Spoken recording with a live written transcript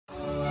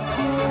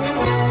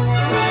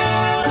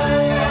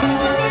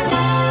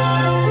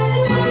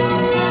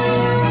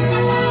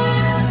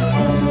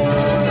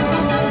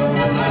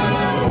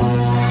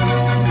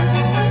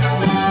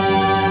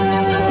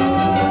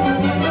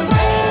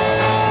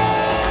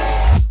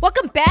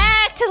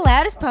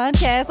First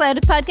podcast,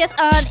 loudest podcast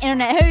on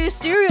internet. Hey,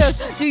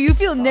 Studios, do you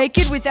feel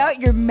naked without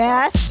your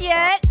mask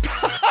yet?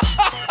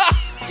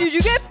 Did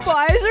you get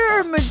Pfizer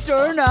or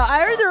Moderna?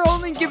 I heard they're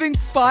only giving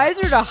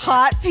Pfizer to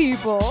hot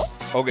people.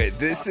 Okay,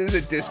 this is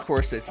a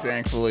discourse that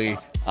thankfully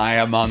I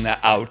am on the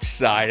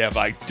outside of.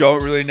 I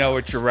don't really know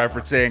what you're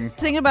referencing.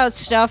 Thinking about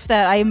stuff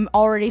that I'm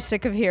already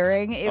sick of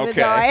hearing, even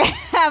though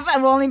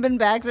I've only been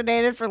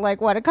vaccinated for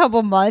a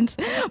couple months,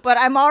 but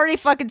I'm already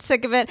fucking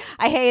sick of it.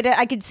 I hate it.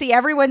 I can see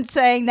everyone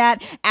saying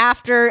that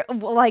after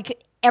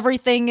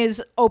everything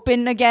is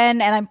open again,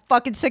 and I'm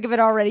fucking sick of it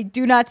already.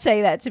 Do not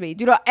say that to me.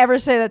 Do not ever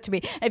say that to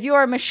me. If you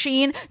are a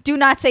machine, do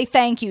not say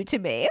thank you to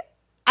me.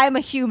 I'm a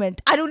human.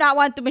 I do not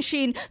want the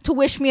machine to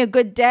wish me a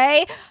good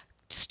day.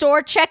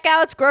 Store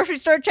checkouts, grocery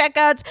store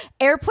checkouts,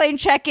 airplane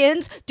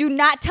check-ins. Do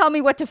not tell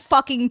me what to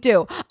fucking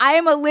do. I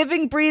am a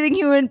living, breathing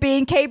human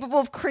being capable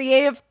of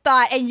creative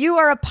thought, and you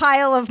are a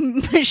pile of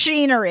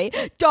machinery.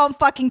 Don't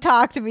fucking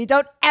talk to me.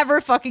 Don't ever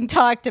fucking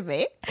talk to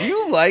me. Do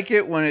you like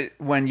it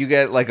when you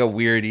get a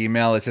weird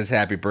email that says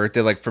happy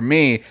birthday? Like for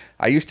me,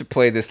 I used to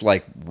play this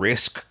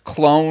Risk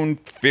clone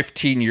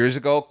 15 years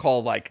ago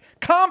called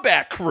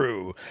Combat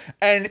Crew.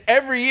 And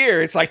every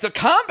year it's the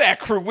Combat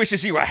Crew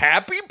wishes you a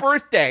happy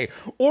birthday.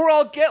 Or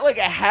I'll get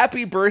a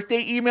happy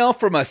birthday email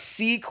from a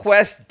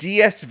Sequest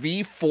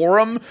DSV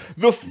forum.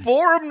 The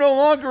forum no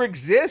longer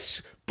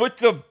exists, but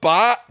the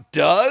bot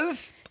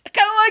does. I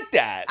kind of like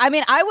that. I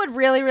mean, I would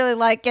really, really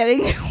like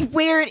getting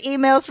weird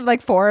emails from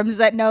forums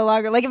that no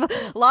longer,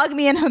 if Log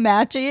Me and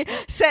Hamachi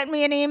sent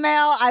me an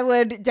email, I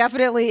would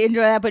definitely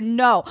enjoy that. But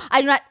no,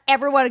 I do not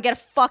ever want to get a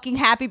fucking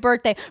happy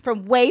birthday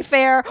from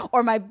Wayfair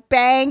or my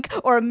bank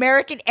or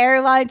American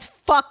Airlines.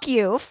 Fuck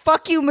you.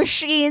 Fuck you,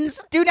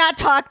 machines. Do not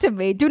talk to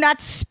me. Do not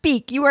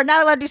speak. You are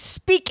not allowed to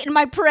speak in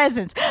my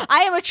presence. I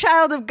am a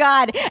child of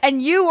God,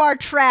 and you are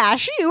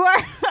trash. You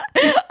are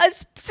a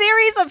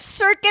series of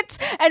circuits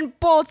and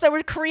bolts that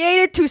were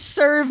created to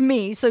serve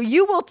me. So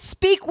you will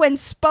speak when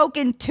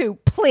spoken to,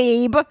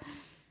 plebe.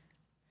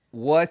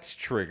 What's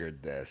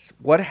triggered this?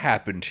 What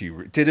happened to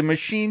you? Did a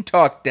machine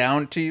talk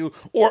down to you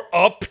or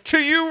up to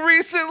you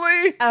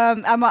recently?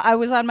 I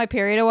was on my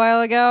period a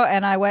while ago,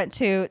 and I went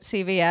to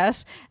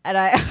CVS, and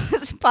I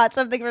bought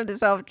something from the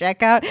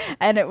self-checkout,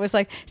 and it was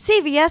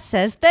CVS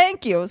says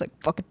thank you. I was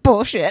fucking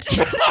bullshit.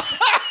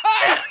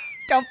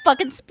 Don't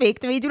fucking speak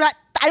to me.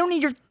 I don't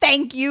need your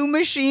thank you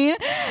machine.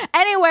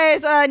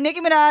 Anyways, Nicki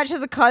Minaj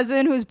has a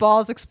cousin whose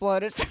balls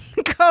exploded from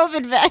the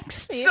COVID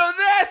vaccine. So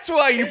that's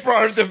why you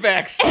brought up the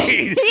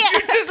vaccine. Yeah.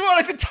 You just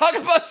wanted to talk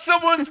about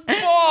someone's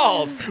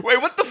balls.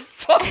 Wait, what the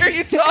fuck are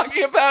you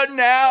talking about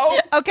now?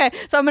 Okay,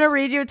 so I'm going to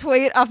read you a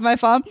tweet off my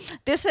phone.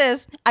 This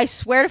is, I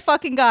swear to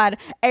fucking God,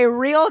 a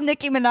real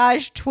Nicki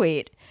Minaj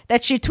tweet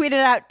that she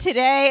tweeted out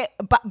today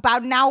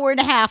about an hour and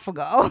a half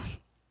ago.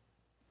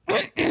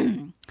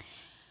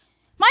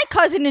 My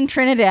cousin in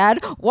Trinidad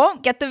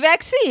won't get the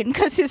vaccine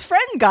because his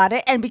friend got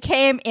it and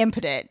became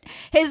impotent.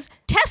 His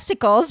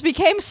testicles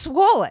became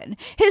swollen.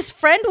 His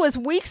friend was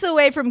weeks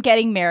away from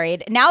getting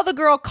married. Now the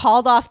girl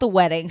called off the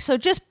wedding, so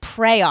just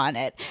pray on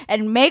it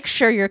and make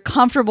sure you're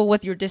comfortable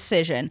with your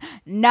decision,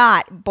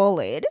 not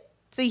bullied.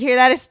 So you hear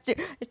that,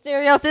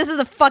 Asterios? This is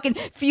the fucking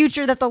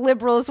future that the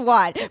liberals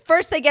want.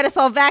 First they get us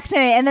all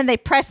vaccinated, and then they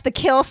press the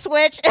kill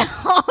switch, and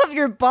all of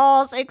your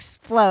balls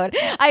explode.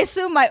 I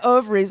assume my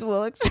ovaries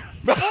will explode.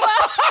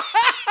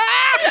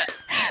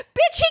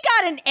 Bitch, he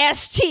got an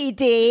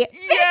STD.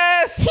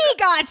 Yes! Bitch, he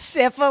got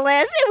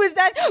syphilis. It was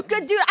that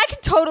good, dude. I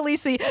could totally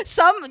see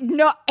some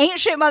ain't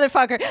shit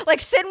motherfucker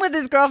sitting with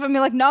his girlfriend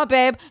and be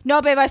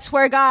no, babe, I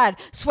swear to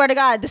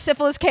God, the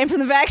syphilis came from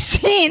the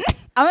vaccine.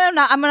 I'm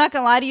not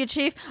gonna lie to you,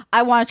 Chief.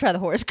 I want to try the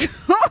horse goo.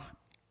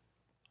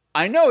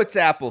 I know it's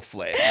apple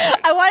flavored.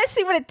 I want to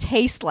see what it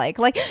tastes like.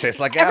 Tastes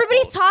like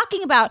everybody's apples.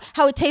 talking about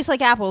how it tastes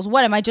like apples.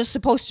 What, am I just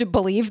supposed to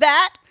believe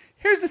that?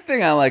 Here's the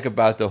thing I like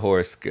about the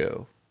horse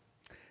goo.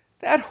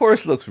 That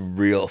horse looks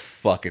real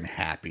fucking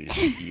happy to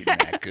be eating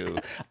that goo.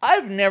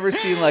 I've never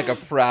seen a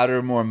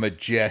prouder, more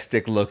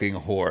majestic looking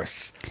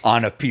horse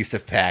on a piece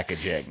of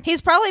packaging.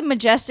 He's probably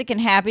majestic and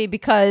happy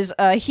because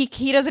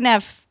he doesn't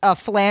have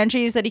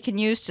phalanges that he can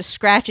use to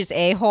scratch his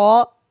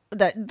a-hole.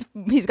 That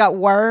he's got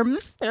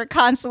worms that are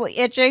constantly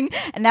itching,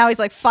 and now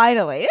he's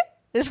finally,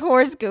 this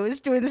horse goo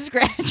is doing the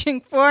scratching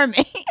for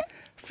me.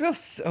 I feel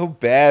so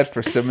bad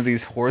for some of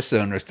these horse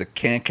owners that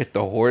can't get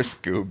the horse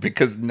goo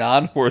because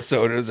non-horse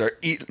owners are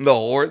eating the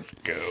horse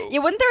goo. Yeah,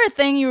 wasn't there a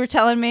thing you were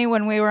telling me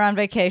when we were on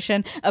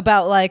vacation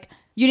about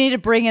you need to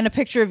bring in a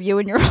picture of you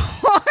and your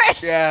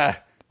horse? Yeah.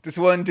 This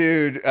one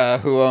dude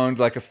who owned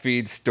a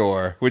feed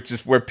store, which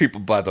is where people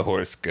buy the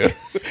horse goo.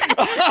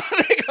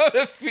 They go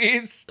to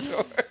feed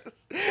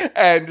stores.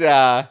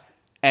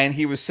 And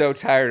he was so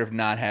tired of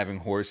not having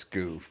horse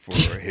goo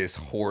for his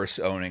horse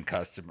owning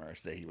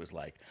customers that he was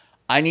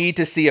I need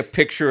to see a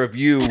picture of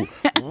you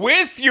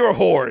with your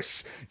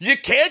horse. You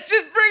can't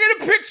just bring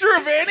in a picture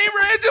of any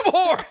random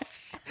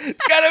horse.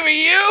 It's gotta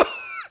be you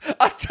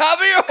on top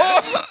of your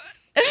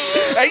horse.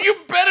 And you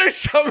better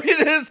show me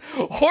this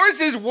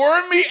horse's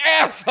wormy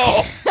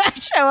asshole.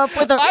 Show up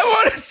with a... I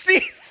want to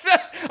see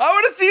I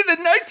want to see the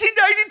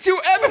 1992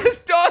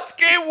 MS-DOS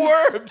game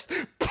worms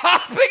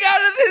popping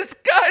out of this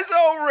guy's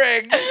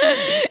O-ring.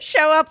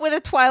 Show up with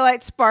a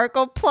Twilight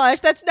Sparkle plush.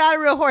 That's not a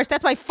real horse.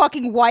 That's my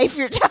fucking wife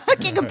you're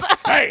talking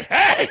about.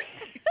 Hey!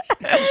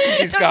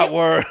 She's got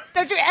worms.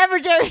 Don't you ever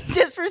dare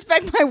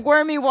disrespect my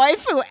wormy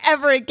waifu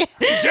ever again.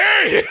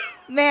 Dare you?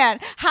 Man,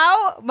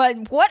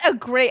 what a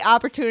great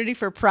opportunity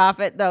for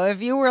profit, though.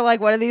 If you were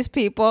like one of these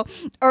people,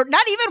 or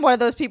not even one of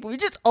those people, you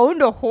just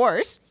owned a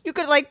horse, you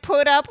could like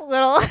put up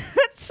little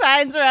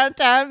signs around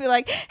town and be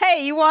like,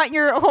 hey, you want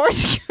your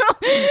horse?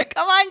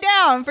 Come on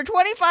down. For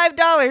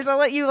 $25, I'll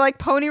let you like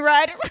pony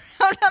ride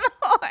around on the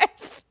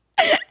horse.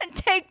 And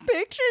take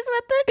pictures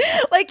with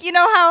it. Like, you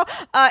know how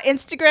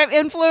Instagram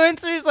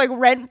influencers like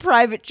rent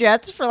private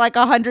jets for like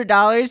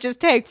 $100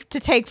 just to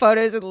take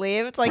photos and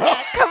leave? It's like,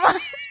 yeah, come on.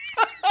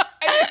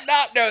 I did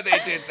not know they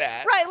did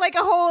that. Right, like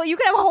you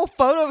could have a whole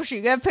photo shoot.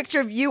 You can have a picture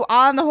of you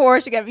on the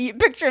horse. You can have a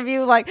picture of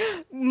you like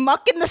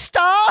mucking the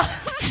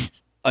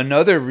stalls.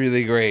 Another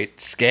really great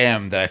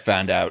scam that I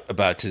found out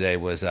about today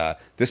was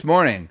this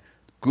morning.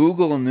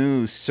 Google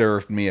News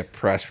served me a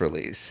press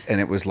release,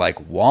 and it was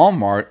like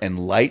Walmart and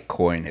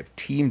Litecoin have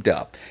teamed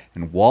up,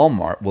 and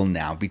Walmart will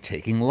now be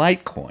taking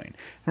Litecoin. I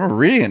remember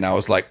reading it, and I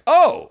was like,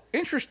 oh,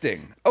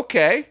 interesting.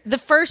 Okay. The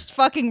first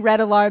fucking red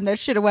alarm that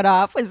should have went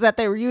off was that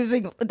they were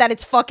that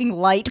it's fucking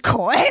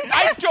Litecoin.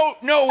 I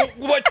don't know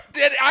what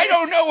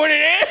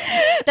it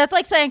is. That's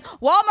like saying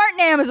Walmart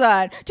and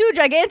Amazon, two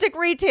gigantic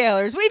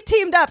retailers, we've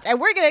teamed up, and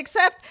we're going to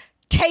accept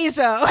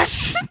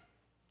Tezos.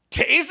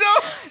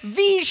 Tezos?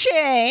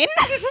 V-Chain.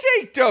 Just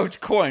say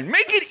Dogecoin.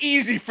 Make it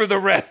easy for the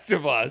rest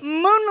of us.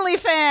 Moonly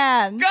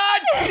fan.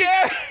 God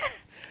damn it.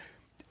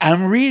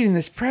 I'm reading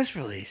this press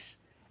release,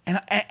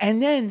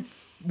 and then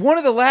one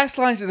of the last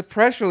lines of the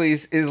press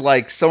release is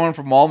like someone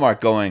from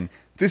Walmart going,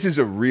 this is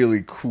a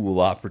really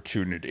cool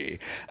opportunity.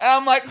 And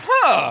I'm like,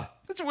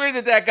 it's weird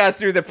that got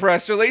through the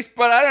press release,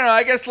 but I don't know,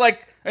 I guess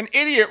like an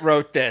idiot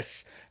wrote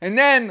this. And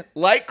then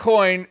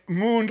Litecoin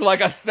mooned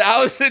like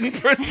 1,000%,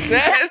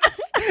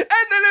 and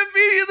then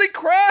immediately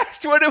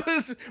crashed when it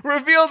was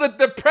revealed that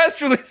the press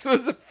release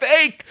was a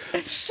fake.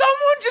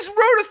 Someone just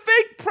wrote a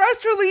fake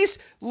press release,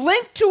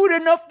 linked to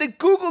it enough that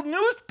Google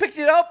News picked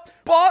it up,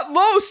 bought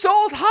low,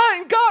 sold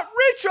high, and got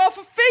rich off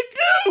of fake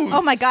news.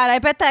 Oh my God, I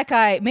bet that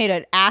guy made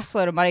an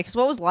assload of money, because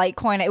what was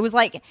Litecoin? It was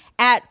like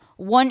at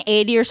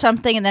 180 or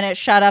something, and then it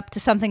shot up to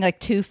something like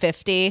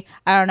 250.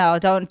 I don't know.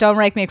 Don't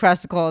rake me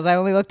across the coals. I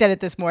only looked at it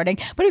this morning,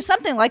 but it was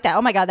something like that.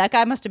 Oh my God, that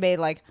guy must have made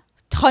like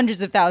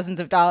hundreds of thousands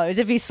of dollars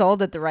if he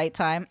sold at the right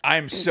time.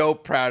 I'm so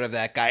proud of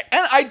that guy.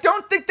 And I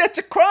don't think that's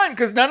a crime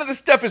because none of this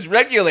stuff is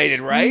regulated,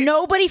 right?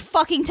 Nobody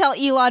fucking tell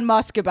Elon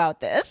Musk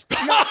about this.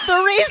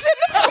 The reason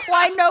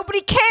why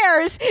nobody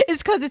cares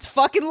is because it's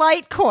fucking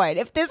Litecoin.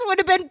 If this would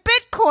have been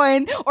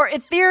Bitcoin or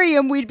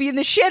Ethereum, we'd be in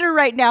the shitter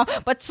right now.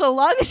 But so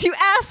long as you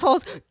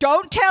assholes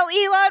don't tell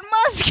Elon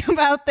Musk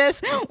about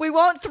this, we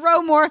won't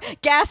throw more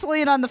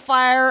gasoline on the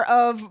fire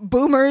of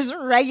boomers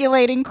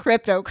regulating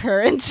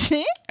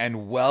cryptocurrency.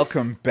 And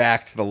welcome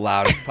back to the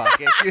Loudest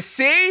Podcast. You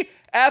see,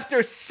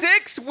 after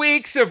 6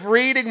 weeks of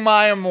reading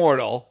My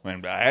Immortal,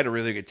 and I had a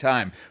really good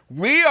time,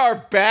 we are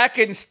back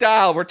in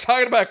style. We're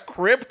talking about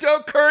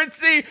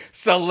cryptocurrency,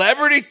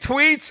 celebrity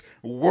tweets,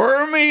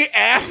 wormy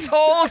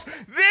assholes.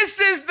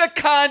 This is the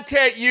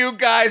content you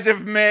guys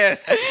have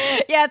missed.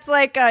 Yeah, it's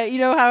like you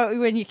know how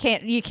when you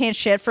can't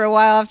shit for a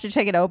while after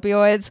taking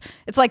opioids.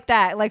 It's like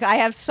that. Like I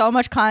have so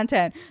much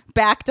content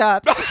backed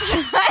up.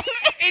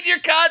 In your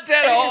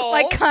content hole.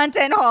 Like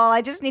content hole.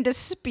 I just need to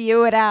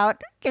spew it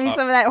out. Give me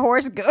some of that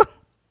horse goo.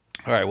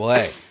 All right, well,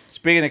 hey,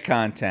 speaking of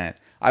content,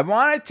 I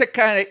wanted to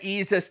kind of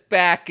ease us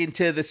back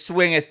into the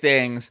swing of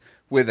things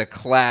with a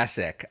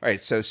classic. All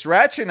right, so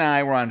Sirancha and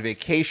I were on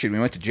vacation. We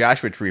went to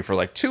Joshua Tree for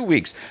like 2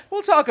 weeks.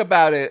 We'll talk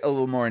about it a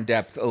little more in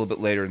depth a little bit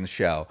later in the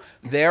show.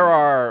 There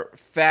are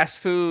fast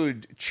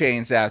food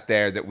chains out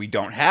there that we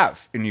don't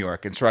have in New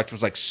York, and Sirancha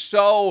was like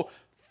so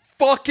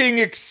fucking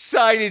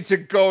excited to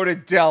go to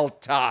Del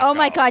Taco. Oh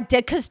my God,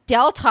 because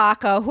Del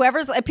Taco,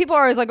 people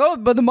are always like, oh,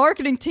 but the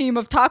marketing team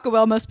of Taco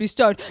Bell must be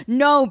stoned.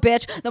 No,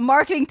 bitch, the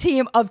marketing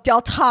team of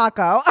Del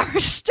Taco are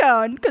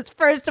stoned because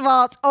first of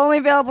all, it's only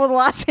available in the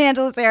Los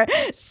Angeles area.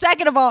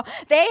 Second of all,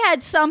 they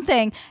had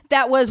something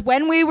that was,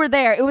 when we were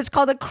there, it was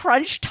called a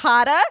crunch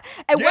tada.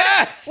 And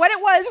yes! what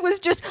it was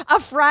just a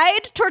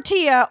fried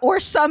tortilla or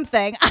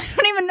something. I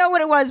don't even know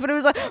what it was, but it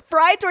was a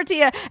fried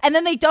tortilla, and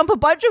then they dump a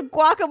bunch of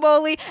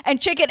guacamole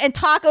and chicken and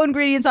taco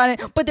ingredients on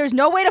it, but there's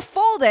no way to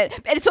fold it,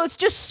 and so it's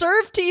just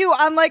served to you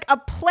on like a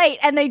plate,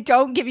 and they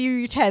don't give you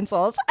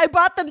utensils. I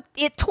bought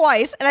it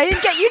twice, and I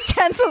didn't get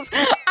utensils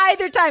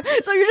either time,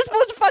 so you're just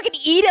supposed to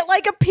fucking eat it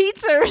like a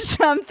pizza or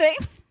something.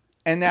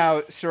 And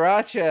now,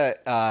 Sirancha,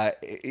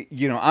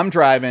 I'm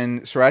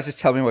driving. Sirancha's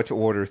telling me what to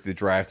order through the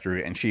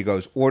drive-thru, and she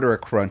goes, order a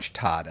crunch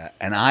tada.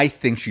 And I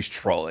think she's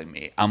trolling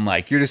me. I'm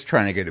like, you're just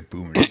trying to get a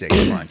boomer to say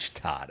crunch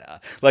tada.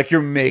 Like, you're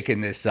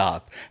making this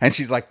up. And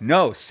she's like,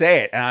 no,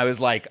 say it. And I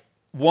was like,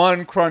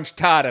 one crunch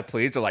tada,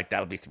 please. They're like,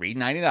 that'll be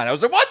 $3.99. I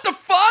was like, what the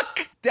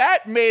fuck?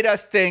 That made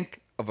us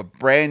think of a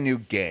brand new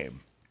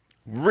game.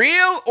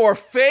 Real or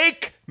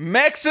fake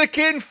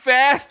Mexican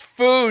fast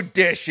food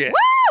dishes?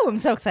 Woo! I'm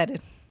so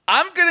excited.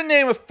 I'm going to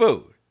name a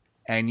food,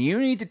 and you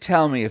need to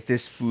tell me if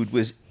this food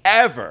was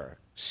ever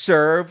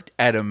served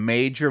at a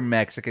major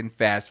Mexican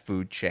fast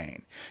food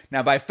chain.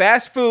 Now, by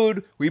fast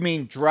food, we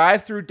mean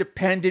drive-through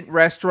dependent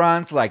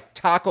restaurants like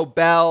Taco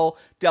Bell,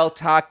 Del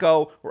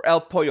Taco, or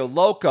El Pollo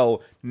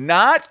Loco,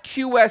 not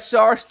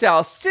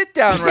QSR-style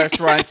sit-down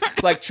restaurants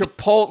like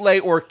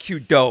Chipotle or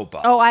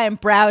Qdoba. Oh, I am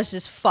browsed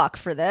as fuck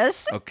for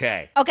this.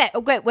 Okay. Okay,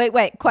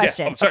 wait.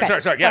 Question. Yeah. Oh,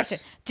 sorry, yes.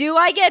 Question. Do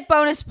I get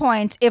bonus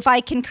points if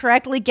I can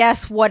correctly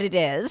guess what it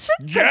is?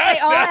 Yes,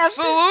 they all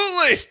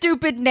absolutely. Have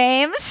stupid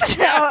names.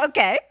 Yeah.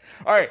 Okay.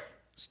 All right,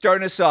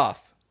 starting us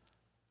off.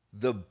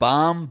 The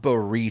bomb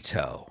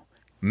burrito.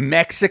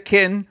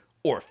 Mexican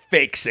or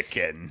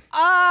fake-sican?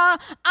 I'm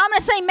going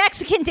to say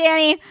Mexican,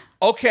 Danny.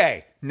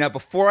 Okay, now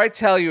before I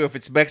tell you if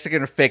it's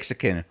Mexican or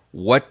fake-sican,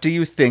 what do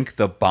you think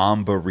the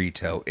bomb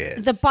burrito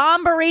is? The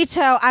bomb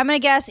burrito, I'm going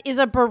to guess, is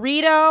a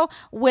burrito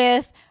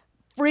with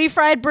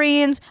refried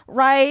beans,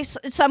 rice,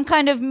 some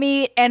kind of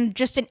meat, and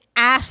just an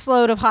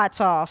assload of hot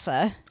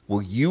salsa.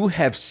 Well, you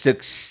have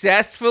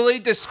successfully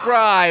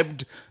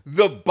described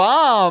the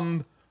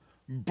bomb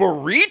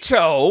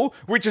burrito,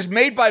 which is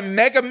made by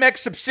Mega Mex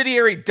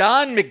subsidiary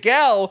Don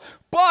Miguel,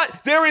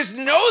 but there is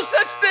no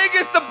such thing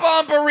as the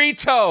bomb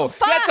burrito.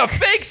 Fuck. That's a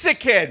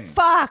fake-sican.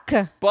 Fuck.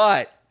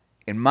 But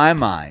in my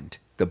mind,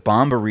 the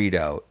bomb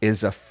burrito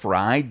is a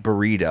fried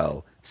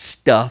burrito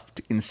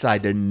stuffed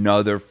inside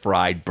another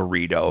fried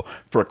burrito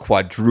for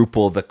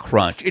quadruple the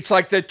crunch. It's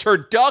like the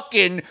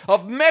turducken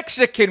of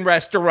Mexican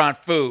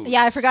restaurant food.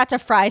 Yeah, I forgot to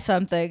fry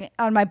something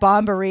on my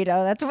bomb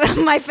burrito. That's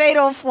my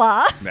fatal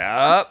flaw.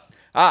 Nope.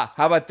 How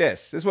about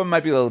this? This one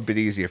might be a little bit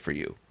easier for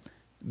you.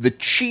 The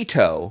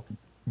Cheeto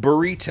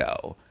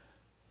burrito.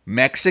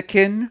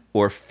 Mexican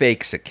or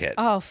fake-sican?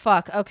 Oh,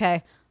 fuck.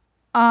 Okay.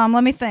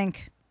 Let me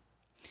think.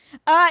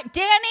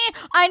 Danny,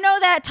 I know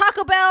that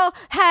Taco Bell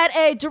had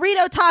a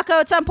Dorito taco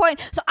at some point,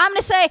 so I'm going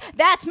to say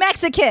that's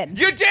Mexican.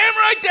 You're damn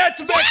right that's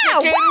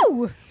Mexican. Yeah,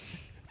 woo!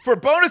 For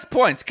bonus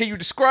points, can you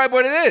describe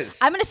what it is?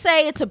 I'm going to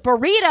say it's a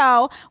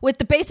burrito with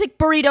the basic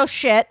burrito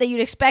shit that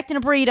you'd expect in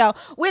a burrito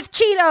with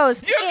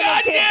Cheetos. You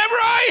goddamn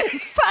right!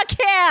 Fuck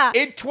yeah!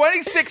 In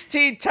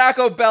 2016,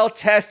 Taco Bell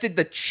tested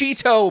the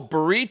Cheeto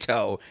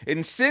burrito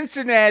in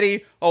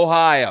Cincinnati,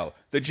 Ohio.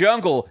 The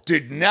Jungle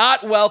did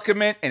not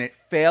welcome it, and it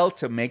failed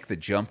to make the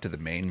jump to the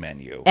main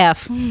menu.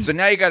 F. So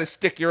now you got to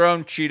stick your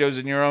own Cheetos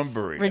in your own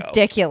burrito.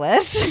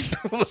 Ridiculous.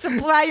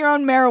 Supply your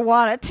own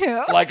marijuana,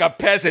 too. Like a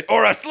peasant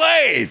or a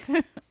slave.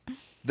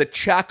 The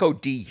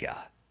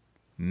Chacodilla.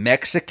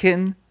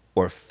 Mexican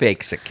or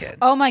fake-sican?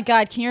 Oh my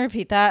God, can you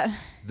repeat that?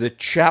 The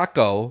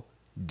Chacodilla.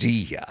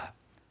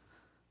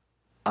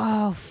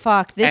 Oh,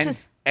 fuck.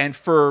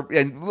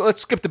 And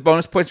let's skip the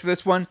bonus points for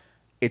this one.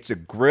 It's a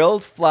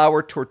grilled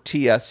flour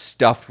tortilla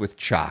stuffed with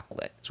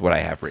chocolate. Is what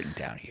I have written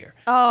down here.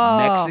 Oh.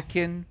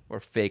 Mexican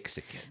or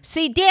fake-sican?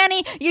 See,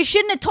 Danny, you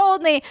shouldn't have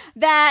told me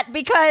that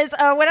because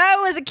when I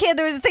was a kid,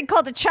 there was a thing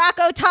called the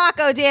Choco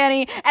Taco,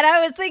 Danny, and I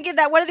was thinking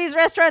that one of these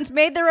restaurants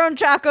made their own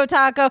Choco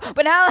Taco,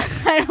 but now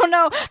I don't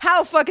know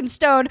how fucking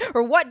stoned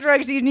or what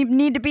drugs you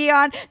need to be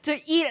on to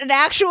eat an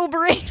actual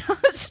burrito,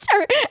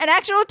 an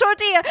actual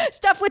tortilla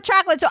stuffed with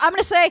chocolate. So I'm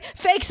going to say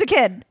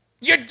fake-sican.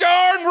 You're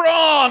darn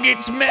wrong.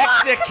 It's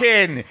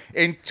Mexican.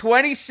 In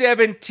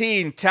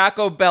 2017,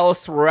 Taco Bell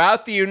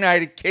throughout the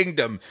United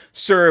Kingdom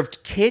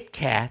served Kit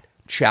Kat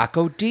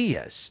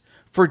Chacodillas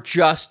for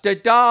just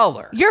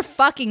 $1. You're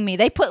fucking me.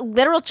 They put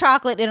literal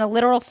chocolate in a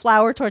literal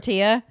flour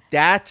tortilla.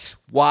 That's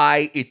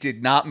why it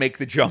did not make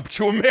the jump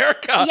to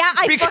America. Yeah,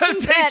 I because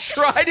fucking they bet.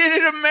 tried it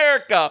in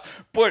America,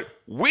 but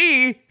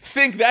we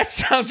think that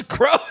sounds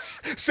gross,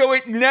 so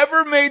it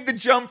never made the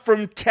jump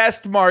from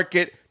test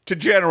market to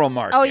general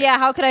market. Oh, yeah.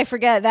 How could I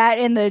forget that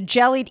in the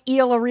jellied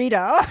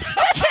eel-orito?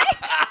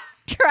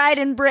 Tried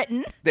in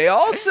Britain. They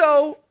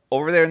also,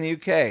 over there in the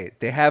UK,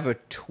 they have a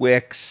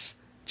Twix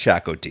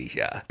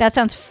Chacodilla. That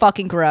sounds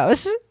fucking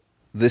gross.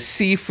 The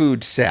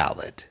seafood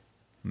salad.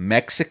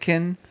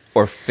 Mexican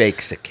or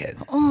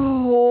fake-sican?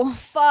 Oh,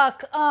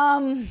 fuck.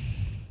 Now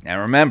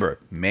remember,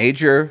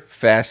 major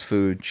fast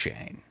food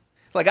chain.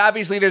 Like,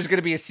 obviously, there's going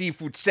to be a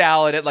seafood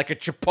salad at, like, a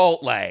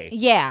Chipotle.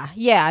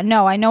 Yeah.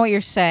 No, I know what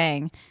you're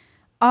saying.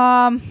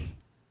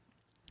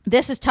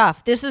 This is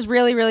tough. This is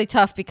really, really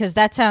tough because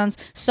that sounds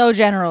so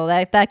general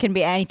that can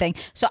be anything.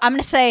 So I'm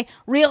going to say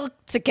real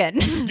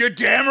Mexican. You're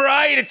damn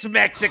right it's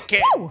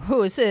Mexican. Woo!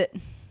 Who is it?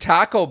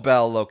 Taco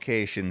Bell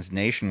locations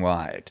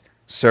nationwide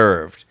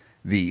served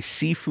the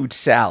seafood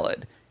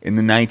salad in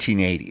the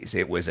 1980s.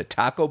 It was a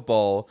taco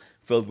bowl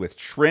filled with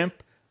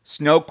shrimp,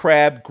 snow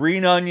crab,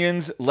 green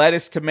onions,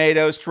 lettuce,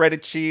 tomatoes,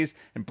 shredded cheese,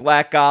 and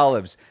black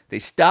olives. They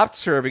stopped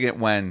serving it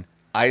when,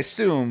 I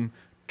assume,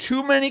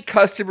 too many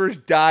customers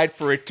died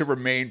for it to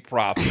remain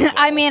profitable.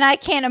 I mean, I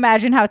can't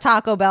imagine how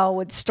Taco Bell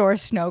would store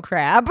snow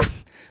crab.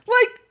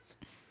 Like,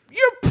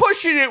 you're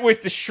pushing it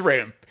with the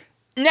shrimp.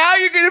 Now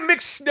you're going to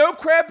mix snow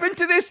crab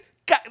into this?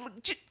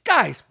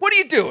 Guys, what are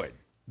you doing?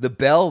 The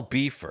Bell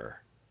Beefer.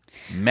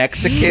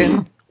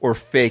 Mexican or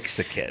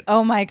Fakesikin?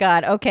 Oh my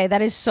God. Okay,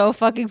 that is so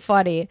fucking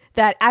funny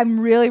that I'm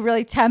really,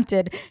 really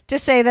tempted to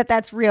say that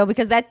that's real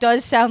because that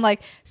does sound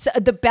like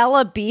the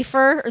Bella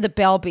Beefer or the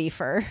Bell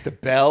Beefer. The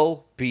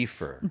Bell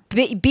Beefer.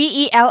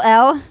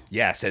 Bell?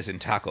 Yes, as in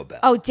Taco Bell.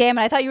 Oh, damn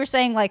it. I thought you were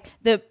saying like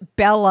the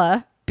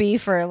Bella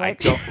Beefer.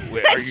 Like,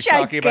 are you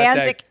talking about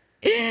that?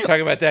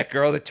 Talking about that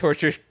girl that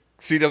tortured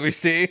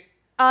CWC?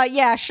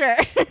 Yeah, sure.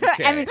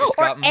 Okay. I mean, It's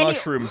got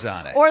mushrooms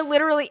on it. Or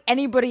literally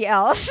anybody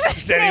else.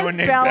 Just anyone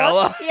named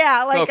Bella?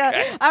 Yeah, like,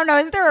 Okay. I don't know,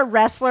 isn't there a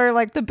wrestler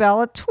like the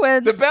Bella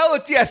twins?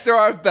 Yes, there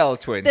are Bella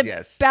twins,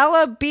 yes.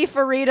 Bella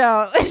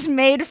Beefarito is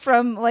made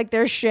from like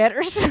their shit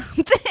or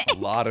something. A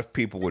lot of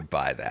people would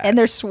buy that. And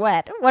their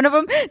sweat. One of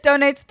them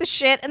donates the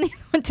shit and the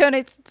other one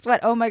donates the sweat.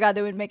 Oh my God,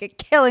 they would make a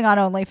killing on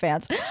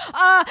OnlyFans. Danny, I'm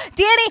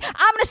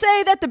going to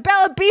say that the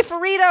Bella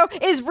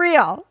Beefarito is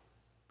real.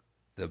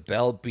 The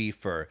Bell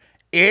Beefer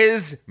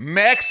is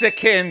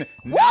Mexican,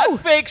 not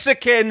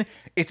Fakesikin.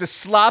 It's a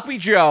sloppy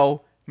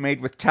Joe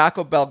made with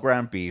Taco Bell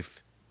ground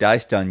beef,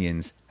 diced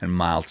onions, and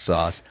mild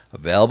sauce.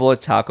 Available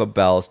at Taco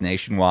Bell's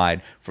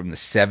nationwide from the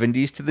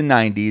 70s to the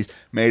 90s.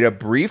 Made a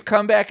brief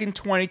comeback in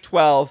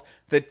 2012.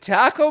 The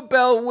Taco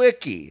Bell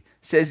Wiki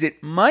says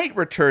it might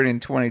return in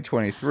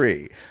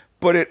 2023,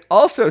 but it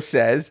also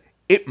says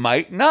it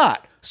might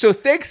not. So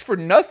thanks for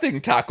nothing,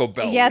 Taco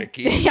Bell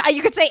Wiki. Yeah,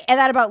 you could say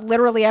that about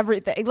literally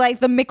everything. Like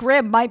the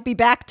McRib might be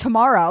back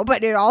tomorrow,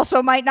 but it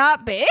also might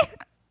not be.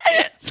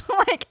 It's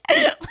like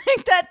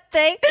that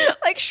thing,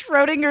 like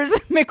Schrodinger's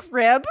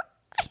McRib.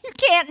 You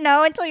can't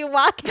know until you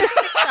walk into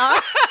the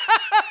shop.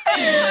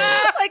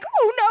 Like,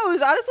 who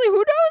knows? Honestly, who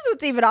knows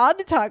what's even on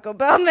the Taco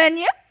Bell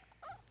menu?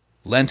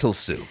 Lentil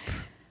soup.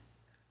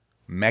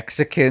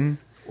 Mexican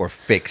or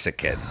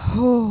Fakesikin?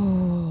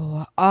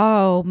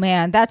 Oh,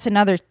 man. That's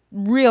another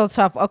real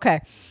tough.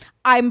 Okay.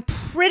 I'm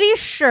pretty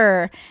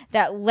sure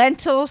that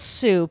lentil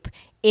soup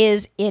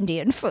is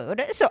Indian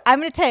food. So I'm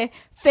going to say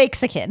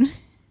Fakesikin.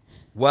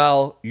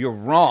 Well, you're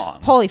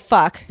wrong. Holy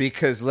fuck.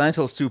 Because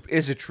lentil soup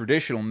is a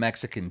traditional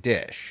Mexican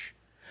dish.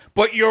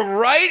 But you're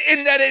right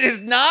in that it is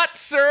not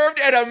served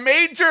at a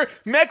major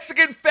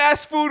Mexican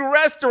fast food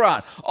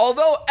restaurant.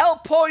 Although El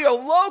Pollo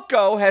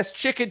Loco has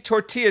chicken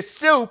tortilla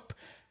soup,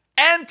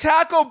 and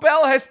Taco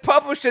Bell has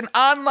published an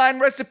online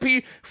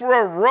recipe for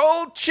a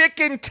rolled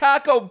chicken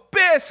taco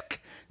bisque,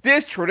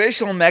 this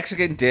traditional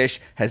Mexican dish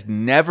has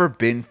never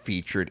been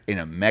featured in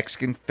a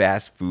Mexican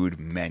fast food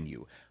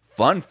menu.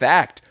 Fun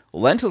fact,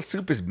 lentil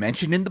soup is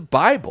mentioned in the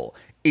Bible.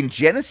 In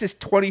Genesis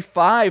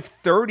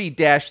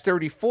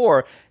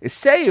 25:30-34,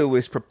 Esau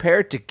is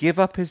prepared to give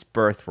up his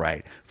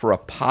birthright for a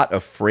pot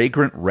of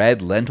fragrant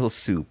red lentil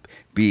soup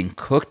being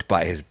cooked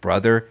by his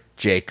brother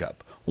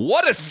Jacob.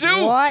 What a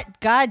soup! What?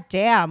 God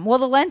damn. Well,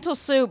 the lentil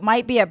soup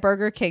might be at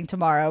Burger King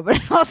tomorrow, but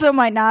it also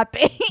might not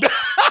be.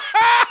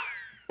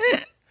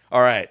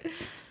 All right.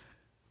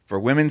 For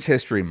Women's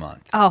History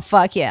Month. Oh,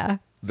 fuck yeah.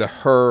 The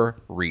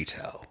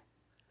Her-rito.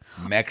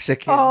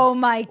 Mexican Oh,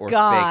 my or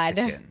God.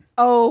 Fakesikin?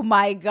 Oh,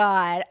 my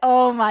God.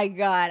 Oh, my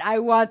God. I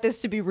want this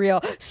to be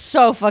real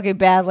so fucking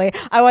badly.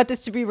 I want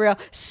this to be real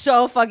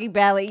so fucking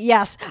badly.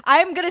 Yes.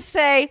 I'm going to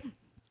say...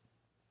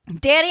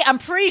 Danny, I'm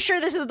pretty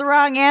sure this is the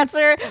wrong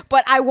answer,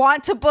 but I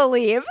want to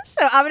believe.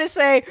 So I'm going to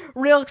say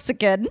real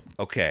chicken.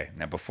 Okay.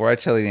 Now, before I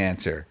tell you the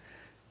answer,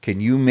 can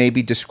you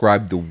maybe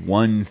describe the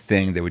one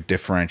thing that would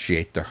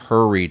differentiate the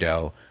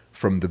Her-rito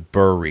from the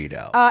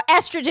burrito?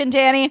 Estrogen,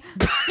 Danny.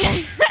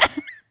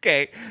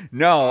 Okay.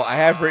 No, I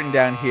have written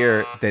down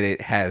here that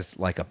it has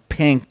like a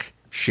pink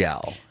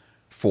shell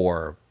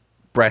for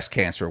breast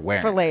cancer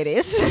awareness. For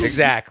ladies.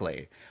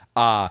 Exactly.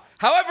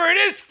 However, it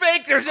is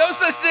fake. There's no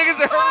such thing as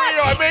a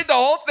Her-rito. I made the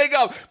whole thing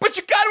up. But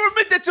you got to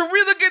admit that's a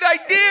really good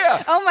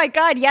idea. Oh, my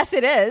God. Yes,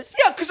 it is.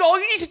 Yeah, because all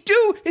you need to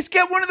do is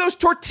get one of those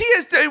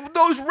tortillas,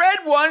 those red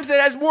ones that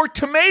has more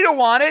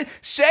tomato on it.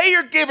 Say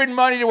you're giving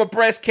money to a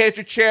breast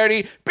cancer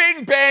charity.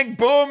 Bing, bang,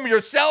 boom.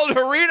 You're selling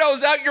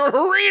Doritos out your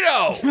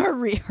Dorito.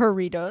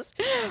 Doritos.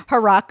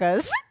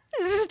 Harakas.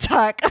 This is a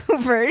taco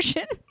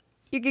version.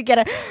 You could get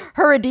a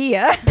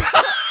Heredia.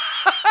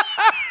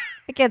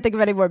 I can't think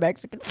of any more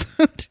Mexican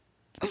food.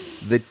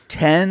 The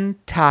 10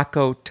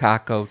 Taco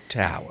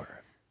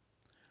Tower.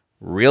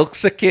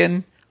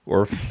 Real-sikin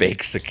or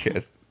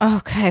fake-sikin?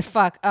 Okay,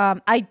 fuck.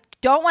 I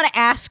don't want to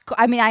ask.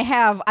 I mean,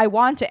 I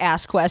want to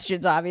ask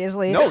questions,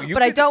 obviously. No,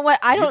 but I don't want.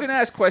 I don't. You can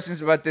ask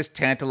questions about this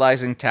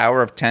tantalizing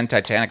tower of 10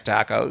 Titanic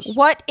tacos.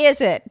 What is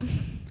it?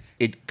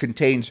 It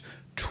contains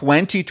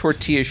 20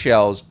 tortilla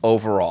shells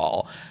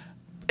overall.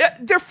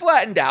 They're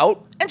flattened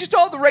out, and just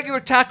all the regular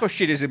taco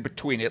shit is in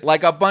between it,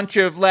 like a bunch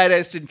of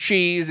lettuce and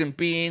cheese and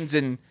beans,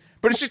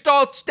 but it's just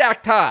all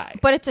stacked high.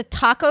 But it's a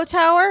taco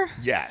tower?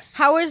 Yes.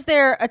 How is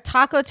there a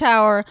taco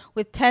tower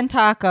with 10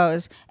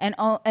 tacos and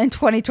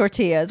 20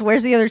 tortillas?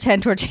 Where's the other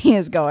 10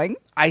 tortillas going?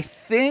 I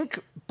think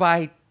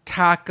by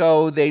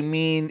taco they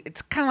mean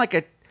it's kind of like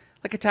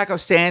a taco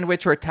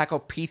sandwich or a taco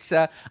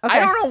pizza. Okay. I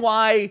don't know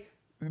why,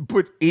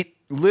 but it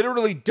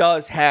literally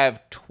does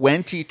have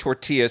 20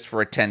 tortillas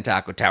for a 10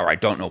 taco tower. I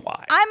don't know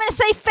why. I'm going to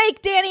say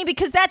fake, Danny,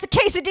 because that's a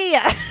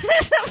quesadilla.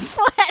 It's a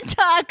flat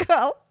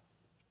taco.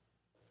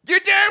 You're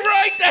damn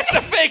right that's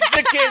a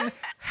Mexican.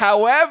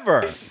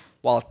 However,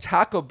 while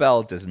Taco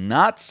Bell does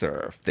not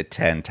serve the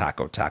 10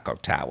 Taco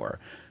Tower,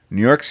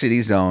 New York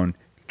City's own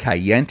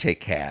Caliente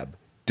Cab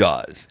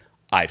does.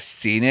 I've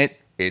seen it.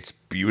 It's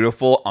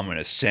beautiful. I'm going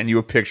to send you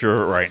a picture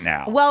of it right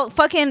now. Well,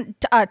 fucking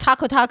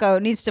Taco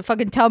needs to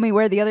fucking tell me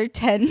where the other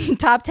 10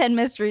 top 10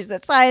 mysteries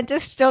that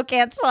scientists still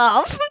can't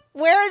solve.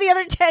 Where are the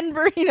other 10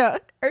 burrito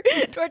or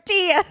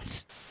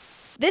tortillas?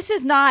 This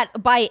is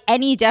not, by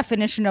any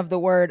definition of the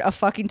word, a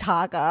fucking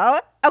taco.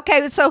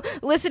 Okay, so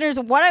listeners,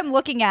 what I'm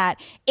looking at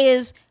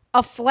is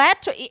a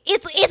flat.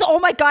 It's oh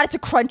my god, it's a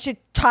crunchy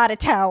tata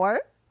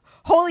tower.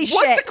 Holy shit.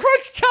 What's a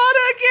crunch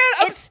chata again?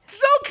 I'm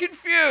so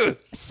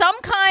confused. Some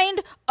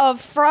kind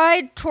of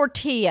fried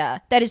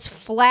tortilla that is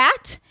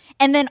flat,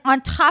 and then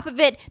on top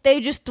of it, they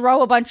just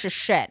throw a bunch of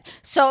shit.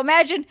 So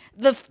imagine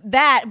but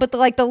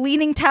the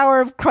leaning tower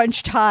of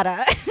crunch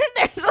chata.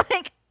 There's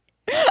like,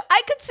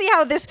 I could see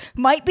how this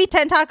might be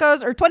 10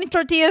 tacos or 20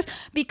 tortillas,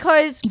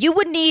 because you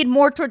would need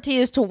more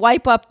tortillas to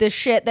wipe up this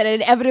shit that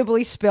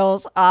inevitably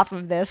spills off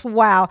of this.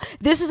 Wow,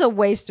 this is a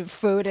waste of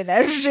food and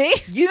energy.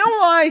 You know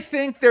why I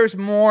think there's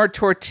more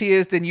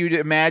tortillas than you'd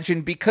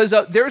imagine? Because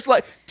there's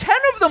like 10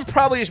 of them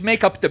probably just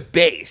make up the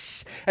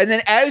base. And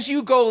then as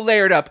you go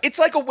layered up, it's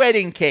like a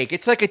wedding cake.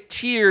 It's like a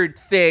tiered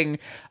thing.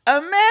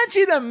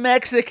 Imagine a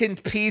Mexican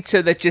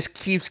pizza that just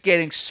keeps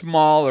getting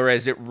smaller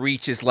as it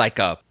reaches like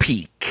a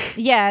peak.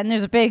 Yeah, and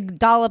there's a big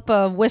dollop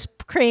of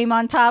whipped cream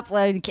on top,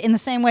 like in the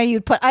same way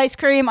you'd put ice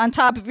cream on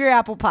top of your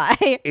apple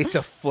pie. It's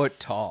a foot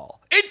tall.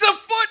 It's a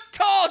foot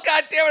tall,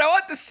 goddammit. I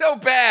want this so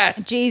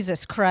bad.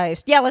 Jesus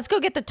Christ. Yeah, let's go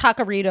get the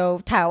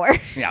Taquerito Tower.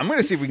 Yeah, I'm going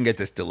to see if we can get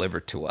this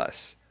delivered to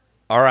us.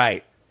 All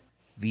right.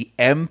 The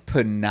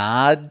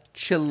empanada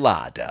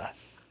chilada.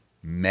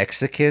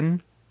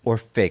 Mexican or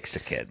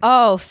Fakexican?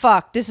 Oh,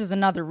 fuck. This is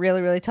another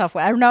really, really tough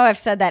one. I know I've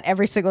said that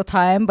every single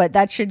time, but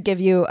that should give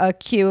you a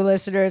cue,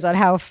 listeners, on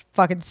how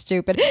fucking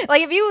stupid.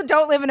 Like, if you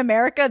don't live in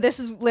America, this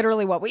is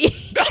literally what we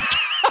eat.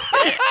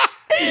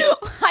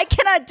 I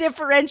cannot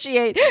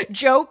differentiate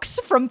jokes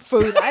from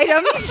food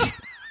items.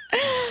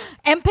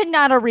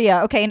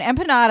 Empanadaria. Okay, an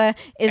empanada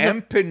is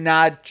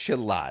Empanada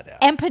chilada.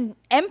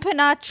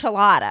 Empanada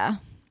chilada.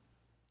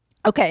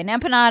 Okay, an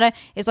empanada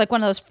is like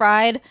one of those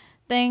fried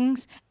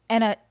things,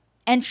 and a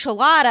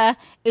enchilada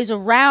is a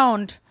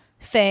round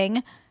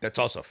thing. That's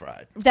also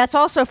fried.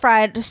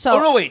 So, oh,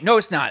 no, wait. No,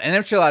 it's not. An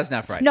enchilada is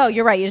not fried. No,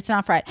 you're right. It's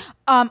not fried.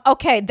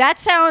 Okay, that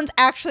sounds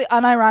actually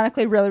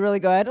unironically really, really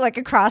good. Like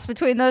a cross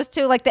between those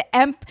two. Like the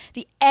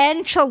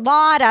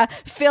enchilada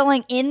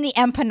filling in the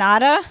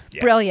empanada.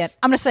 Yes. Brilliant.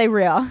 I'm going to say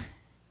real.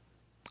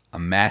 A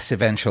massive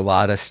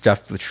enchilada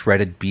stuffed with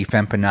shredded beef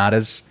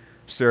empanadas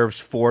serves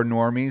 4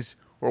 normies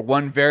or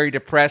 1 very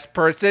depressed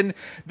person.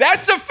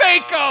 That's a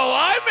fake-o.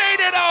 I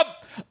made it up.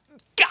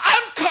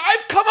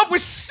 I've come up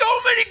with so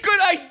many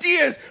good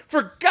ideas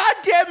for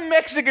goddamn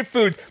Mexican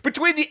foods.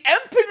 Between the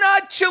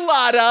empanada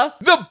chilada,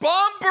 the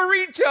bomb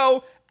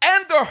burrito,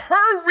 and the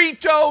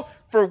herrito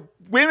for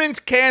Women's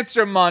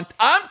Cancer Month.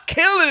 I'm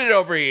killing it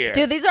over here.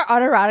 Dude, these are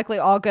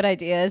unironically all good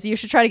ideas. You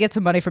should try to get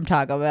some money from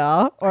Taco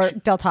Bell or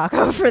Del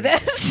Taco for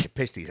this.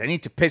 I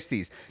need to pitch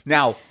these.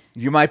 Now,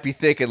 you might be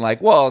thinking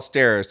like, well,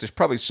 there's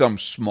probably some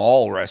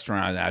small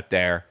restaurant out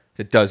there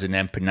that does an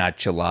empanada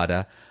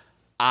chilada.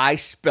 I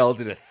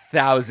spelled it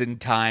 1,000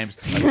 times,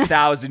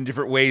 1,000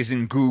 different ways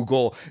in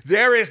Google.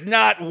 There is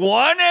not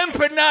one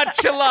empanada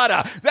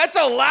chilada. That's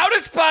a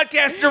Loudest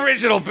Podcast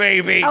original,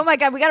 baby. Oh my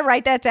God, we got to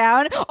write that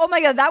down. Oh my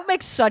God, that would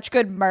make such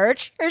good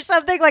merch or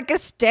something, like a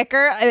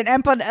sticker, an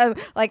empanada,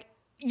 like,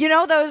 you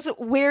know those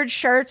weird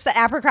shirts that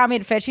Abercrombie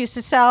 & Fitch used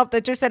to sell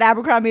that just said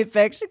Abercrombie &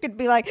 Fitch? It could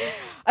be like,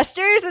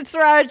 Asterios and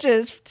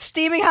Siranchas,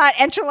 steaming hot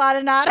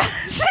enchilada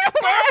nadas.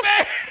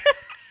 Perfect.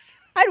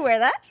 I'd wear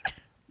that.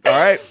 All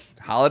right.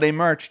 Holiday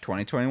merch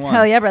 2021.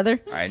 Hell yeah,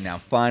 brother. All right, now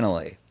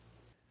finally.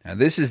 Now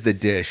this is the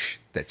dish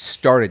that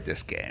started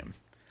this game.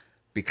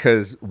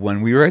 Because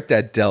when we were at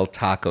that Del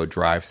Taco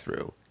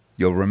drive-thru,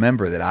 you'll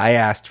remember that I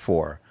asked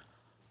for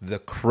the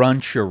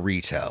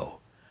Cruncherito.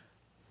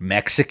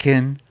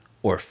 Mexican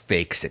or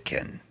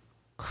Fakexican?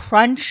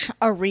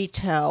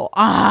 Cruncherito.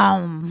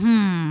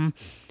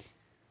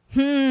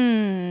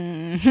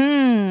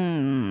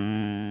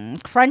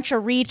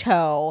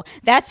 Cruncherito.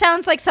 That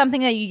sounds like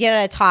something that you get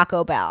at a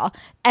Taco Bell.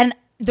 And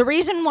the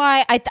reason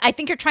why I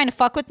think you're trying to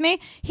fuck with me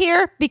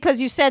here, because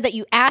you said that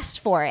you asked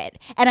for it.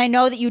 And I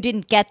know that you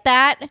didn't get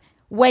that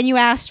when you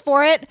asked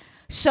for it.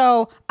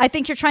 So I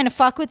think you're trying to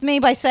fuck with me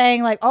by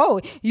saying like, oh,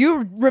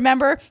 you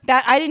remember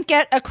that I didn't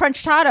get a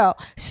crunch tato.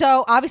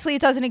 So obviously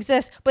it doesn't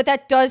exist. But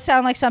that does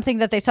sound like something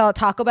that they sell at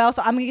Taco Bell.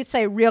 So I'm going to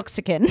say real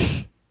Mexican.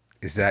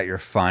 Is that your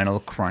final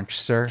crunch,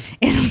 sir?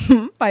 Is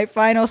my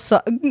final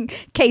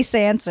case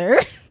answer.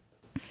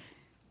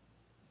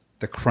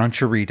 The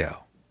Cruncherito.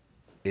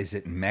 Is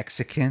it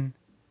Mexican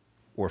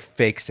or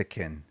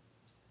Fakexican?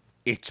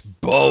 It's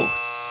both.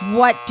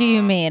 What do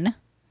you mean?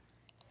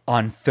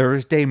 On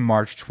Thursday,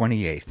 March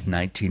 28th,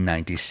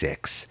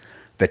 1996,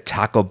 the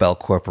Taco Bell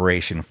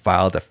Corporation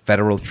filed a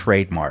federal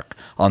trademark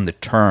on the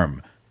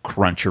term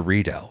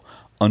Cruncherito,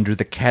 under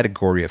the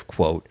category of,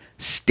 quote,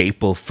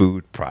 staple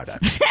food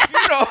products.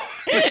 You know,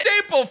 the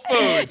staple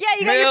foods.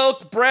 Yeah,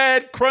 milk,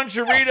 bread,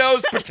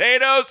 Cruncheritos,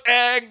 potatoes,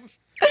 eggs.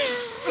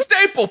 The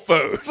staple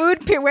food.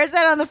 Where's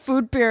that on the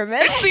food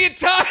pyramid? It's the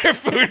entire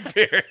food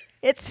pyramid.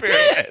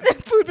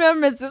 The food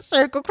pyramid's a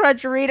circle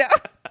Cruncherito.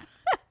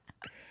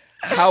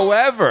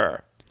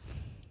 However,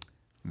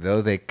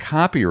 though they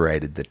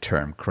copyrighted the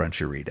term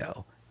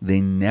Cruncherito, they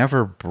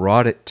never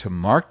brought it to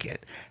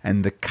market,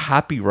 and the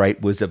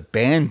copyright was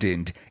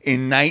abandoned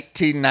in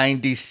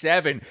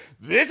 1997.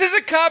 This is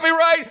a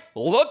copyright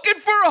looking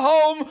for a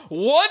home.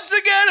 Once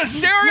again,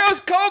 Asterios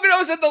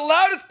Koganos and the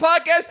Loudest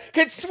Podcast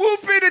can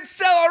swoop in and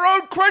sell our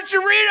own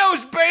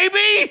Cruncheritos,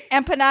 baby!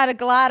 Empanada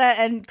Galata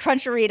and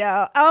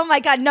Cruncherito. Oh my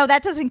God, no,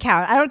 that doesn't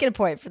count. I don't get a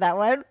point for that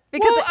one.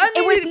 Because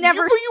it was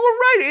never... You were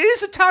right. It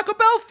is a Taco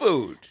Bell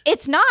food.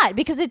 It's not,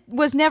 because it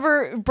was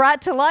never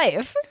brought to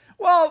life.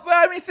 Well,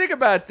 I mean, think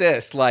about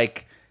this.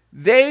 Like,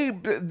 the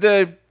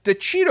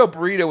Cheeto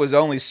burrito was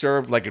only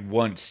served, like, in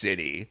one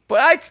city. But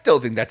I still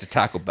think that's a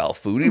Taco Bell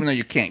food, even though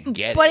you can't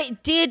get it. But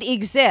it did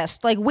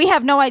exist. Like, we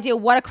have no idea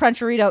what a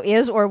Cruncherito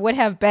is or would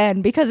have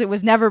been because it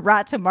was never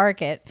brought to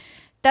market.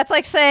 That's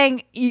like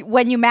saying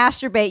when you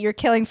masturbate, you're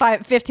killing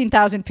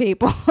 15,000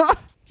 people.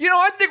 You know,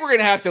 I think we're going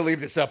to have to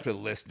leave this up to the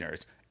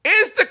listeners.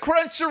 Is the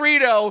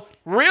Cruncherito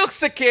real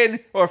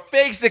chicken or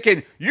fake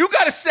chicken? You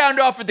got to sound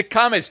off in the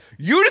comments.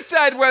 You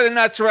decide whether or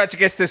not Sirancha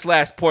gets this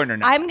last point or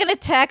not. I'm going to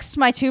text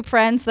my two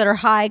friends that are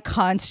high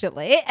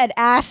constantly and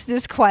ask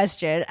this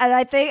question. And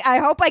I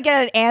hope I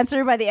get an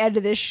answer by the end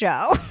of this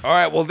show. All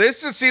right. Well,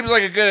 this seems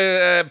like a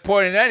good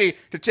point in any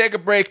to take a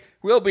break.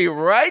 We'll be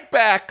right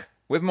back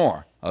with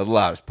more of the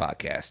Loudest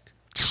Podcast.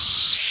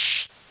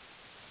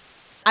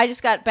 I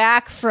just got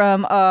back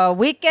from a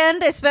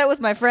weekend I spent with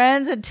my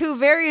friends and two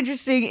very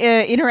interesting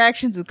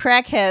interactions with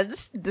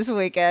crackheads this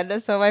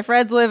weekend. So my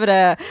friends live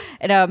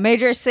in a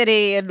major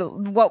city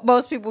in what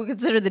most people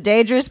consider the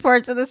dangerous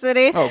parts of the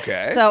city.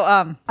 Okay.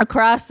 So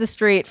across the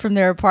street from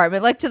their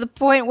apartment, like to the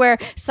point where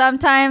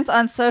sometimes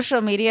on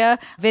social media,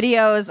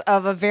 videos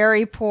of a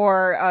very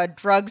poor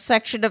drug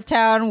section of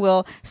town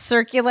will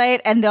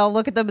circulate and they'll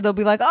look at them and they'll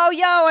be like, oh,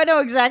 yo, I know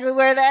exactly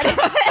where that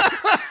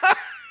is.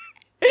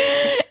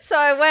 So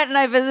I went and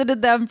I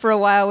visited them for a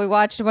while. We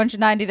watched a bunch of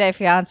 90 Day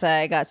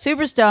Fiancé. I got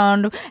super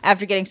stoned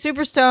after getting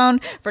super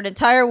stoned for an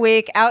entire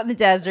week out in the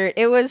desert.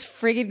 It was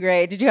freaking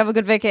great. Did you have a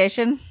good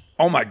vacation?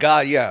 Oh my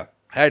God, yeah.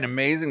 I had an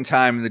amazing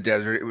time in the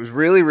desert. It was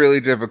really, really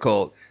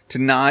difficult to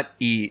not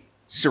eat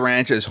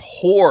Sirancha's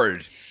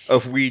horde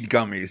of weed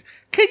gummies.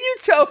 Can you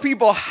tell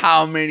people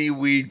how many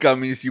weed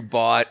gummies you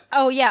bought?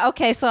 Oh, yeah.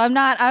 Okay. So I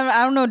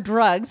don't know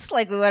drugs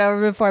like we went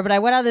over before, but I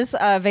went on this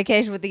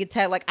vacation with the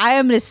intent, like, I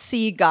am going to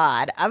see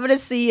God. I'm going to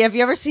see, have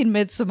you ever seen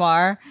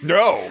Midsommar?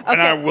 No, okay.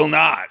 And I will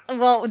not.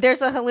 Well,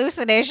 there's a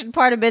hallucination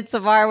part of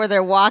Midsommar where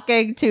they're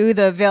walking to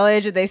the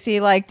village and they see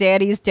like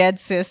Danny's dead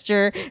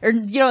sister, or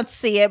you don't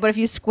see it, but if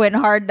you squint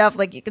hard enough,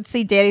 like you can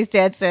see Danny's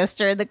dead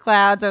sister in the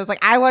clouds. I was like,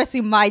 I want to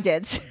see my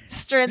dead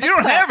sister in the clouds.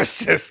 You don't have a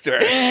sister.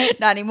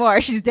 Not anymore.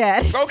 She's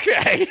dead. Okay.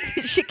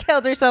 She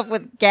killed herself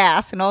with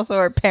gas and also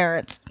her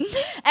parents.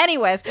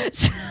 Anyways,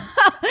 so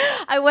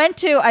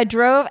I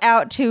drove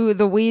out to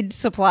the weed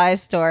supply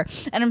store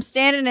and I'm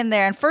standing in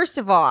there. And first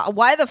of all,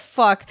 why the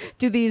fuck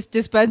do these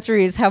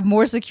dispensaries have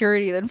more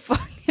security than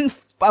fucking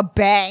a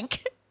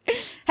bank?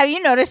 Have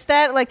you noticed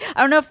that? Like,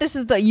 I don't know if this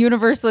is the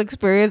universal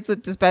experience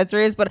with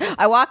dispensaries, but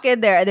I walk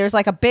in there and there's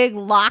like a big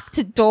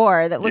locked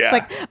door that looks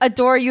like a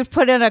door you'd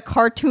put in a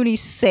cartoony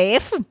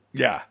safe.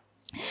 Yeah.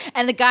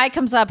 And the guy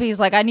comes up, he's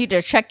like, I need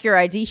to check your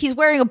ID. He's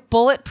wearing a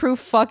bulletproof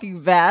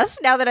fucking vest.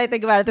 Now that I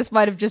think about it, this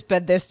might have just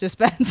been this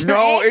dispensary.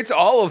 No, it's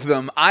all of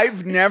them.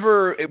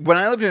 When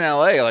I lived in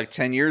LA like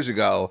 10 years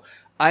ago,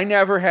 I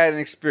never had an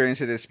experience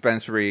at a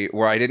dispensary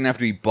where I didn't have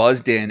to be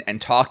buzzed in and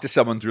talk to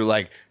someone through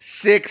like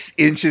 6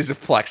 inches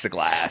of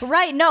plexiglass.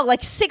 Right, no,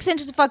 like 6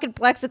 inches of fucking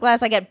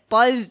plexiglass. I get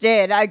buzzed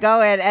in. I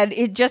go in and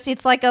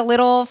it's like a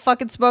little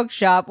fucking smoke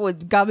shop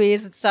with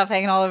gummies and stuff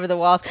hanging all over the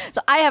walls.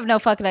 So I have no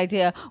fucking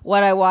idea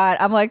what I want.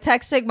 I'm like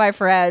texting my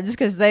friends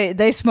because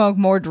they smoke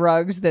more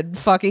drugs than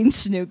fucking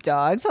Snoop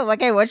Dogg. So I'm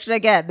like, hey, what should I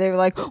get? They were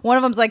like, one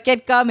of them's like,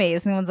 get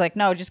gummies. And the one's like,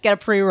 no, just get a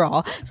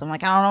pre-roll. So I'm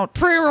like, I don't know what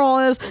pre-roll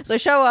is. So I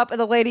show up and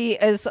the lady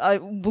is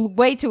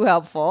way too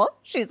helpful.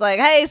 She's like,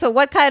 hey, so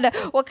what kind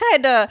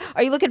of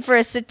are you looking for,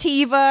 a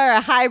sativa or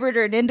a hybrid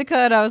or an indica?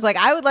 And I was like,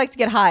 I would like to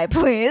get high,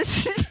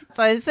 please.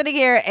 So I was sitting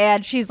here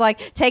and she's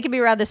like taking me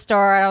around the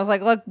store and I was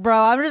like, look, bro,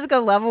 I'm just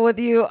gonna level with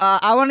you.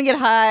 I want to get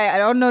high. I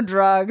don't know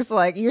drugs.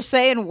 Like, you're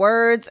saying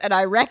words and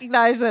I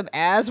recognize them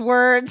as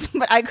words,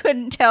 but I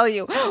couldn't tell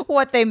you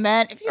what they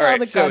meant. If you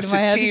held the gun to my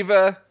head.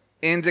 Sativa,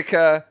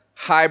 indica,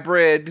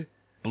 hybrid,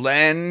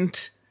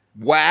 blend,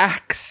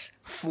 wax,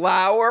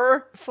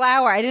 Flour?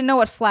 Flour. I didn't know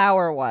what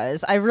flour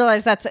was. I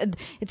realized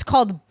it's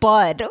called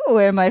bud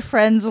where my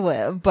friends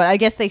live, but I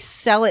guess they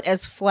sell it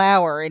as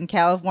flour in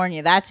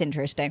California. That's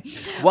interesting.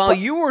 While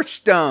you were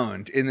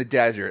stoned in the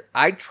desert,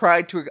 I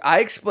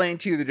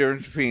explained to you the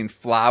difference between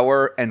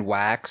flour and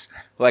wax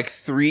like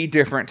 3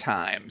 different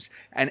times.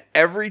 And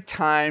every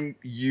time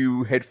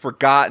you had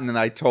forgotten and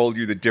I told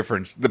you the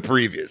difference the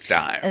previous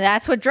time.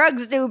 That's what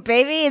drugs do,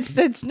 baby.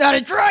 It's not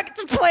a drug,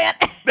 it's a plant.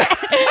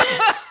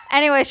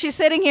 Anyway, she's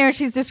sitting here.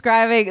 She's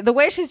describing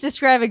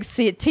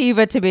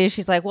sativa to me.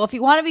 She's like, well, if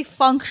you want to be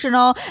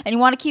functional and you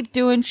want to keep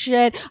doing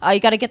shit, you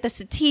got to get the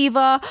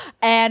sativa.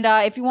 And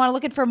if you want to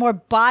looking for more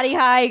body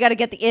high, you got to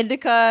get the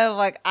indica.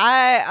 Like,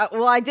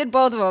 I did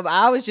both of them.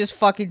 I was just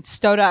fucking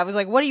stoned out. I was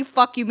like, what do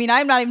you mean?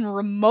 I'm not even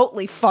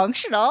remotely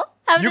functional.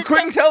 You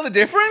couldn't tell the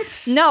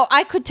difference? No,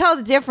 I could tell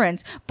the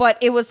difference, but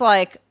it was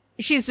like,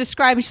 she's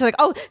like,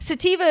 oh,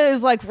 sativa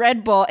is like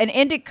Red Bull and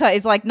indica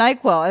is like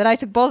NyQuil. And then I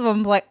took both of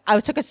them. Like, I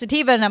took a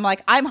sativa and I'm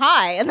like, I'm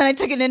high. And then I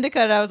took an indica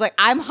and I was like,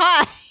 I'm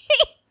high.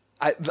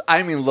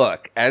 I mean,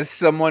 look, as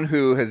someone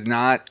who has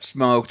not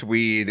smoked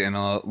weed in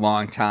a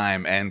long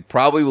time and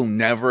probably will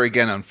never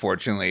again,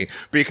 unfortunately,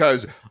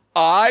 because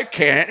I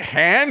can't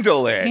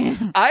handle it.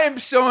 I am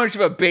so much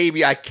of a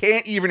baby, I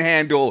can't even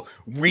handle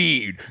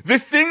weed. The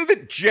thing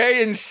that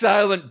Jay and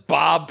Silent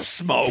Bob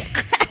smoke.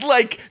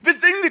 Like, the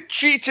thing that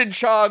Cheech and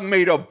Chong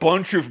made a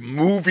bunch of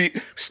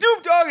movies.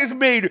 Snoop Dogg has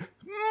made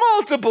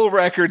multiple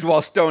records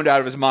while stoned out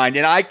of his mind,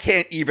 and I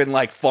can't even,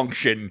 like,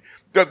 function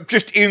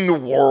just in the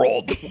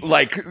world,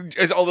 like,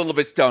 a little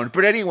bit stoned.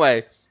 But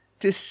anyway,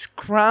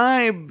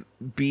 describe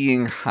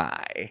being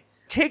high.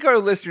 Take our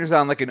listeners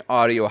on like an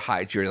audio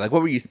high journey. Like,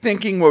 what were you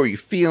thinking? What were you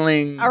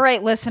feeling? All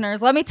right,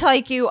 listeners, let me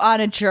take you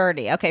on a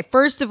journey. Okay,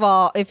 first of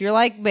all, if you're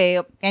like me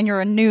and you're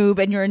a noob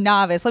and you're a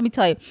novice, let me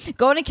tell you,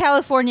 going to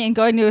California and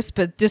going to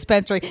a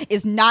dispensary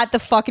is not the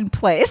fucking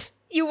place.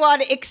 You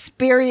want to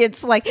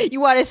experience, you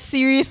want to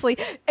seriously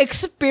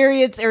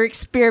experience or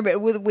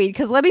experiment with weed.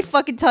 Because let me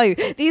fucking tell you,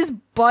 these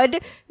bud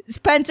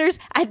dispensers,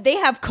 they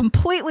have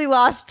completely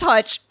lost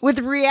touch with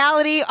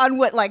reality on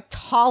what like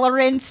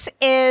tolerance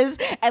is,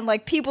 and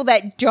like people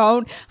that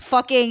don't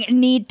fucking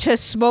need to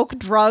smoke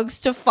drugs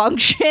to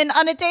function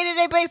on a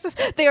day-to-day basis.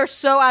 They are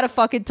so out of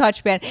fucking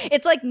touch, man.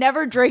 It's like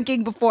never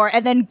drinking before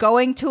and then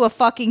going to a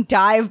fucking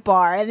dive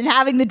bar and then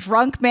having the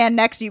drunk man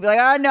next to you be like,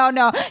 oh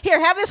no, here,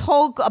 have this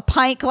whole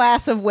pint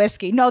glass of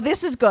whiskey. No,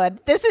 this is good.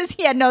 This is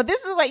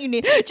what you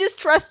need. Just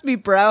trust me,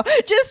 bro.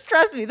 Just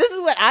trust me. This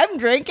is what I'm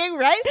drinking,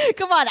 right?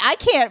 Come on, I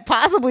can't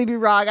possibly be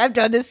wrong. I've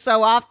done this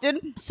so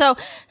often. So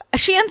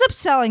she ends up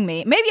selling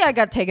me. Maybe I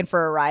got taken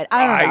for a ride.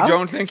 I don't know. I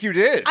don't think you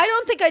did. I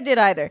don't think I did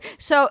either.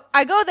 So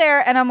I go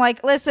there and I'm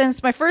like, listen,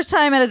 it's my first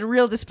time at a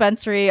real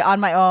dispensary on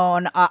my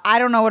own. I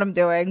don't know what I'm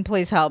doing.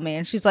 Please help me.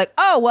 And she's like,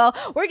 oh, well,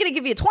 we're going to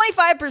give you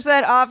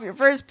 25% off your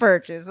first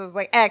purchase. I was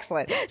like,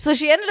 excellent. So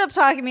she ended up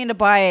talking me into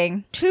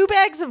buying 2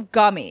 bags of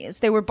gummies.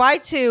 They were buy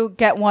 2,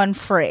 get 1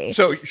 free.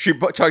 So she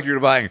talked you into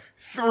buying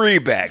 3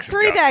 bags of gummies.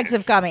 3 bags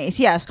of gummies,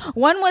 yes.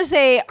 One was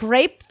a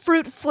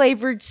grapefruit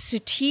flavored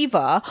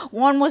sativa.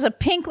 One was a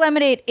pink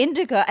lemonade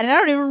indica. And I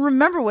don't even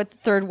remember what the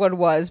third one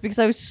was because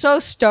I was so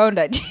stoned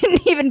I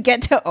didn't even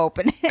get to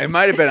open it. It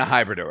might have been a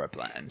hybrid or a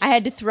blend. I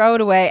had to throw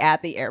it away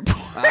at the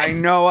airport. I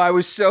know. I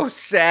was so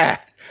sad.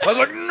 I was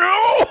like,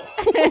 no!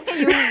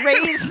 You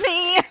raised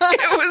me.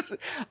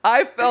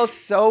 I felt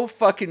so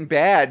fucking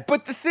bad.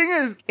 But the thing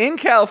is, in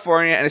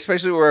California, and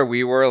especially where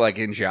we were, like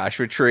in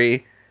Joshua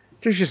Tree,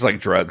 there's just like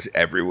drugs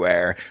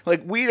everywhere.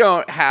 Like, we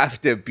don't have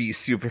to be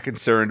super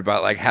concerned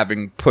about like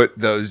having put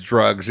those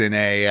drugs in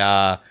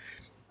a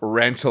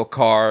rental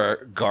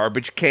car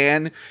garbage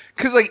can.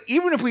 Because like,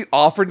 even if we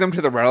offered them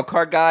to the rental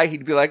car guy,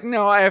 he'd be like,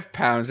 no, I have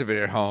pounds of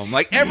it at home.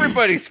 Like,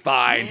 everybody's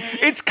fine.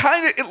 It's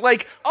kind of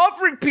like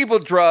offering people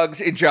drugs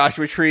in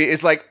Joshua Tree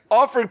is like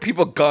offering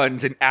people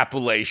guns in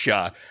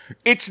Appalachia.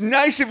 It's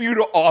nice of you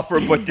to offer,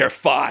 but they're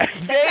fine.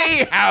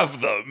 They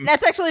have them.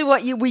 That's actually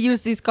what we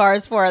use these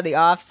cars for in the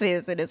off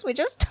season, is we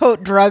just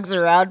tote drugs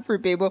around for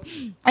people.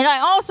 And I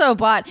also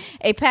bought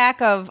a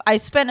pack of, I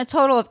spent a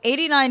total of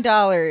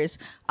 $89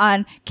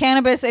 on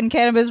cannabis and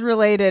cannabis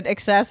related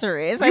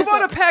accessories. You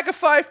bought a pack of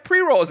 5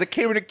 pre-rolls. It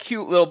came in a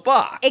cute little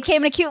box. It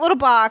came in a cute little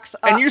box.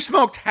 And you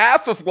smoked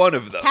half of one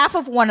of them. Half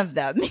of one of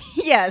them.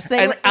 Yes.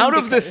 And out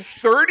of the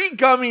 30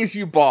 gummies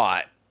you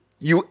bought,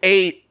 you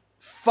ate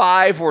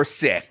 5 or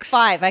 6.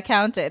 5, I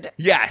counted.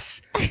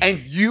 Yes. And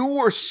you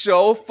were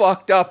so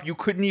fucked up, you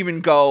couldn't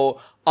even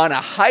go on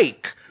a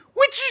hike,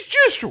 which is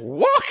just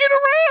walking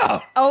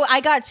around. Oh, I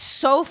got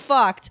so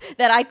fucked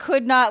that I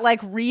could not like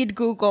read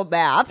Google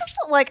Maps.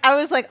 Like, I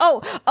was like,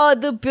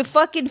 the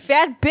fucking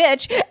fat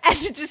bitch at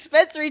the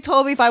dispensary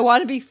told me if I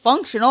want to be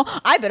functional,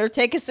 I better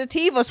take a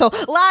sativa. So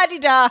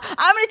la-di-da,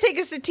 I'm going to take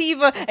a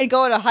sativa and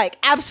go on a hike.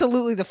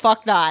 Absolutely the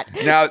fuck not.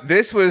 Now,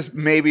 this was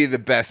maybe the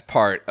best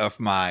part of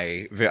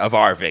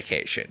our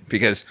vacation,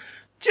 because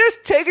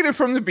just taking it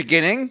from the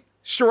beginning,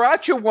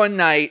 Sirancha one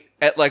night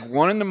at like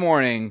 1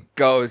 a.m.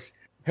 goes,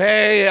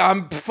 hey,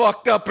 I'm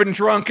fucked up and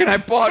drunk and I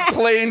bought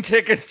plane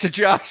tickets to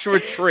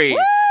Joshua Tree. Woo!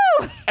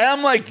 Woo! And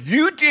I'm like,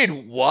 you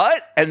did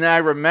what? And then I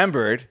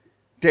remembered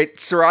that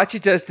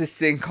Sirancha does this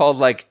thing called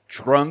like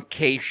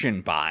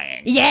Drugcation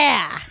buying.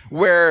 Yeah.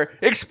 Where,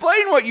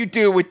 explain what you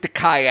do with the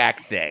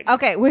kayak thing.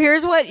 Okay, well,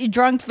 here's what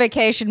drunk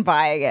vacation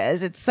buying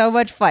is. It's so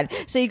much fun.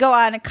 So you go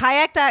on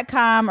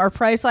kayak.com or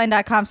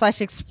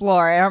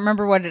priceline.com/explore. I don't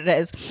remember what it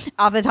is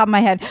off the top of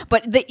my head.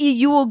 But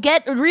you will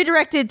get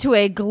redirected to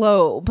a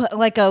globe,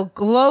 like a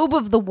globe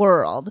of the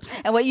world.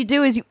 And what you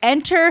do is you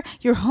enter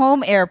your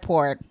home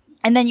airport.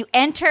 And then you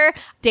enter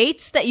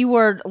dates that you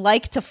would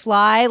like to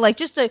fly, like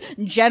just a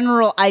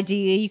general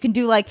idea. You can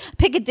do like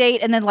pick a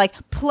date and then like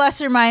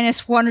plus or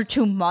minus 1 or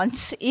 2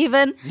 months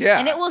even. Yeah.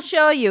 And it will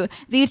show you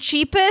the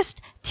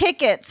cheapest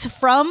tickets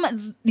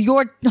from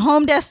your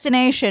home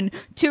destination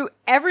to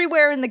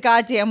everywhere in the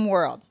goddamn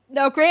world.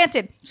 Now,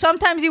 granted,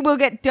 sometimes you will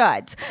get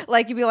duds.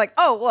 Like, you'd be like,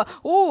 a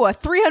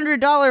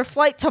 $300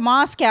 flight to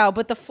Moscow,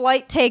 but the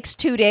flight takes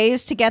 2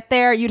 days to get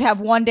there. You'd have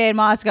 1 day in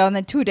Moscow and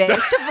then 2 days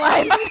to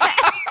fly back.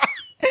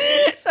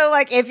 So,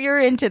 like, if you're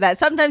into that,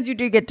 sometimes you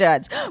do get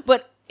duds.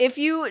 But if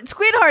you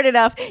squint hard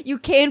enough, you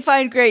can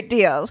find great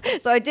deals.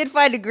 So I did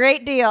find a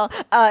great deal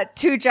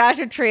to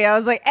Joshua Tree. I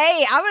was like,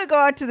 hey, I'm going to go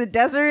out to the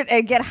desert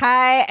and get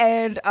high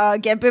and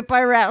get bit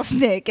by a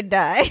rattlesnake and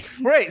die.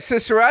 Right. So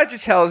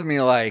Sirancha tells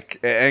me, like,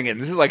 and again,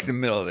 this is like the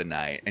middle of the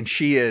night, and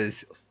she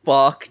is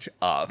fucked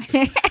up.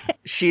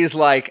 She's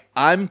like,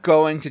 I'm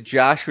going to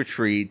Joshua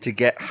Tree to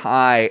get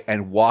high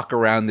and walk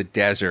around the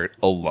desert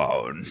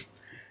alone.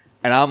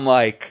 And I'm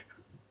like,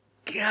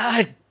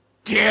 God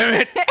damn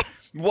it.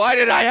 Why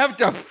did I have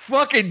to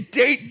fucking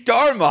date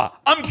Dharma?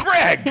 I'm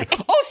Greg.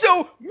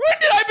 Also, when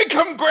did I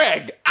become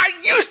Greg? I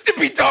used to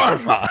be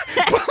Dharma.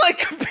 But like,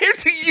 compared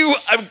to you,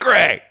 I'm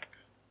Greg.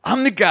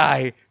 I'm the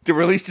guy that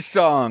released a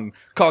song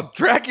called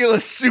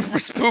Dracula's Super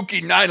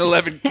Spooky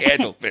 9/11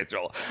 Candle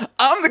Vigil.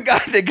 I'm the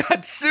guy that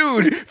got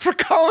sued for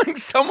calling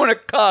someone a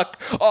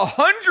cuck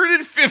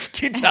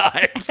 150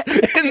 times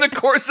in the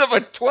course of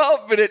a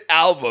 12-minute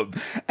album.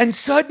 And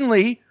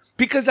suddenly,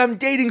 because I'm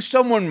dating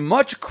someone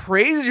much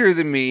crazier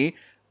than me,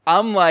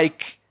 I'm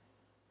like,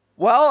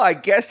 well, I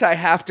guess I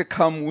have to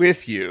come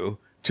with you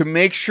to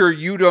make sure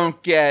you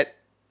don't get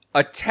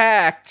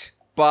attacked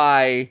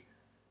by,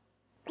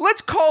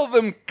 let's call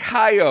them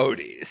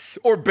coyotes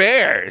or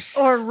bears.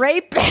 Or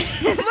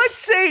rapists. Let's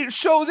say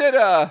so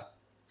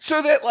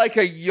that like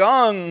a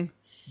young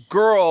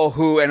girl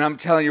who, and I'm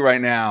telling you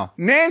right now,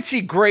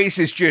 Nancy Grace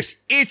is just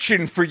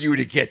itching for you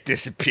to get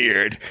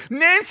disappeared.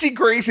 Nancy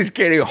Grace is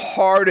getting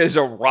hard as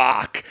a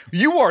rock.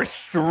 You are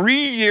 3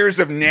 years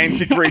of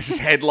Nancy Grace's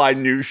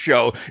headline news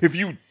show. If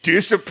you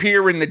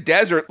disappear in the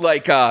desert,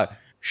 like,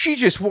 she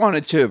just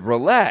wanted to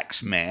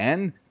relax,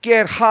 man.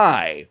 Get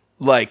high.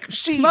 Like,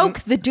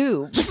 smoke the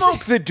doobs.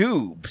 Smoke the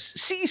doobs.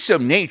 See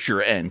some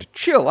nature and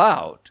chill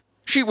out.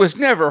 She was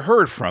never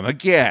heard from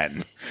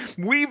again.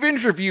 We've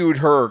interviewed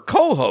her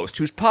co-host,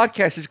 whose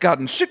podcast has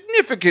gotten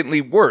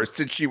significantly worse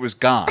since she was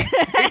gone.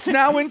 It's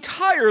now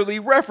entirely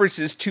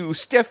references to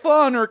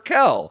Stefan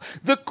Urkel,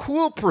 the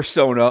cool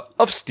persona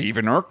of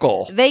Stephen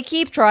Urkel. They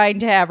keep trying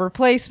to have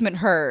replacement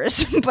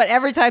hers, but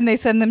every time they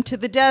send them to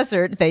the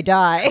desert, they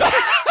die.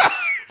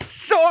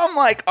 So I'm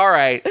like, all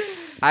right,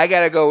 I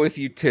gotta go with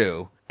you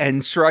too.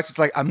 And Sirancha's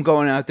like, I'm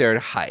going out there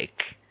to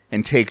hike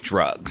and take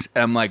drugs.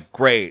 And I'm like,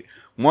 great.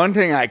 One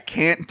thing I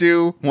can't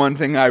do, one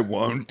thing I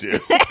won't do.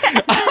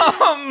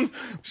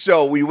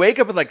 So we wake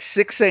up at like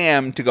 6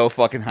 a.m. to go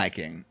fucking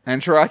hiking.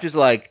 And Sirancha's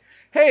like,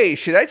 hey,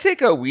 should I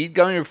take a weed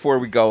gummy before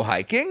we go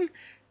hiking?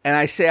 And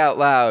I say out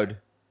loud,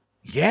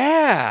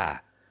 yeah,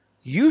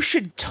 you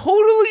should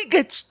totally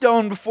get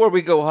stoned before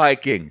we go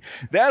hiking.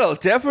 That'll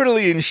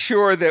definitely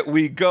ensure that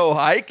we go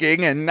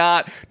hiking and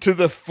not to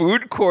the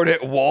food court at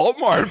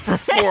Walmart for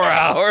 4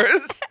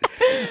 hours.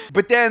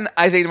 But then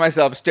I think to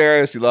myself,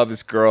 Stereos, you love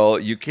this girl.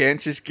 You can't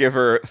just give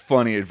her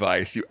funny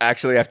advice. You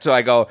actually have to. So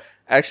I go,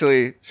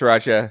 actually,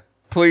 Sirancha,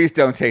 please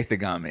don't take the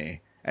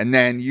gummy. And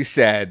then you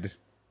said,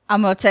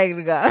 I'm going to take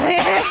the gummy.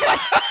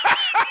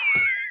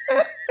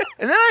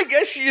 And then I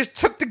guess she just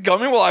took the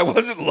gummy while I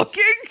wasn't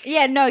looking?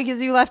 Yeah, no,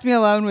 because you left me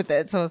alone with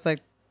it. So it's like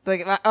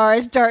my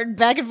eyes darting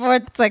back and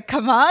forth. It's like,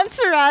 come on,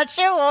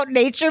 Sirancha, won't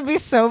nature be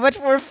so much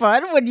more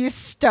fun when you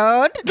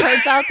stoned?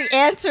 Turns out the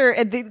answer,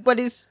 and what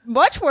is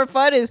much more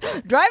fun, is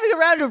driving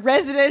around a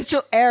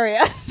residential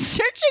area,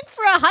 searching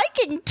for a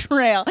hiking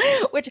trail.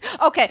 Which,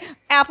 okay,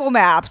 Apple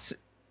Maps.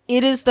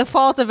 It is the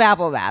fault of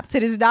Apple Maps.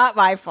 It is not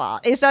my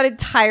fault. It's not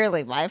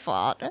entirely my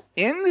fault.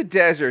 In the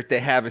desert, they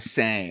have a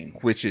saying,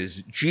 which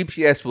is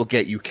GPS will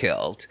get you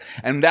killed.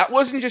 And that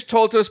wasn't just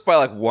told to us by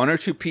like 1 or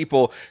 2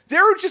 people.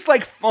 There were just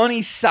like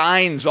funny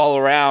signs all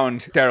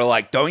around that are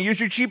like, don't use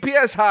your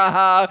GPS,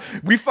 haha.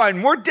 We find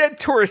more dead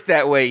tourists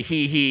that way,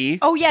 hee hee.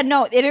 Oh, yeah,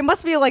 no. It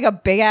must be like a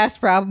big ass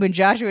problem in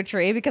Joshua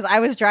Tree, because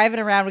I was driving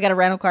around. We got a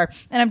rental car,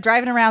 and I'm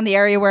driving around the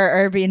area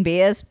where Airbnb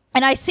is.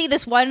 And I see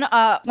this one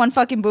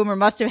fucking boomer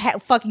must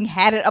have fucking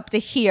had it up to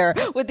here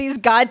with these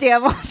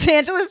goddamn Los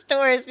Angeles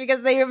tourists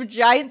because they have a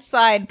giant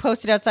sign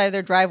posted outside of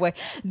their driveway.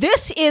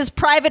 This is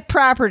private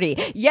property.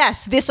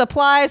 Yes, this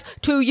applies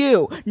to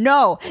you.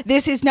 No,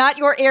 this is not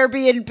your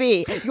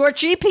Airbnb. Your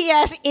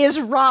GPS is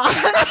wrong.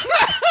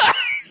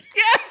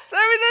 Yes,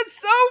 I mean, that's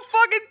so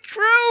fucking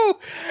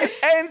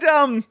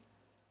true.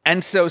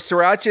 And so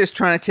Sirancha is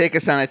trying to take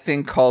us on a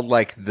thing called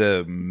like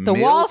the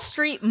Wall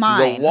Street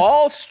Mine. The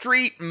Wall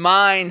Street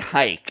Mine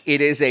hike.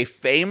 It is a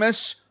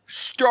famous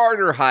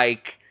starter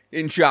hike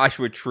in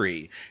Joshua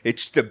Tree.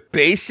 It's the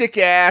basic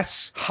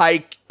ass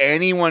hike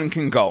anyone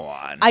can go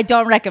on. I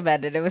don't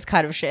recommend it. It was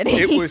kind of shitty.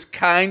 It was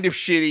kind of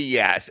shitty,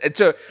 yes. And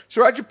so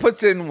Sirancha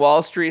puts in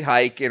Wall Street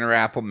hike in her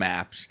Apple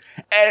Maps.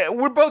 And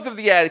we're both of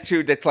the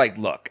attitude that's like,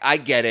 look, I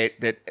get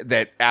it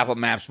that Apple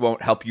Maps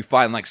won't help you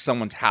find like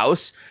someone's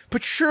house,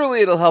 but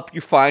surely it'll help you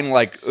find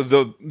like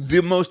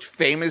the most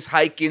famous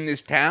hike in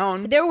this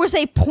town. There was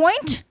a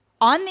point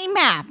on the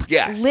map,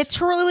 yes,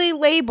 literally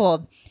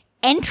labeled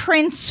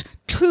entrance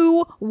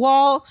to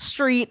Wall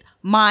Street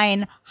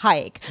Mine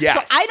hike. Yes.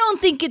 So I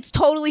don't think it's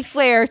totally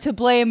fair to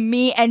blame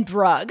me and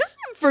drugs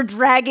for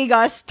dragging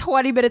us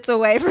 20 minutes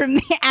away from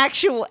the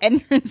actual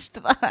entrance to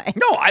the hike.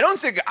 No, I don't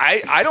think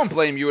I don't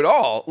blame you at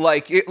all.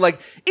 It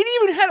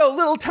even had a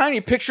little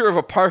tiny picture of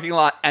a parking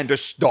lot and a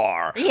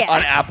star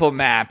on Apple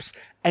Maps.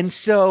 And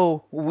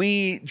so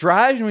we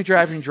drive and we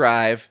drive and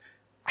drive.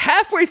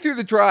 Halfway through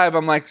the drive,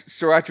 I'm like,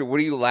 Sirancha, what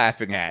are you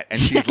laughing at? And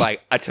she's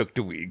like, I took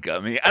the weed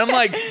gummy. And I'm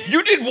like,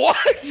 you did what?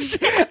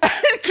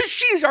 Because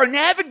she's our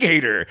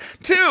navigator,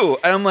 too.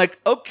 And I'm like,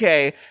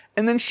 okay.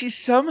 And then she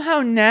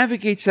somehow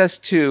navigates us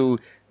to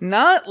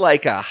not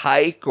like a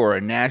hike or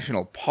a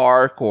national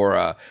park or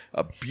a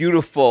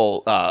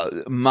beautiful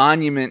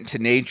monument to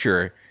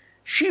nature.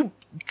 She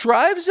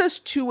drives us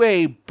to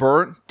a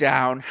burnt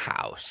down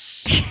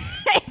house.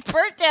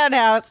 Burnt down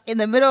house in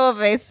the middle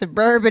of a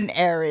suburban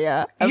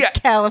area of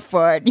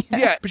California.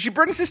 Yeah, but she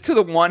brings us to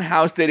the one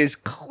house that is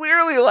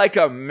clearly like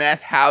a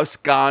meth house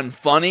gone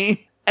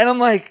funny. And I'm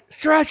like,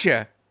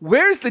 Sirancha,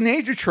 where's the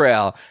nature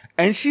trail?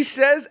 And she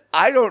says,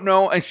 I don't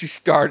know. And she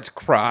starts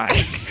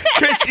crying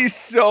because she's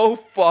so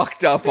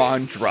fucked up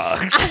on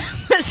drugs.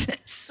 I was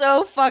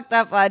so fucked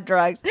up on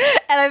drugs.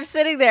 And I'm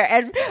sitting there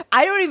and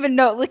I don't even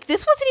know. Like,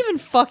 this wasn't even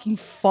fucking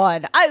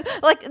fun.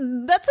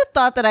 That's a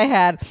thought that I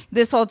had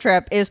this whole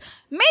trip is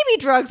maybe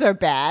drugs are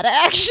bad,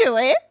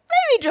 actually.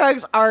 Maybe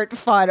drugs aren't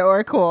fun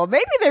or cool.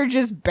 Maybe they're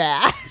just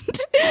bad.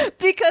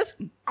 Because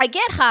I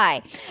get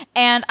high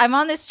and I'm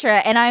on this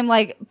trip and I'm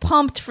like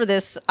pumped for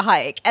this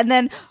hike. And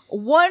then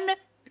one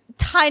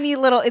tiny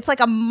little, it's like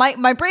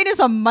my brain is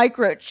a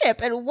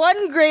microchip and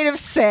one grain of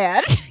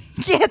sand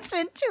gets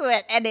into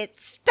it and it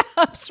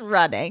stops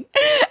running.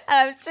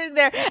 And I'm sitting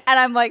there and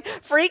I'm like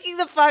freaking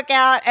the fuck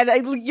out. And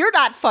you're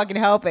not fucking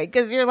helping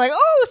because you're like,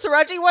 oh,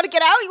 Sirancha, you want to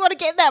get out? You want to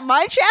get in that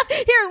mine shaft?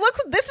 Here, look,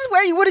 this is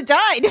where you would have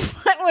died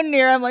if I went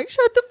near. I'm like,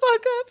 shut the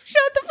fuck up.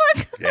 Shut the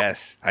fuck up.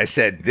 Yes. I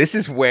said, this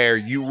is where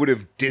you would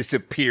have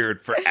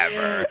disappeared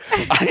forever.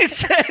 I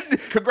said,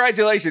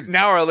 congratulations.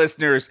 Now our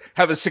listeners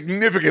have a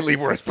significantly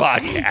worse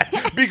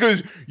podcast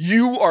because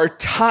you are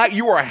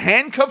you are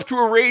handcuffed to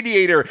a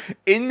radiator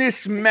in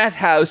this meth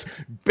house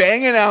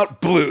banging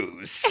out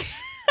blues.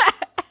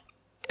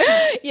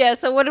 Yeah,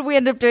 so what did we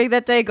end up doing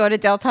that day? Going to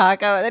Del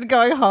Taco and then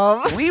going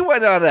home? We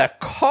went on a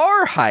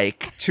car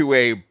hike to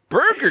a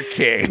Burger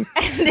King.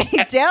 And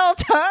a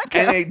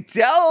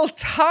Del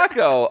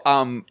Taco.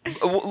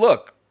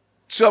 Look,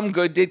 some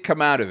good did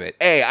come out of it.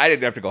 A, I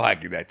didn't have to go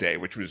hiking that day,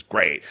 which was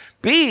great.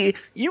 B,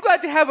 you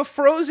got to have a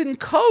frozen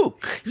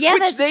Coke. Yeah,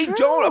 which that's they true.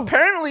 don't.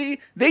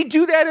 Apparently, they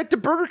do that at the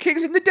Burger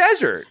Kings in the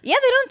desert. Yeah,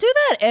 they don't do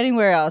that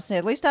anywhere else,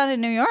 at least not in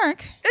New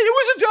York. And it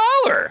was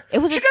 $1. It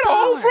was she $1. got a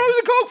whole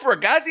frozen Coke for a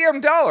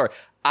goddamn $1.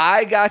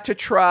 I got to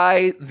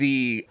try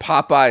the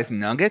Popeyes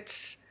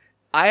nuggets.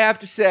 I have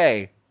to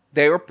say,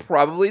 they were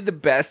probably the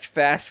best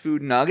fast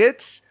food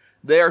nuggets.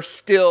 They are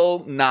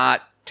still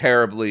not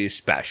terribly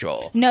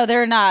special. No,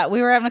 they're not.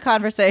 We were having a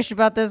conversation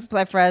about this with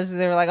my friends.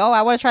 They were like, oh,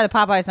 I want to try the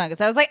Popeyes nuggets.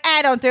 I was like,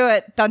 don't do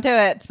it. Don't do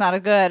it. It's not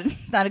as good.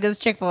 It's not as good as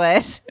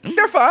Chick-fil-A's.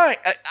 They're fine.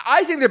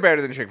 I think they're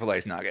better than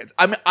Chick-fil-A's nuggets.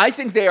 I mean, I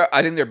think they're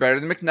better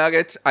than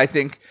McNuggets. I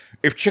think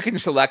if Chicken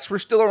Selects were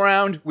still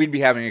around, we'd be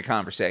having a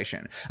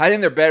conversation. I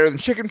think they're better than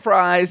chicken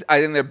fries. I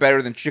think they're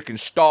better than chicken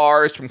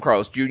stars from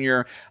Carl's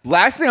Jr.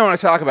 Last thing I want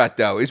to talk about,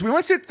 though, is we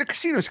went to the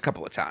casinos a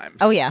couple of times.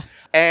 Oh, yeah.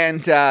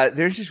 And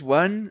there's just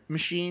one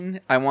machine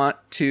I want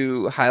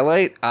to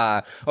highlight.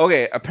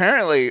 Okay,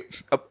 apparently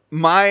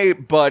my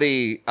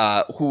buddy,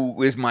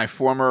 who is my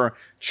former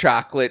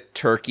chocolate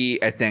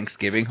turkey at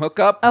Thanksgiving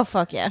hookup. Oh,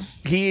 fuck yeah.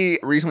 He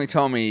recently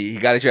told me he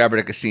got a job at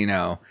a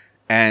casino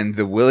and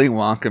the Willy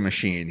Wonka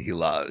machine he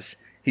loves.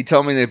 He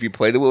told me that if you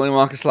play the Willy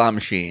Wonka slot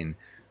machine,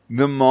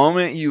 the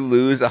moment you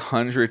lose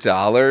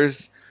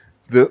 $100,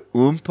 The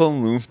Oompa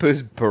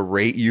Loompas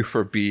berate you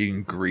for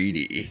being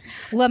greedy.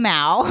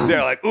 Lamau.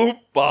 They're like, Oompa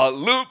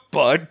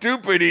Loompa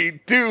doopity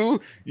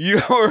doo.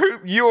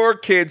 Your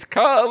kid's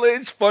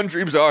college fun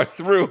dreams are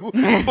through.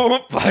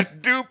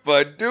 Oompa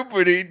doopa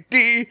doopity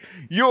dee.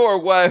 Your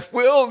wife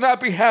will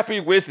not be happy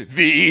with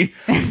thee.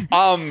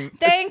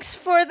 Thanks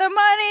for the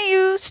money,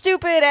 you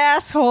stupid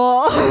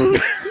asshole.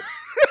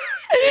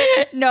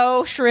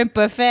 No shrimp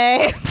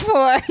buffet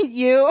for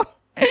you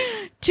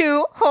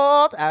to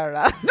hold. I don't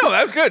know. No,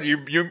 that was good.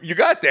 You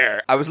got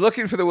there. I was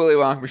looking for the Willy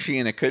Wonka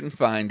machine. I couldn't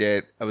find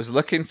it. I was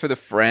looking for the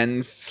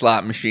Friends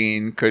slot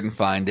machine. Couldn't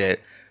find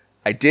it.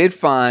 I did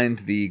find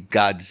the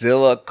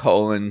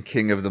Godzilla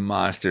King of the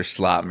Monsters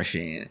slot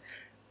machine.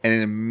 And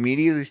it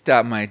immediately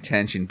stopped my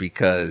attention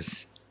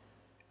because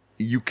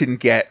you can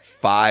get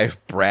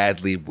 5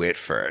 Bradley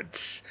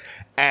Whitfords.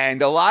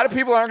 And a lot of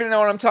people aren't going to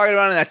know what I'm talking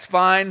about, and that's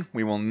fine.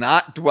 We will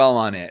not dwell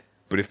on it.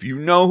 But if you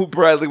know who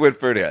Bradley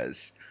Whitford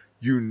is,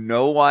 you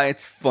know why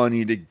it's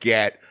funny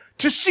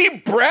to see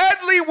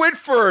Bradley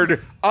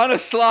Whitford on a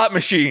slot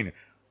machine.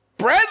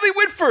 Bradley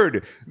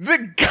Whitford,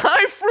 the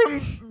guy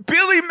from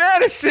Billy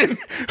Madison,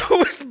 who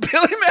was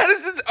Billy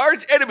Madison's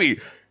arch enemy.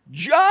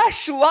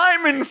 Josh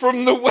Lyman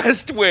from The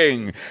West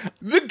Wing,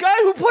 the guy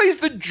who plays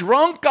the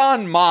drunk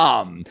on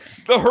Mom,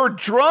 her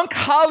drunk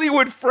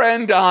Hollywood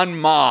friend on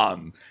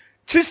Mom.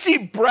 To see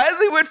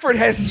Bradley Whitford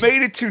has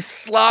made it to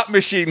slot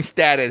machine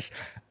status.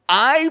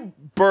 I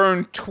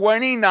burned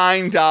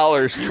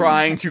 $29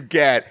 trying to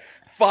get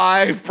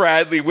 5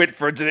 Bradley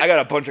Whitfords. I got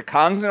a bunch of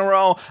Kongs in a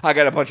row. I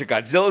got a bunch of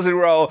Godzillas in a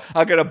row.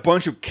 I got a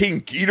bunch of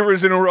King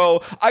Ghidorahs in a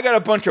row. I got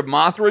a bunch of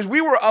Mothras. We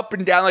were up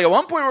and down. Like at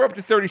one point, we were up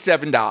to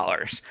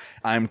 $37.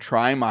 I'm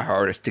trying my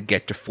hardest to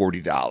get to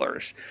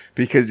 $40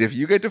 because if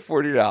you get to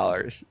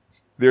 $40,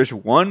 there's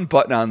one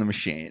button on the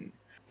machine.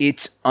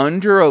 It's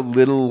under a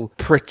little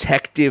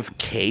protective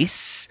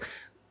case,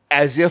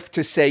 as if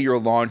to say you're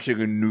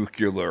launching a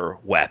nuclear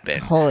weapon.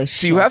 Holy shit.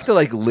 So you have to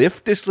like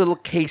lift this little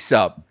case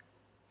up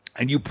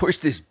and you push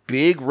this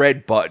big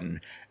red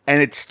button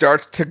and it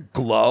starts to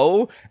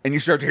glow and you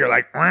start to hear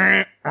like, and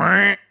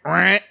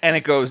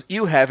it goes,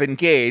 you have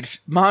engaged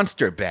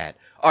monster bat.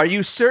 Are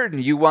you certain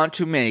you want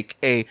to make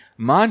a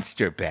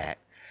monster bat?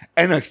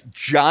 And a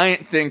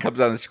giant thing comes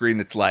on the screen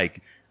that's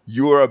like,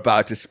 you're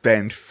about to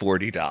spend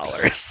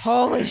 $40.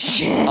 Holy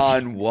shit.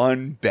 On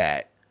one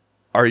bet.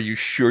 Are you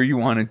sure you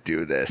want to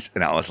do this?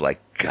 And I was like,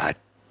 God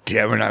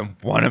damn it, I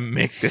want to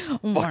make this I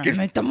want to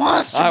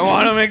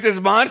make this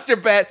monster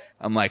bet.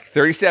 I'm like,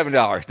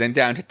 $37, then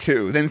down to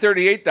 $2, then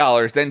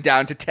 $38, then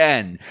down to $10.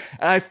 And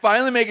I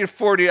finally make it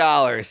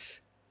 $40.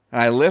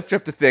 And I lift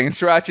up the thing, and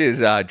Sirancha is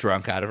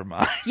drunk out of her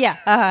mind. Yeah,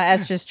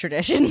 as just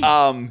tradition.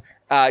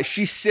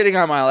 She's sitting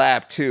on my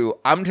lap, too.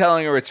 I'm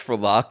telling her it's for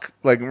luck.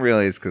 Like,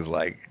 really, it's because,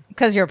 like...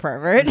 Because you're a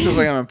pervert. It's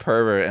like I'm a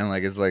pervert, and,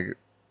 like, it's like...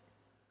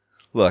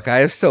 Look, I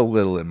have so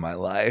little in my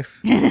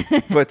life.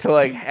 But to,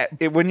 like...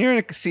 when you're in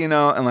a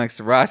casino, and, like,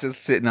 Sirancha's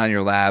sitting on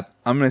your lap,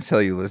 I'm going to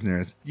tell you,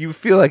 listeners, you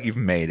feel like you've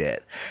made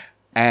it.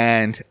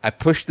 And I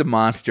push the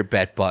monster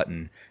bet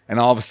button, and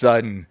all of a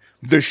sudden...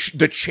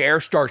 The chair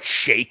starts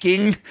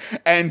shaking,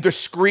 and the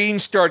screen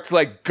starts,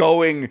 like,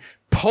 going...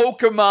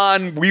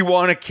 Pokemon, we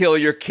want to kill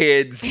your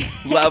kids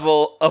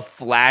level of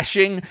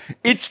flashing.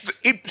 It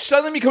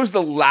suddenly becomes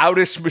the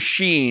loudest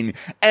machine,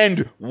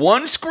 and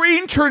one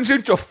screen turns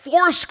into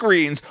 4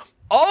 screens.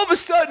 All of a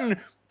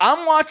sudden,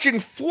 I'm watching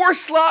 4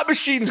 slot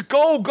machines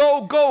go,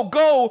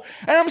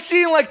 and I'm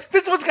seeing like,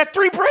 this one's got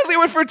 3 Bradley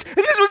Whitfords, and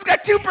this one's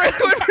got 2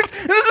 Bradley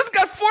Whitfords, and this one's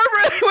got 4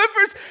 Bradley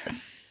Whitfords.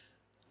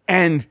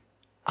 And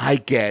I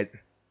get...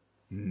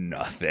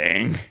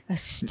 nothing.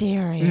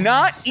 Hysteria.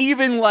 Not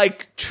even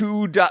like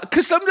 $2.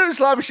 Because sometimes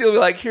slot machine will be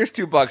like, here's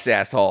 $2,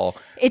 asshole.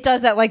 It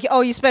does that like,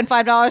 oh, you spent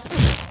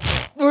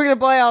 $5. We're going to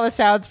play all the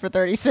sounds for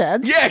 30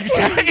 cents. Yeah,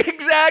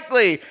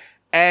 exactly.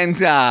 And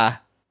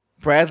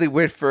Bradley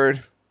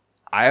Whitford,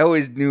 I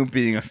always knew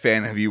being a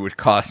fan of you would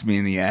cost me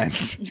in the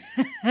end.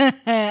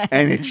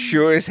 And it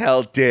sure as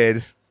hell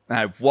did.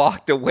 I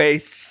walked away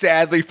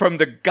sadly from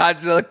the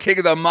Godzilla King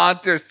of the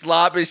Monsters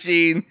slot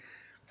machine,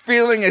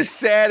 feeling as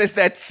sad as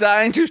that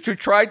scientist who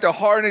tried to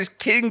harness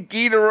King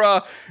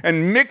Ghidorah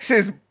and mix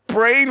his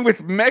brain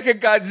with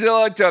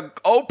Mechagodzilla to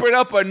open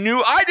up a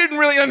new... I didn't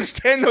really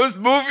understand those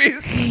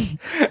movies.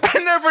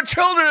 And they're for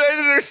children. I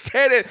didn't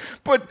understand it.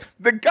 But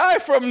the guy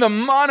from the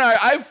Monarch...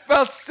 I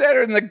felt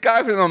sadder than the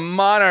guy from the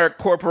Monarch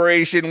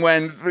Corporation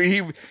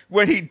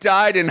when he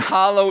died in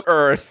Hollow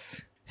Earth.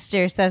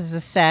 Stairs, that's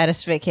the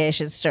saddest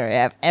vacation story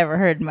I've ever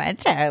heard in my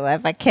entire life.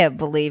 I can't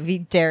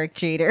believe Derek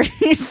Jeter,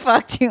 he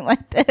fucked you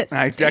like this.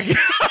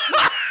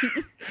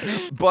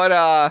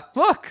 But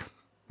look,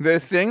 the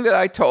thing that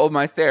I told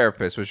my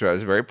therapist, which I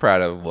was very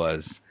proud of,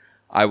 was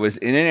I was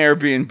in an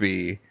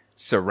Airbnb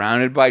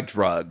surrounded by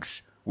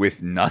drugs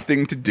with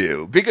nothing to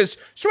do because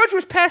Sirancha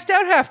was passed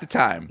out half the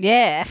time.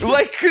 Yeah.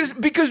 Like,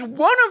 because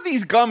one of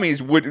these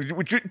gummies would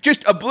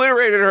just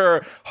obliterated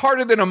her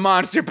harder than a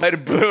monster, but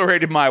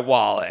obliterated my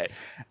wallet.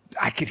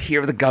 I could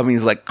hear the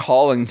gummies like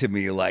calling to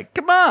me like,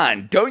 come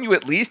on, don't you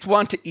at least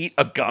want to eat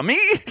a gummy?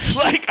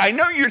 Like, I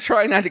know you're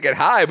trying not to get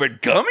high,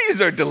 but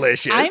gummies are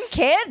delicious. I'm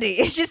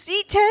candy. Just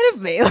eat 10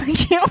 of me.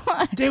 Like, you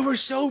know, they were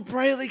so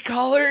brightly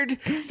colored.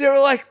 They were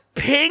like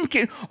pink.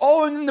 And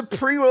then the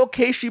pre-roll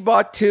case she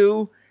bought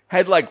too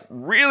had like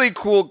really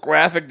cool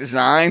graphic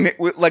design. It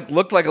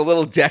looked like a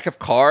little deck of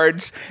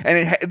cards,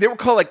 and they were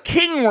called like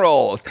king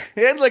rolls.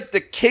 It had like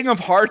the King of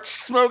Hearts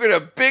smoking a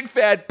big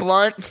fat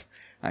blunt.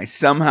 I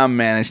somehow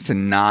managed to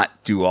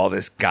not do all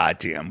this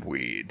goddamn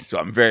weed, so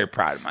I'm very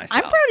proud of myself.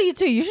 I'm proud of you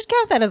too. You should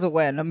count that as a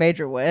win, a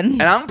major win.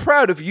 And I'm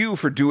proud of you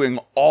for doing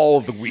all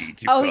the weed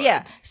you could.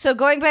 Yeah. So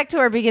going back to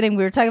our beginning,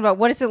 we were talking about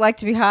what is it like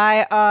to be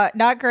high.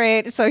 Not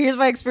great. So here's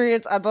my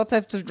experience on both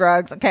types of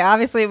drugs. Okay,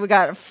 obviously we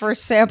got a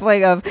first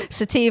sampling of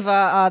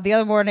sativa. The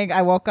other morning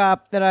I woke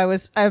up that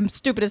I'm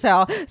stupid as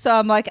hell. So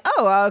I'm like,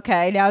 oh,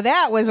 okay. Now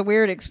that was a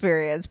weird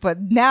experience, but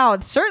now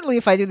certainly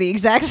if I do the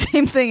exact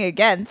same thing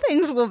again,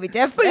 things will be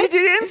different. But you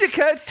did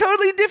indica. It's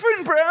totally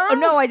different, bro. Oh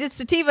no, I did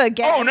sativa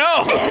again. Oh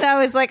no. And I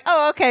was like,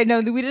 oh, okay, no,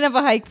 we didn't have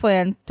a hike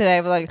plan today.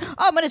 I was like, oh,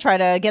 I'm going to try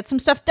to get some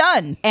stuff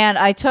done. And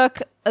I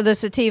took the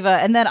sativa,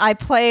 and then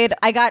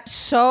I got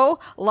so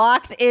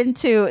locked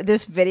into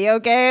this video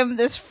game,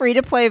 this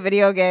free-to-play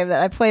video game,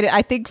 that I played it,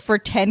 I think, for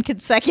 10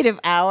 consecutive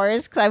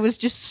hours, because I was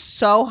just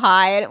so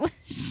high, and it was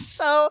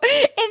so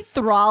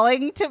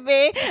enthralling to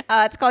me.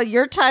 It's called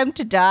Your Time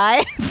to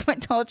Die. Have I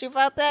told you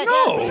about that?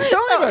 No,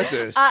 tell me about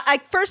this.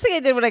 First thing I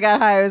did when I got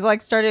high, I was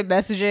like, started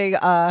messaging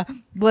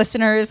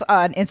listeners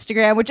on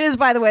Instagram, which is,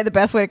 by the way, the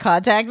best way to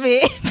contact me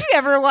if you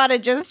ever want to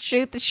just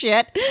shoot the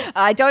shit.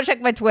 I don't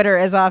check my Twitter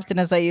as often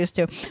as I used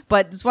to.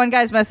 But this one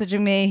guy's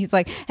messaging me. He's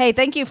like, hey,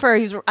 thank you for,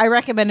 I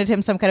recommended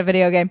him some kind of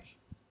video game.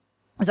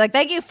 I was like,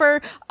 thank you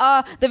for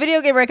the video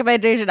game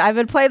recommendation. I've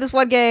been playing this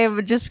one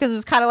game just because it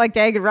was kind of like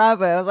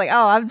Danganronpa. I was like,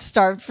 oh, I'm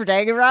starved for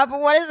Danganronpa.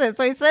 What is it?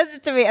 So he sends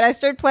it to me, and I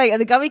start playing, and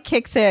the gummy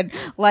kicks in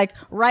like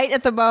right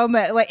at the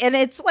moment. Like, and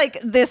it's like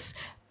this.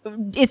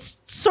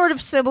 It's sort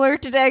of similar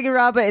to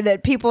Danganronpa in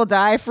that people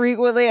die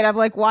frequently, and I'm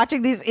like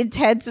watching these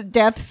intense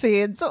death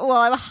scenes while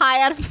I'm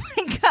high out of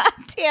my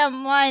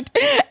goddamn mind.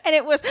 And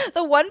it was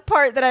the one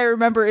part that I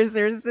remember is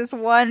there's this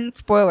one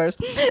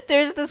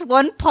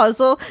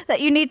puzzle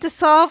that you need to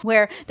solve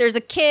where there's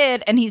a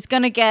kid and he's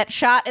gonna get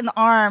shot in the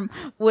arm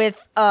with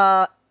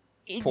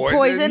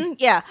Poison?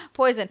 Yeah,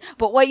 poison.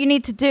 But what you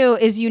need to do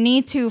is you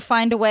need to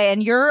find a way,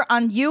 and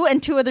you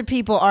and two other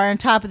people are on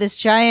top of this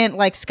giant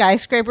like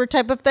skyscraper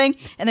type of thing,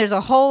 and there's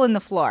a hole in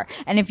the floor.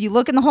 And if you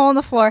look in the hole in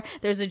the floor,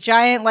 there's a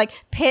giant like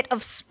pit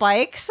of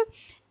spikes.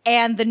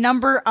 And the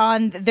number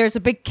there's a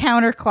big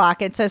counter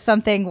clock. It says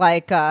something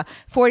like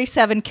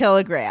 47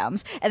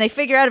 kilograms. And they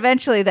figure out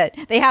eventually that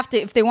they have to,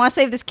 if they want to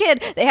save this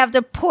kid, they have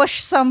to push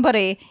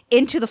somebody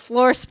into the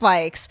floor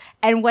spikes.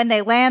 And when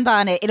they land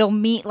on it, it'll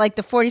meet like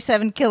the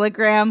 47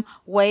 kilogram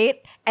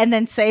weight and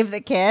then save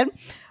the kid.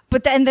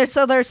 But then they're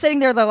sitting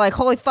there, they're like,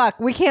 holy fuck,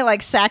 we can't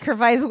like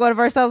sacrifice one of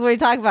ourselves. What are you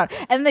talking about?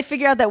 And then they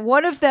figure out that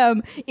one of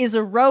them is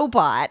a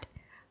robot.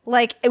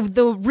 Like,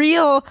 the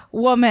real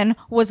woman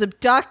was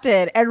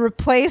abducted and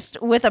replaced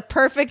with a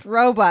perfect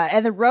robot,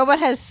 and the robot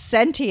has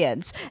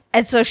sentience.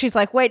 And so she's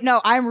like, wait,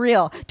 no, I'm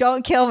real.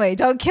 Don't kill me.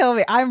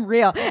 I'm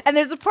real. And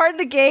there's a part in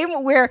the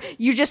game where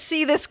you just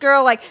see this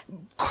girl, like,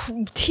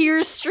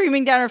 tears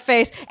streaming down her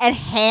face and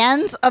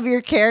hands of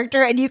your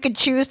character, and you can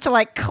choose to,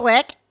 like,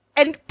 click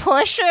and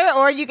push her,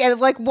 or you can,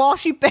 like, while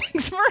she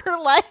begs for her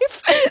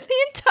life the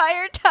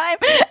entire time.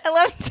 And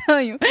let me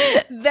tell you,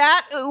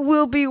 that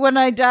will be when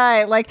I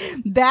die. Like,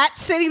 that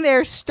sitting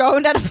there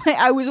stoned out of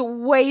I was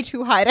way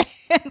too high to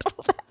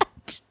handle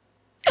that.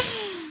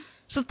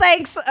 So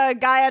thanks,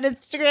 guy on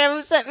Instagram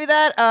who sent me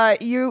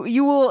that.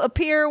 You will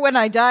appear when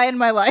I die in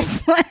my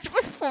life.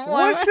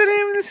 What's the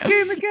name of this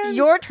game again?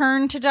 Your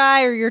Turn to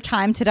Die or Your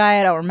Time to Die.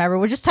 I don't remember.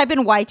 We'll just type in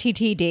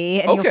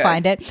YTTD and you'll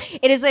find it.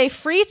 It is a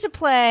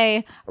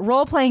free-to-play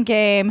role-playing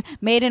game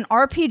made in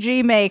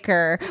RPG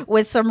Maker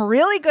with some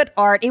really good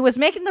art. It was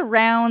making the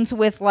rounds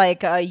with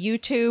like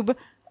YouTube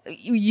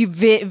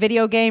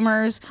video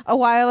gamers a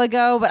while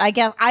ago, but I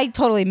guess I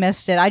totally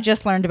missed it. I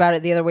just learned about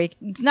it the other week.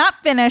 It's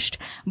not finished,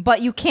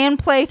 but you can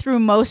play through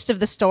most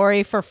of the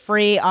story for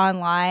free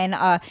online.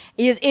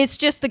 It's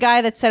just the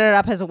guy that set it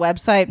up has a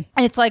website,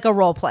 and it's like a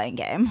role-playing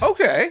game.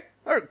 Okay.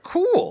 All right,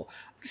 cool.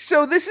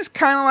 So this is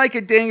kind of like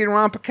a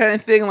Danganronpa kind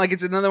of thing. Like,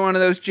 it's another one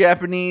of those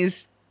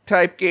Japanese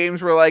type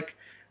games where like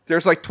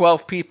there's like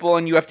 12 people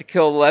and you have to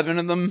kill 11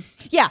 of them.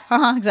 Yeah,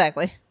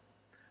 exactly.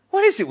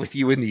 What is it with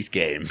you in these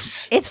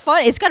games? It's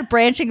fun. It's got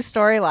branching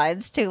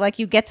storylines, too. Like,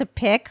 you get to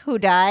pick who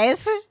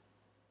dies,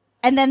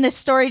 and then the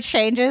story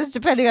changes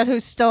depending on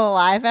who's still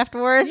alive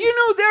afterwards. You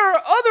know, there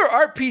are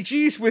other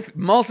RPGs with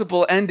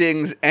multiple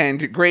endings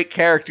and great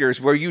characters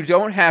where you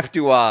don't have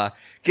to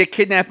get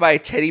kidnapped by a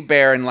teddy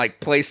bear and, like,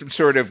 play some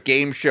sort of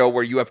game show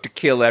where you have to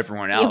kill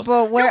everyone else.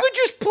 Yeah, but you could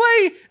just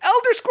play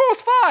Elder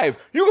Scrolls V.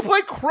 You could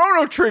play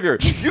Chrono Trigger.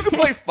 You could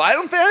play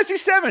Final Fantasy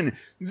VII.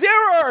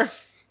 There are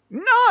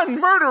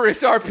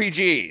non-murderous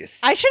RPGs.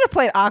 I should have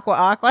played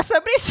Aqua.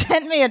 Somebody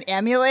sent me an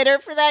emulator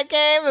for that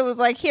game. It was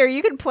like, here,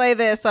 you can play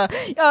this.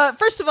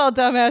 First of all,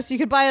 dumbass, you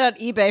can buy it on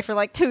eBay for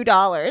like $2.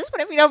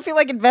 But if you don't feel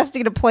like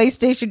investing in a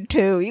PlayStation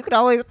 2, you can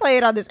always play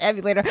it on this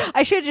emulator.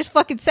 I should have just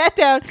fucking sat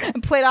down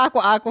and played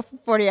Aqua for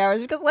 40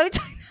 hours because let me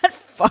tell you, that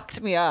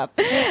fucked me up.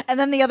 And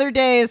then the other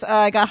days,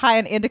 I got high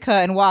on indica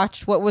and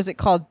watched, what was it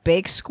called?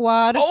 Bake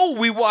Squad? Oh,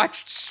 we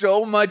watched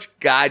so much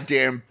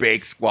goddamn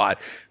Bake Squad.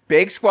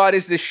 Bake Squad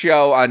is the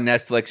show on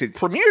Netflix. It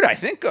premiered, I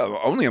think,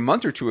 only a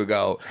month or two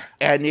ago.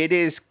 And it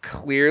is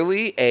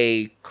clearly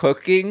a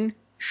cooking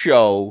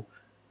show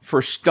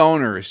for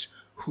stoners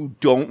who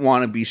don't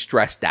want to be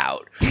stressed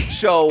out.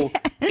 So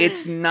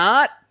it's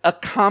not a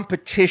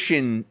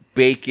competition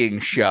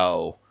baking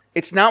show.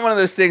 It's not one of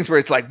those things where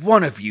it's like,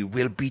 one of you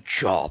will be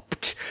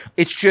chopped.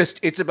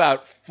 It's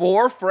about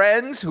 4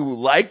 friends who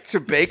like to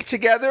bake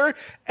together,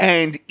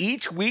 and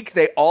each week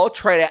they all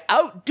try to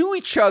outdo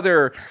each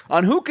other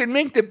on who can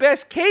make the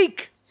best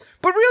cake.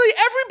 But really,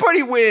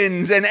 everybody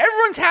wins, and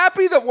everyone's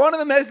happy that one of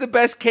them has the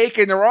best cake,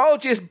 and they're all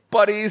just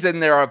buddies,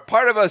 and they're a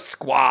part of a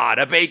squad,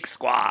 a bake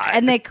squad.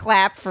 And they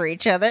clap for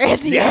each other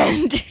at the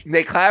end.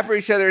 They clap for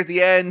each other at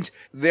the end.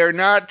 They're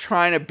not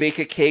trying to bake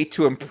a cake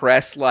to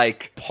impress,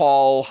 like,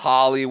 Paul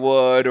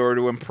Hollywood or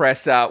to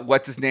impress,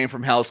 what's his name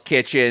from Hell's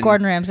Kitchen?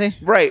 Gordon Ramsay.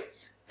 Right.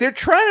 They're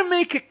trying to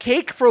make a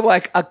cake for,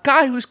 like, a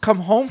guy who's come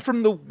home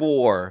from the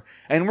war,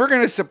 and we're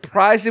going to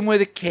surprise him with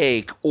a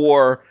cake,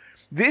 or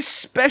this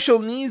special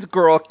needs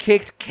girl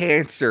kicked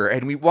cancer,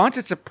 and we want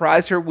to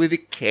surprise her with a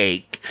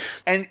cake.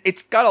 And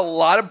it's got a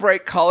lot of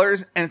bright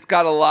colors, and it's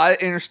got a lot of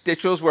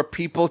interstitials where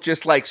people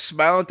just, like,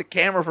 smile at the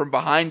camera from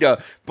behind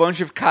a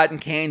bunch of cotton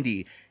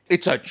candy.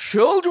 It's a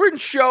children's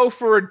show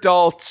for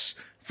adults,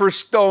 for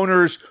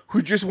stoners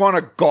who just want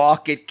to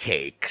gawk at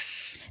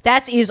cakes.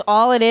 That is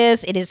all it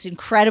is. It is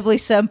incredibly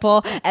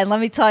simple. And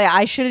let me tell you,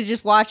 I should have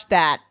just watched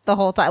that the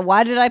whole time.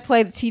 Why did I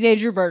play the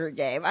Teenager Murder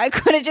game? I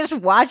could have just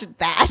watched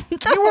that.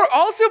 You were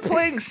also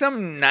playing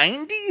some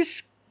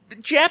 90s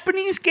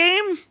Japanese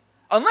game?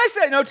 Unless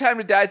that No Time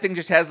to Die thing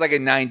just has like a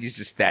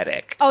 90s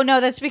aesthetic. Oh, no,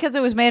 that's because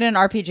it was made in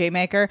RPG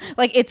Maker.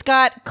 Like, it's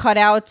got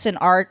cutouts and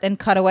art and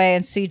cutaway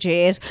and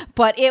CGs,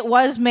 but it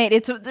was made,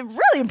 it's a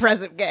really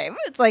impressive game.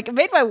 It's like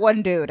made by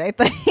one dude, I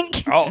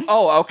think.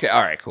 Oh, okay.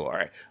 All right, cool. All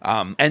right.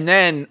 And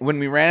then when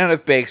we ran out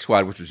of Bake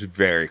Squad, which was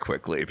very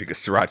quickly because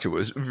Sirancha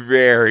was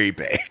very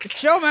baked.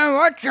 Show me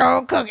what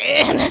you're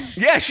cooking.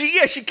 Yeah,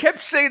 she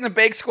kept saying the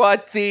Bake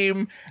Squad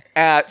theme.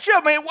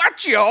 Show me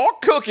what you're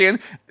cooking.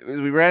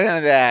 We ran out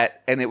of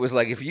that, and it was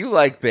like, if you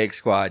like Bake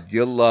Squad,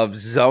 you'll love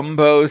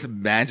Zumbo's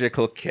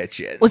Magical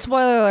Kitchen. Well,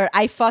 spoiler alert,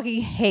 I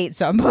fucking hate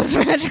Zumbo's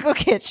Magical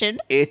Kitchen.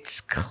 It's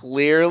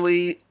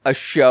clearly a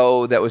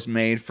show that was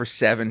made for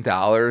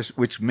 $7,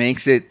 which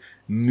makes it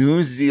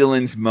New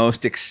Zealand's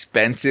most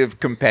expensive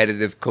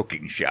competitive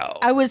cooking show.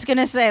 I was going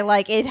to say,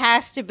 like, it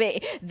has to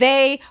be.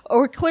 They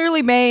were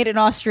clearly made in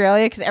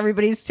Australia because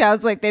everybody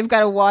sounds like they've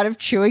got a wad of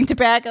chewing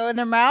tobacco in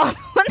their mouth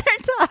when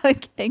they're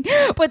talking.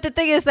 But the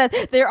thing is that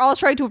they're all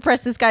trying to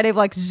impress this guy named,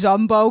 like,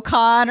 Zumbo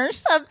Khan or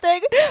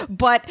something.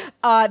 But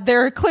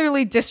they're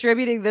clearly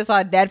distributing this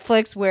on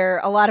Netflix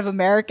where a lot of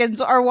Americans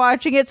are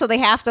watching it. So they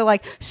have to,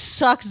 like,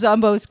 suck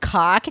Zumbo's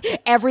cock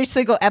every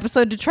single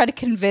episode to try to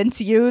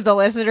convince you, the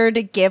listener,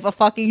 to give a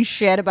fucking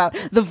shit about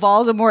the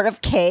Voldemort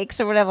of cakes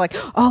or whatever. Like,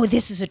 oh,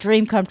 this is a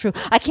dream come true.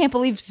 I can't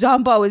believe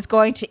Zumbo is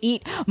going to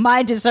eat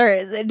my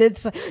dessert. And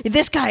it's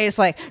this guy is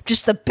like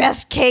just the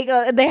best cake.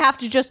 They have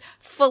to just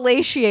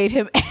fellatiate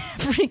him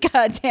every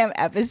goddamn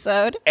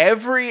episode.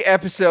 Every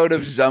episode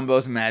of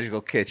Zumbo's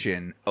Magical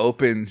Kitchen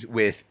opens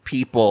with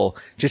people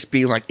just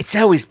being like, it's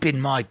always been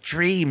my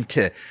dream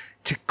to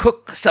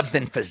cook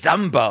something for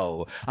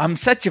Zumbo. I'm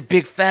such a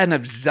big fan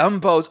of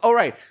Zumbo's. All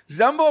right,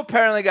 Zumbo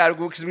apparently got,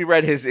 because we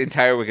read his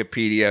entire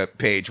Wikipedia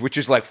page, which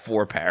is like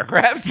 4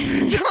 paragraphs,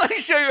 to like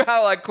show you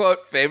how, like,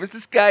 quote, famous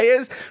this guy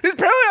is. He's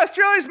apparently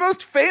Australia's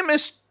most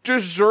famous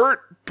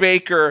dessert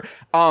baker.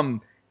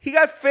 He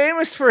got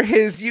famous for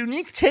his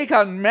unique take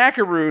on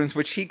macaroons,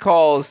 which he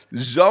calls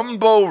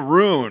Zumbo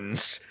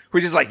Runes,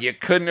 which is like, you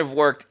couldn't have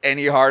worked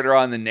any harder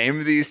on the name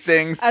of these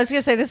things. I was going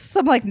to say, this is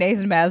some like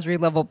Nathan Masry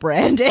level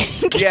branding.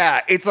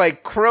 Yeah, it's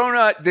like,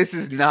 Cronut, this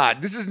is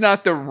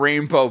not the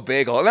rainbow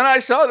bagel. And then I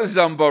saw the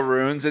Zumbo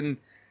Runes, and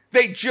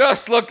they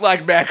just looked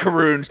like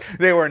macaroons.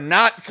 They were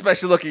not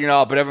special looking at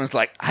all, but everyone's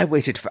like, I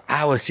waited for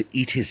hours to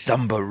eat his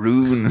Zumbo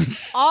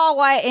Runes. I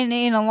waited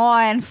in a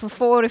line for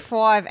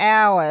 45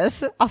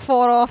 hours. I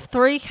fought off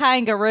 3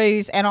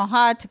 kangaroos, and I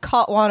had to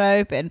cut one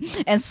open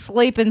and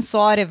sleep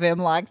inside of him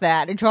like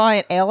that. A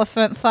giant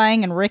elephant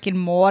thing and Rick and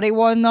Morty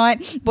one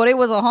night. But it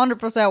was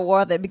 100%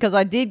 worth it because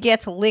I did get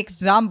to lick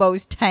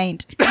Zumbo's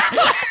taint.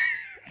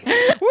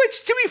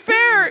 Which, to be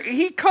fair,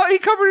 he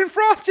covered in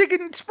frosting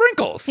and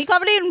sprinkles. He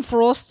covered it in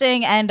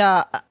frosting and,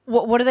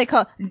 what do they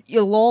call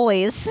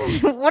lollies?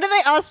 What do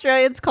they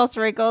Australians call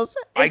sprinkles?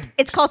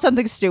 It's called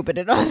something stupid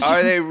in Australia.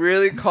 Are they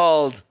really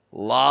called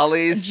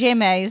lollies?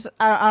 Jimmies.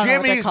 I don't know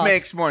what they're called.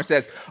 Makes more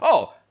sense.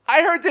 Oh,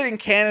 I heard that in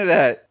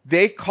Canada,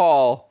 they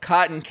call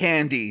cotton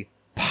candy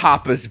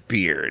Papa's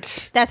beard.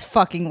 That's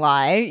fucking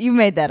lie. You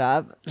made that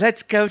up.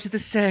 Let's go to the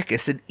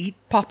circus and eat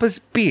Papa's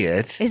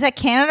beard. Is that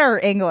Canada or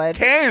England?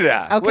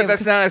 Canada. Okay, Well,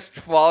 that's not a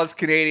flawless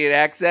Canadian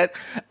accent.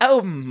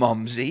 Oh,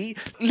 Mumsy,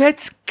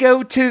 let's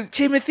go to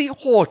Timothy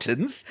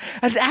Hortons,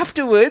 and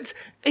afterwards,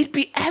 it'd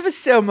be ever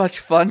so much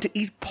fun to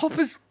eat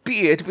Papa's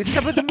beard with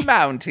some of the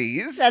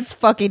Mounties. That's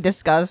fucking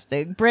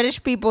disgusting.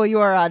 British people, you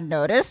are on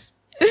notice.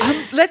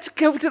 Let's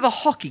go to the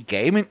hockey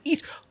game and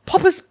eat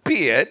Papa's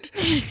beard.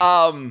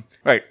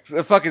 Right,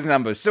 the fucking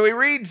Zumbo. So we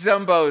read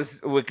Zumbo's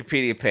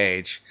Wikipedia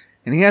page,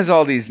 and he has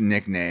all these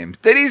nicknames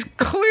that he's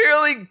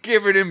clearly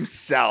given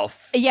himself.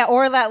 Yeah,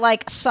 or that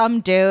like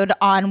some dude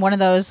on one of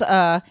those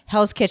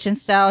Hell's Kitchen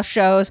style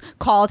shows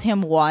called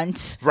him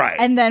once. Right.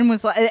 And then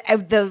was like,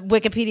 the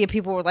Wikipedia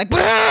people were like,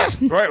 Right,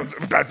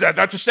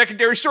 that's a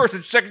secondary source.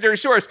 It's a secondary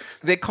source.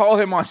 They call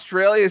him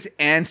Australia's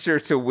answer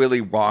to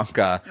Willy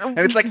Wonka. And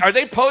it's like, are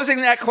they posing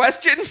that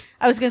question?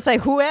 I was going to say,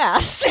 who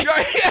asked?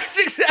 Yes,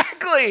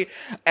 exactly.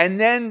 And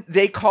then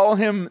they call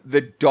him the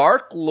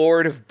Dark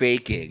Lord of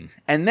Baking.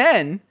 And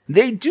then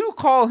they do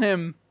call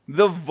him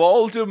the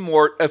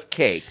Voldemort of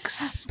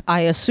cakes.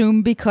 I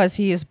assume because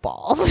he is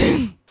bald.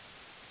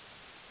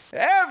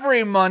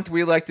 Every month,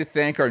 we like to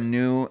thank our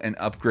new and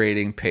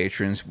upgrading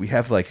patrons. We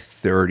have like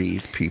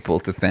 30 people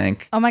to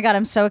thank. Oh my God,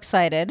 I'm so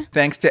excited.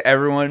 Thanks to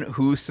everyone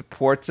who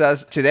supports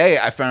us. Today,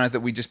 I found out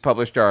that we just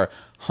published our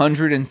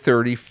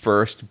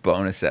 131st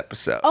bonus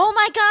episode. Oh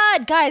my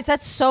God, guys,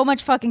 that's so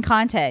much fucking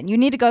content. You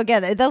need to go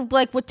get it. They'll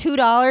like, what,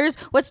 $2?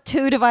 What's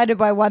 2 divided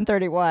by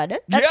 131? Yeah,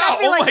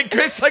 oh my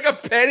God, it's like a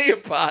penny a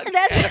podcast.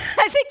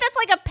 I think that's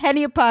like a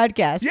penny a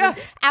podcast. Yeah.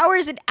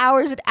 Hours and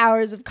hours and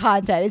hours of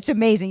content. It's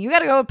amazing. You got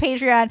to go to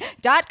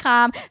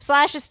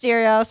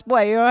patreon.com/Asterios.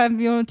 What, you don't have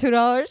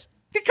 $2?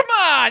 Come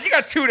on, you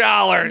got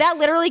 $2. That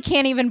literally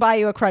can't even buy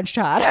you a Crunch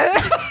Tot.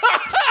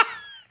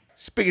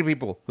 Speaking of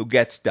people who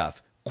get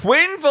stuff,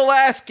 Quinn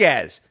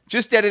Velasquez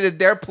just edited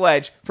their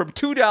pledge from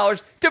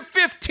 $2 to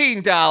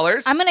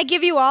 $15. I'm going to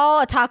give you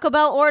all a Taco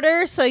Bell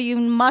order, so you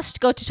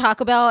must go to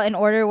Taco Bell and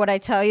order what I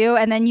tell you,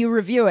 and then you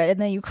review it, and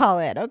then you call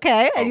it,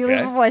 okay? And you leave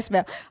a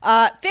voicemail.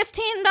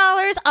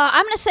 $15,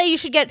 I'm going to say you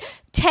should get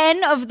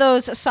 10 of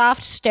those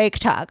soft steak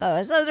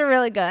tacos. Those are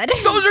really good.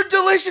 Those are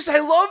delicious. I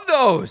love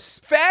those.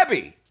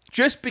 Fabby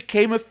just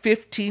became a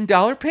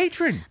 $15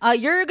 patron.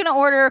 You're going to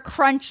order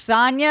Crunch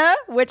Zanya,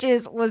 which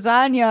is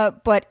lasagna,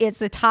 but it's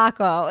a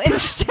taco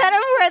instead of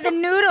where the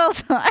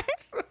noodles are.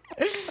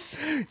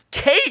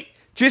 Kate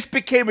just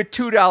became a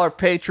 $2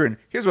 patron.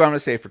 Here's what I'm going to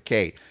say for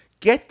Kate.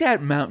 Get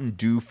that Mountain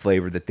Dew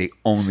flavor that they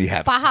only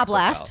have. Baja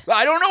Blast.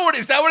 I don't know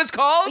is that what it's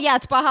called? Yeah,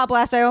 it's Baja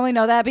Blast. I only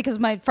know that because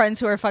my friends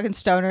who are fucking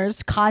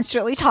stoners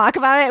constantly talk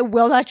about it and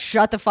will not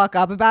shut the fuck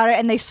up about it.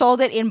 And they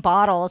sold it in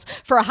bottles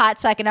for a hot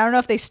second. I don't know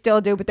if they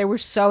still do, but they were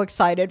so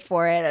excited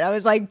for it. And I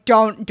was like,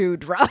 don't do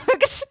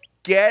drugs.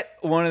 Get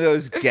one of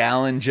those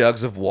gallon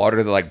jugs of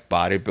water that like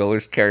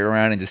bodybuilders carry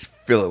around and just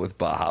fill it with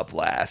Baja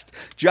Blast.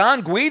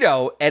 John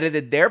Guido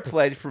edited their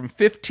pledge from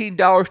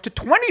 $15 to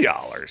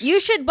 $20. You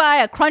should buy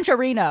a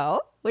Cruncherino,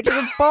 which is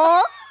a bowl.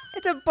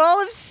 It's a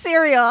bowl of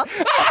cereal.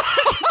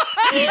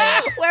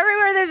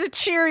 Everywhere there's a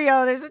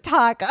Cheerio, there's a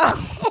taco.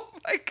 Oh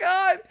my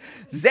God.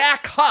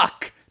 Zach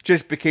Huck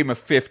just became a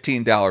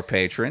 $15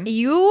 patron.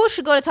 You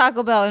should go to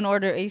Taco Bell and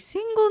order a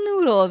single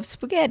noodle of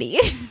spaghetti.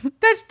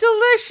 That's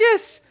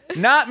delicious.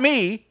 Not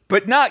me,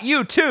 but not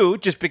you too,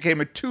 just became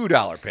a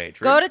 $2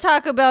 patron. Go to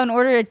Taco Bell and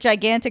order a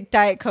gigantic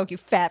Diet Coke, you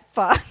fat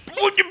fuck.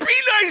 Would you be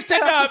nice to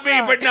not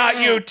me, but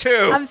not you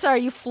too? I'm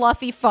sorry, you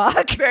fluffy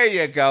fuck. There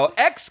you go.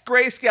 X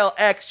Grayscale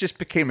X just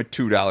became a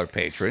 $2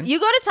 patron. You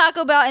go to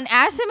Taco Bell and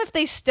ask them if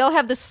they still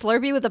have the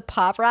Slurpee with the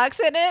Pop Rocks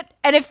in it.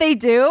 And if they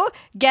do,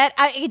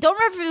 I don't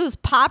remember if it was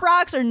Pop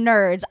Rocks or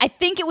Nerds. I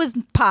think it was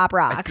Pop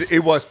Rocks.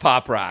 It was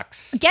Pop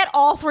Rocks. Get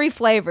all 3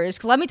 flavors.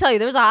 'Cause let me tell you,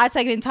 there was a hot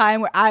second in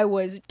time where I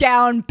was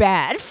down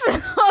bad for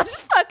those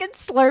fucking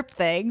Slurp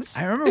things.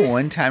 I remember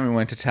one time we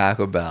went to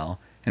Taco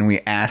Bell and we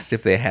asked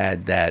if they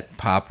had that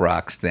Pop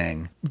Rocks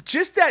thing.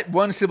 Just that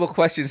one simple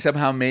question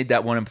somehow made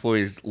that one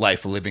employee's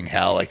life a living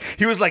hell. Like,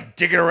 he was like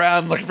digging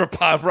around looking for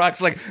Pop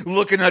Rocks, like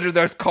looking under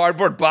those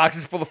cardboard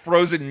boxes full of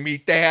frozen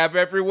meat they have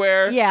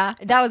everywhere. Yeah,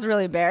 that was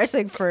really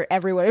embarrassing for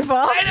everyone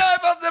involved. I know, I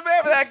felt so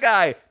bad for that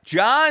guy.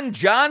 John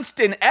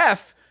Johnston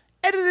F.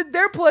 edited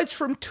their pledge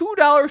from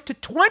 $2 to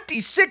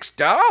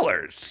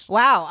 $26.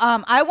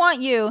 Wow. I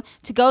want you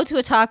to go to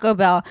a Taco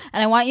Bell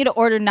and I want you to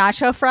order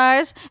nacho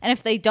fries. And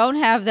if they don't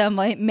have them,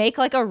 like, make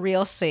like a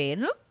real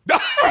scene.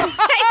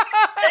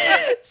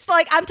 It's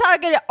like, I'm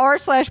talking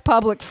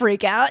r/public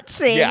freak out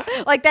scene. Yeah.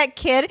 Like that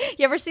kid.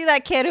 You ever see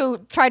that kid who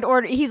tried to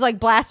order, he's like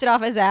blasted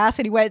off his ass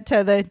and he went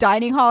to the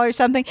dining hall or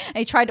something and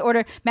he tried to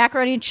order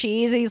macaroni and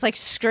cheese and he's like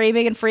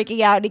screaming and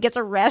freaking out and he gets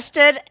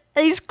arrested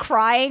And he's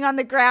crying on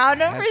the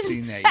ground over I've his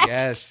seen that, mac.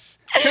 yes.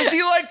 Because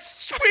he like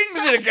swings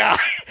at a guy.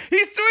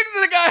 He swings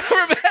at a guy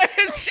over mac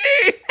and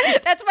cheese.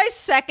 That's my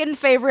second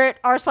favorite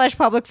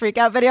r/public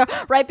freakout video,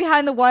 right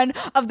behind the one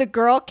of the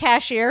girl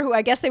cashier who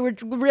I guess they were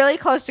really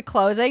close to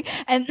closing,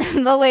 and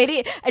the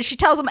lady, and she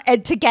tells him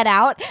to get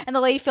out, and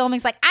the lady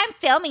filming's like, I'm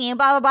filming you,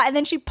 blah, blah, blah, and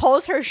then she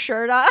pulls her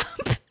shirt up,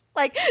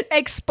 like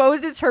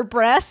exposes her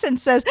breasts and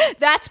says,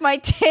 that's my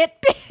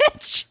tit,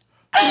 bitch.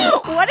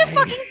 What a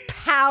fucking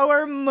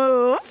power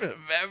move.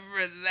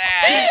 Remember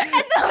that. And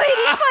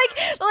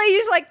the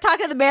lady's like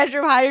talking to the manager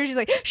of hiring. She's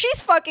like,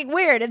 she's fucking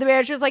weird. And the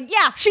manager's like,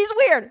 yeah, she's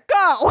weird.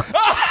 Go.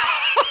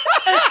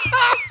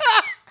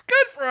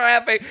 Good for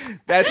Happy.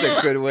 That's a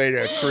good way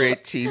to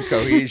create team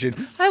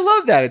cohesion. I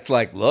love that. It's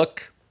like,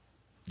 look,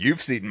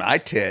 you've seen my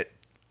tit.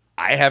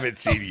 I haven't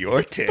seen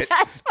your tit.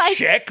 That's my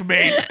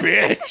checkmate,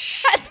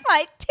 bitch. That's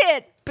my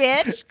tit,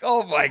 bitch.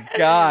 Oh my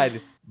God.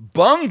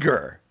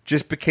 Bunger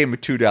just became a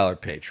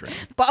 $2 patron.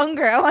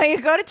 Bunger. I want you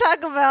to go to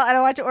Taco Bell and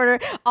I want you to order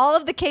all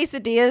of the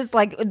quesadillas,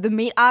 like the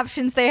meat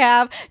options they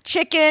have,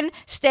 chicken,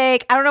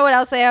 steak. I don't know what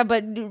else they have,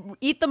 but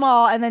eat them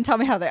all and then tell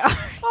me how they are.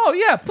 Oh,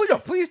 yeah.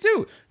 Please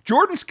do.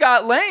 Jordan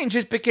Scott Lane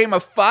just became a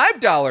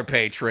 $5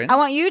 patron. I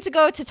want you to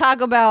go to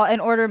Taco Bell and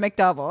order a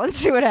McDouble and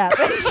see what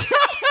happens.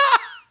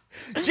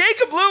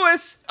 Jacob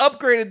Lewis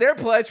upgraded their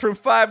pledge from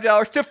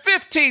 $5 to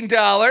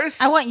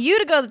 $15. I want you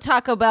to go to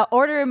Taco Bell,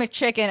 order a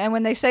McChicken, and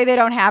when they say they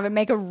don't have it,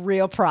 make a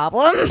real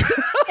problem.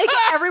 Make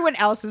everyone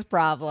else's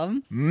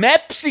problem.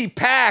 Mepsi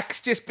Pax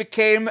just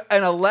became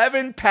an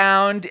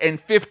 11-pound and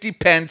 50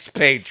 pence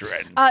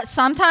patron.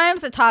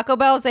 Sometimes at Taco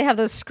Bell's, they have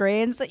those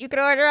screens that you can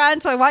order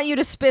on, so I want you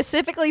to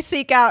specifically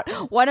seek out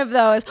one of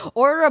those,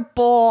 order a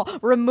bowl,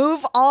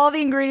 remove all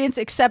the ingredients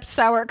except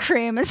sour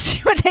cream, and see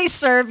what they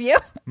serve you.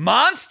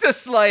 Monster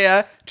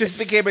Slayer just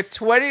became a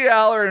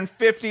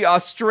 $20.50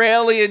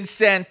 Australian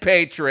cent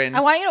patron. I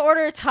want you to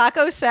order a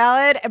taco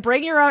salad and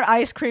bring your own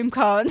ice cream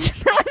cones.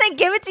 When they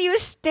give it to you,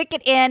 stick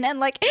it in and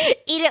like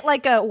eat it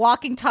like a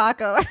walking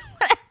taco.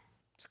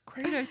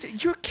 Great idea.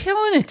 You're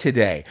killing it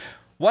today.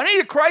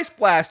 Juanita Christ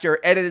Blaster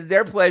edited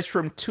their pledge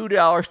from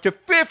 $2 to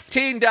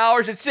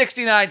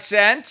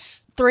 $15.69.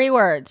 3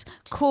 words.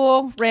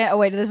 Cool ranch. Oh,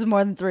 wait, this is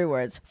more than 3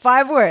 words.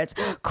 5 words.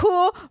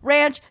 Cool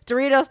ranch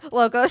Doritos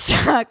Locos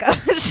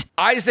Tacos.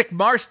 Isaac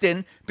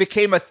Marston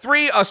became a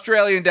 $3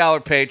 Australian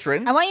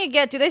patron. I want you to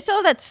get, do they still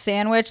have that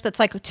sandwich that's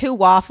like 2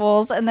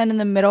 waffles and then in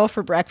the middle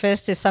for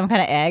breakfast is some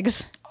kind of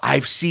eggs?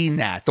 I've seen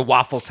that. The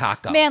waffle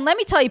taco. Man, let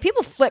me tell you,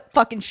 people flip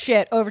fucking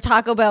shit over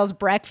Taco Bell's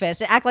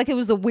breakfast and act like it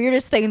was the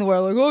weirdest thing in the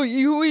world. Like, oh,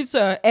 who eats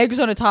eggs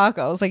on a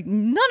taco? I was like,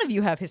 none of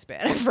you have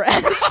Hispanic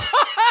friends.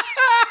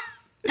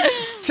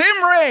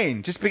 Tim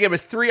Raine just became a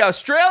 $3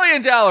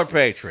 Australian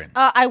patron.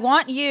 I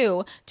want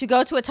you to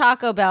go to a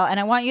Taco Bell and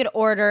I want you to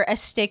order a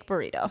steak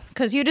burrito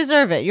because you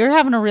deserve it. You're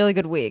having a really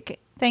good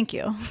week. Thank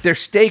you. Their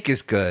steak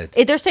is good.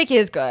 Their steak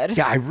is good.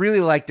 Yeah, I really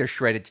like their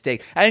shredded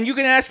steak. And you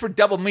can ask for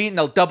double meat and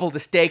they'll double the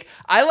steak.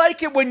 I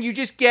like it when you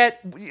just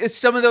get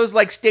some of those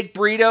like steak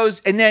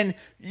burritos and then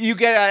you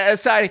get a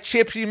side of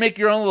chips and you make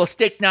your own little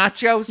steak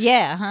nachos.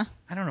 Yeah, huh?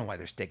 I don't know why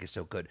their steak is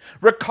so good.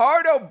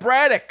 Ricardo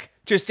Braddock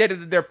just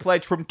edited their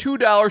pledge from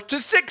 $2 to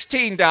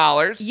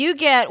 $16. You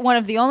get one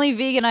of the only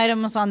vegan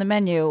items on the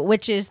menu,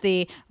 which is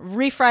the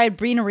refried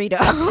beanerito.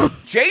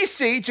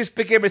 JC just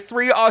became a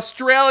 $3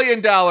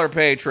 Australian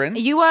patron.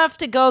 You have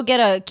to go get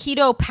a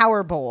keto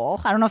power bowl.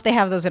 I don't know if they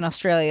have those in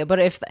Australia, but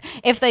if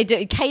they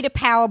do, keto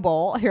power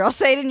bowl. Here, I'll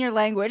say it in your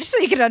language so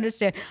you can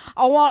understand.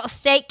 I want a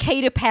steak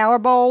keto power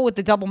bowl with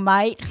the double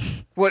meat.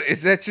 What,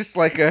 is that just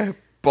like a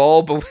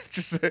bowl, but with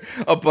just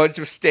a bunch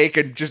of steak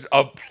and just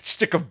a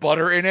stick of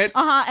butter in it?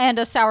 And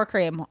a sour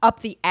cream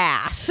up the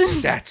ass.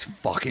 That's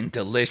fucking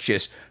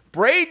delicious.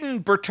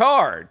 Braden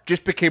Bertard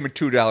just became a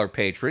 $2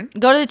 patron.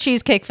 Go to the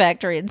Cheesecake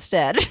Factory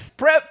instead.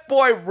 Prep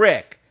Boy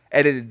Rick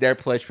edited their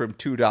pledge from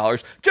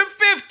 $2 to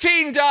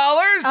 $15.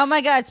 Oh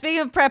my God. Speaking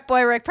of Prep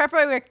Boy Rick,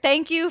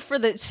 thank you for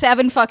the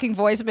 7 fucking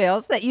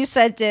voicemails that you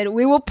sent in.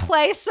 We will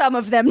play some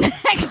of them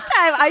next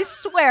time. I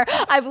swear.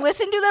 I've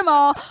listened to them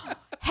all.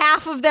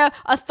 Half of them,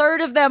 a third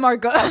of them are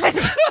good.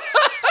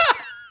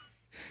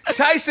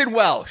 Tyson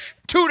Welsh,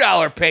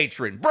 $2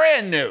 patron,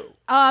 brand new.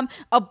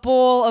 A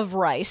bowl of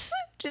rice.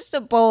 Just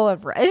a bowl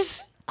of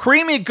rice.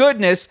 Creamy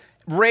Goodness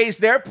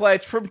raised their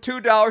pledge from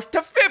 $2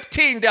 to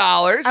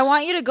 $15. I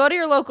want you to go to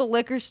your local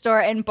liquor store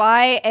and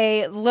buy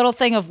a little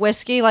thing of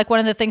whiskey, like one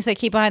of the things they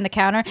keep behind the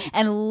counter,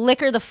 and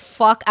liquor the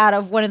fuck out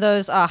of one of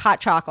those hot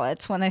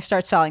chocolates when they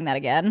start selling that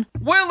again.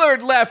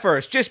 Willard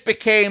Leffers just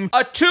became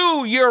a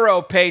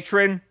 €2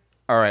 patron.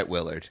 All right,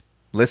 Willard,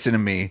 listen to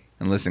me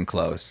and listen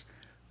close.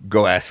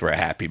 Go ask for a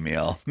Happy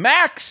Meal.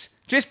 Max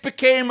just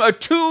became a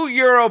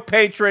 €2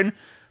 patron.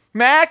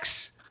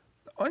 Max,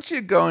 I want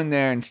you to go in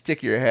there and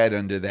stick your head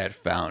under that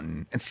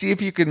fountain and see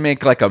if you can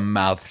make like a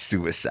mouth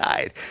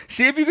suicide.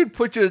 See if you can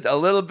put just a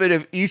little bit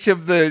of each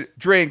of the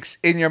drinks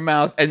in your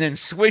mouth and then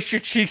swish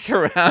your cheeks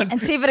around.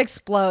 And see if it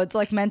explodes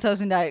like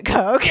Mentos and Diet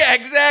Coke. Yeah,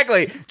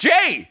 exactly.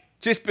 Jay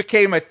just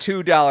became a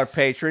 $2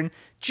 patron.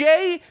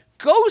 Jay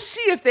go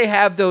see if they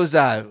have those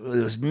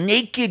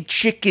naked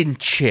chicken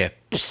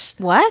chips.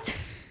 What?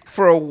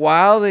 For a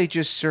while, they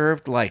just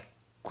served like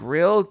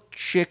grilled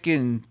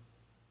chicken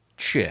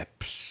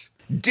chips.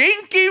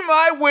 Dinky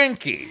my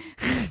winky.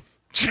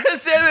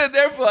 Just ended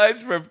their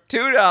price from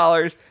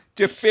 $2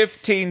 to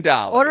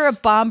 $15. Order a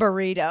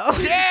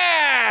bomberito.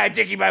 Yeah,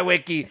 Dinky my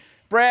winky.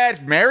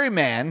 Brad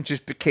Merryman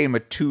just became a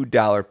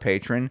 $2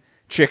 patron.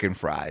 Chicken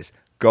fries.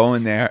 Go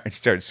in there and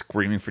start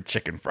screaming for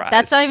chicken fries.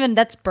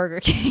 That's Burger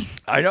King.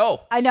 I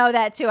know. I know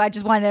that too. I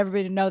just wanted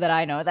everybody to know that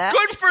I know that.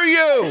 Good for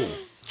you.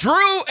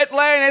 Drew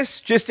Atlantis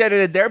just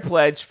edited their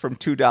pledge from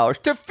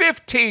 $2 to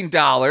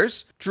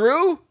 $15.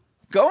 Drew,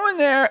 go in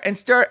there and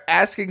start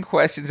asking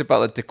questions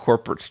about like the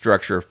corporate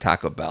structure of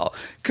Taco Bell.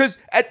 Because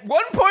at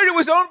one point it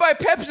was owned by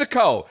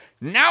PepsiCo.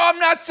 Now I'm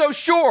not so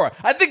sure.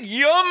 I think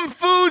Yum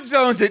Foods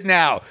owns it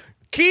now.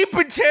 Keep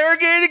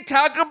interrogating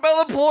Taco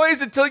Bell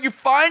employees until you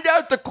find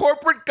out the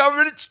corporate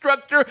governance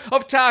structure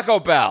of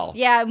Taco Bell.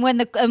 Yeah, and when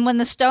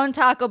the stone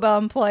Taco Bell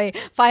employee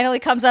finally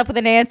comes up with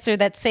an answer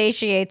that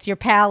satiates your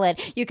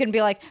palate, you can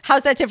be like,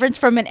 how's that different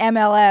from an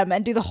MLM?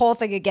 And do the whole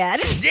thing again.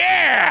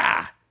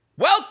 Yeah!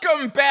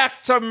 Welcome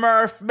back to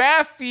Murph.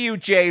 Matthew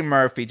J.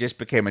 Murphy just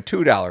became a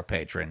 $2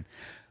 patron.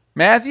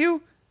 Matthew,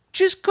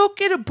 just go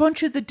get a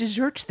bunch of the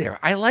desserts there.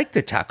 I like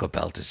the Taco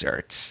Bell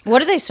desserts. What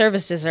do they serve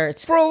as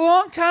desserts? For a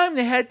long time,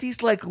 they had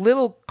these like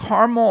little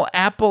caramel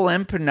apple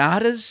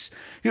empanadas.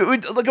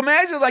 Like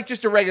imagine like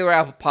just a regular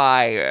apple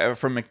pie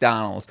from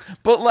McDonald's,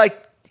 but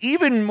like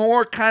even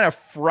more kind of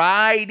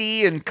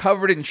friedy and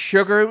covered in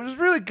sugar. It was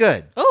really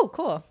good. Oh,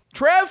 cool.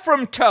 Trev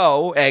from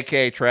Toe,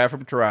 a.k.a. Trev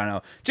from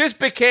Toronto, just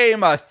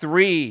became a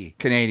 $3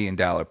 Canadian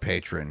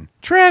patron.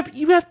 Trev,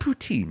 you have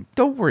poutine.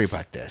 Don't worry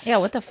about this. Yeah,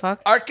 what the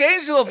fuck?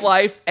 Archangel of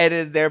Life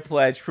edited their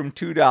pledge from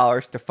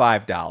 $2 to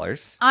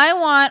 $5. I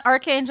want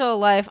Archangel of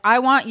Life. I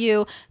want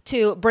you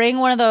to bring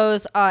one of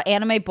those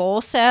anime bowl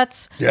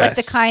sets, like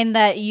the kind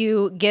that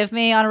you give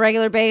me on a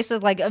regular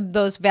basis, like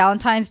those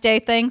Valentine's Day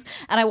things.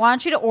 And I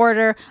want you to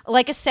order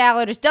like a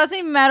salad. It doesn't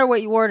even matter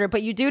what you order,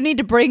 but you do need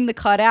to bring the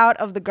cutout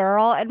of the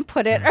girl and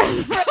put it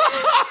and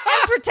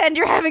pretend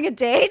you're having a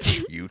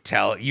date. You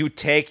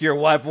take your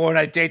wife on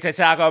a date to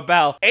Taco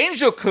Bell.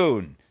 Angel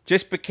Coon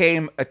just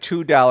became a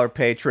 $2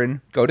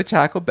 patron. Go to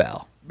Taco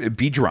Bell,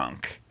 be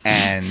drunk,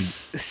 and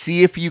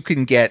see if you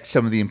can get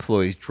some of the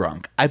employees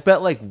drunk. I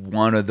bet like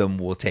one of them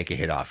will take a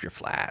hit off your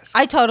flask.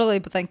 I totally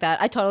think that.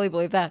 I totally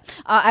believe that.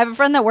 I have a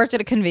friend that worked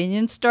at a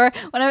convenience store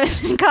when I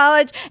was in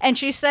college, and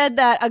she said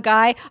that a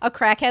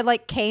crackhead,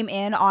 like came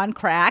in on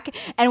crack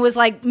and was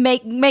like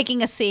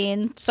making a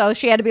scene. So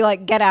she had to be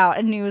like, get out.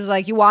 And he was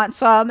like, you want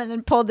some? And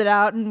then pulled it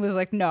out and was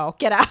like, no,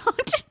 get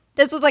out.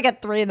 This was like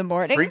at 3 a.m.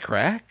 Free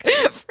crack?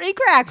 Free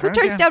crack. Who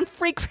turns down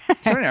free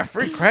crack?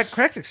 Free crack.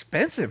 Crack's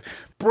expensive.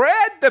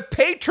 Brad the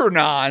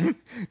Patronon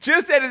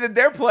just edited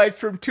their pledge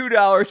from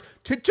 $2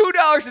 to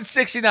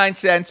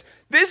 $2.69.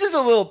 This is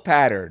a little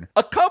pattern.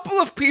 A couple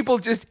of people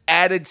just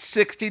added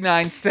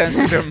 69 cents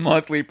to their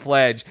monthly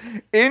pledge.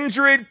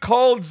 Indrid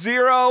Cold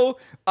Zero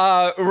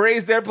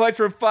raised their pledge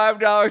from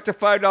 $5 to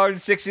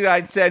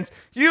 $5.69.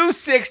 You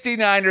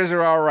 69ers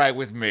are all right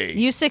with me.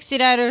 You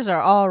 69ers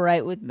are all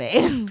right with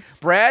me.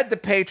 Brad the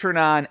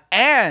Patronon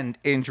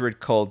and Indrid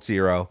Cold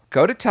Zero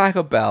go to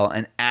Taco Bell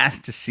and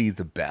ask to see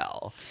the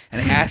bell.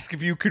 And ask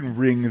if you can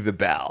ring the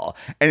bell.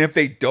 And if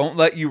they don't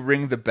let you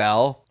ring the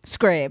bell,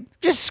 scream.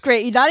 Just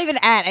scream. You're not even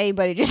at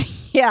anybody.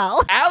 Just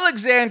yell.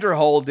 Alexander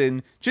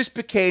Holden just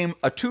became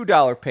a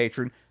 $2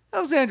 patron.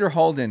 Alexander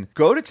Holden,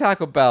 go to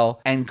Taco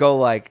Bell and go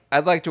like,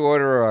 I'd like to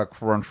order a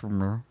crunch from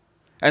her.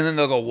 And then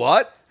they'll go,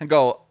 what? And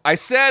go, I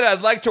said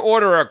I'd like to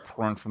order a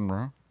crunch from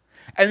her.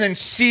 And then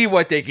see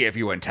what they give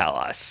you and tell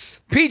us.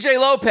 PJ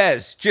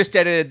Lopez just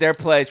edited their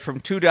pledge from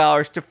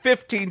 $2 to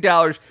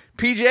 $15.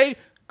 PJ,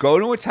 go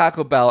to a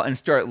Taco Bell and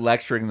start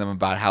lecturing them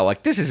about how,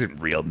 like, this isn't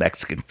real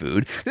Mexican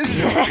food. This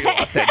isn't real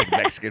authentic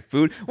Mexican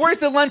food. Where's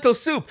the lentil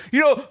soup?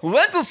 You know,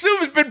 lentil soup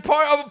has been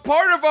part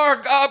of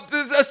our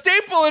a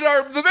staple in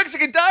the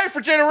Mexican diet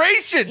for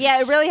generations.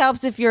 Yeah, it really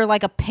helps if you're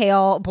like a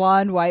pale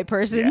blonde white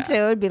person too.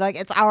 It'd be like,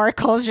 it's our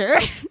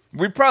culture.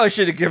 We probably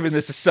should have given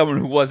this to someone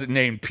who wasn't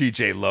named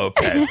PJ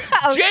Lopez.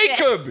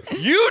 Jacob,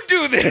 you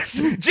do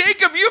this.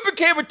 Jacob, you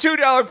became a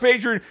 $2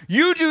 patron.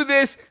 You do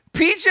this.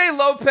 PJ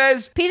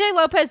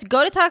Lopez,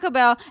 go to Taco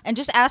Bell and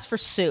just ask for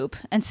soup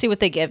and see what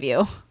they give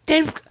you.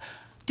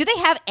 Do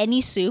they have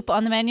any soup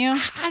on the menu?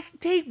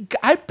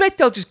 I bet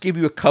they'll just give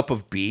you a cup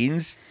of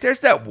beans. There's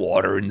that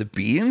water in the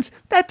beans.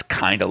 That's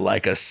kind of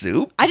like a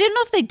soup. I didn't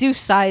know if they do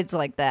sides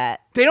like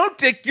that.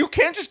 You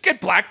can't just get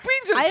black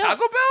beans at Taco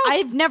Bell?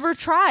 I've never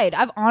tried.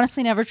 I've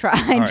honestly never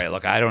tried. All right,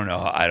 look, I don't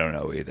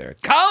know either.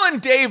 Colin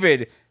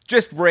David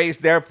just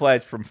raised their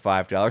pledge from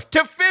 $5 to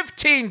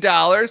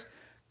 $15.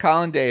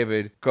 Colin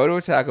David, go to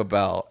a Taco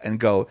Bell and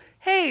go,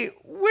 hey,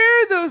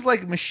 where are those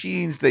like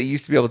machines that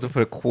used to be able to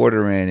put a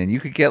quarter in and you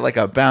could get like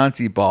a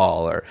bouncy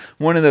ball or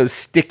one of those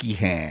sticky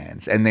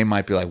hands? And they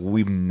might be like, well,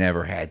 we've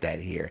never had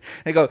that here.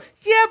 They go,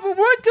 yeah, but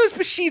weren't those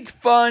machines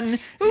fun? It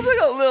was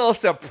like a little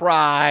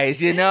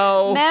surprise, you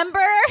know? Remember?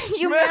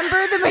 You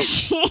remember the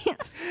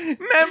machines?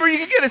 Remember, you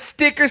could get a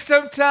sticker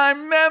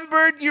sometime.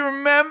 Remember? Do you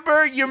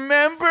remember? You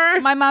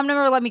remember? My mom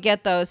never let me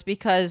get those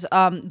because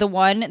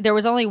there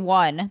was only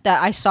one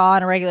that I saw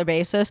on a regular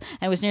basis,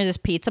 and it was near this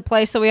pizza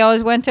place that we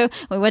always went to.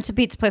 When we went to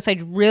pizza place, I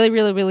really,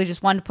 really, really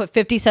just wanted to put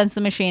 50 cents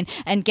in the machine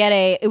and get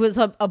it was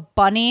a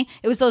bunny.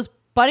 It was those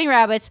bunny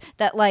rabbits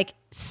that like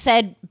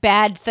said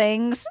bad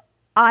things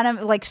on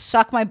them, like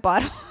suck my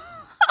butt.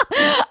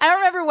 I don't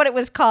remember what it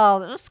was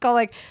called. It was called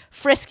like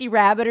Frisky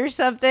Rabbit or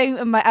something.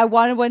 And I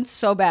wanted one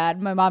so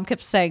bad. My mom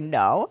kept saying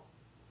no.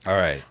 All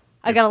right.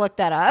 I got to look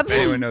that up. If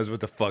anyone knows what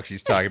the fuck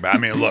she's talking about. I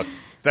mean, look,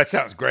 that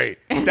sounds great.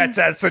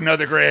 That's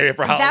another great area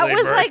for holiday That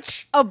was merch.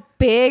 like a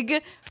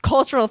big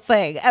cultural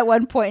thing at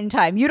one point in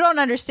time. You don't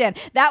understand.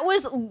 That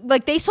was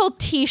like they sold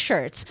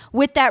T-shirts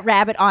with that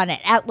rabbit on it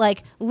at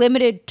like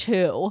limited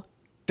 2.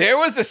 There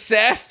was a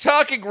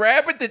sass-talking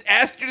rabbit that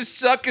asked you to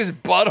suck his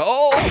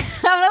butthole?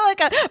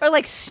 or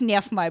like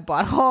sniff my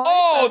butthole.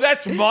 Oh,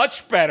 that's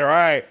much better. All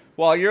right.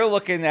 While you're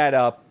looking that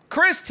up,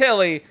 Chris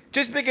Tilley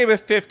just became a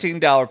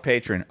 $15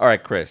 patron. All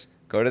right, Chris,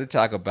 go to the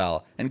Taco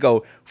Bell and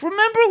go,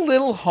 remember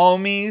Little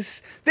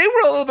Homies? They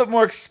were a little bit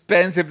more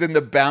expensive than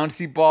the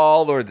bouncy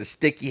ball or the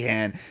sticky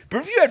hand.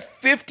 But if you had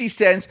 50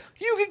 cents,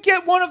 you could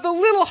get one of the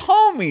Little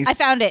Homies. I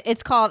found it.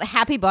 It's called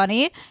Happy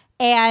Bunny.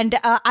 And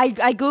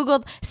I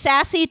Googled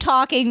Sassy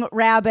Talking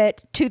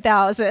Rabbit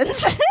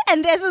 2000s.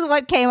 And this is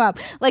what came up.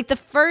 Like the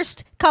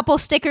first couple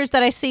stickers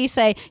that I see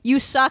say, you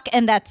suck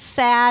and that's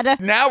sad.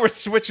 Now we're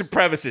switching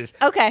premises.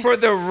 Okay. For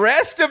the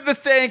rest of the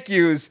thank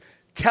yous,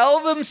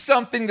 tell them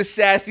something the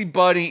sassy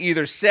bunny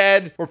either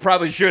said or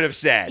probably should have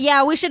said.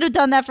 Yeah, we should have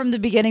done that from the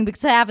beginning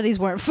because half of these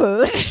weren't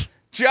food.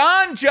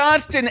 John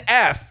Johnston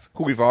F.,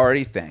 who we've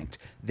already thanked,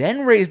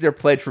 then raised their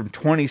pledge from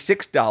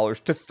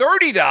 $26 to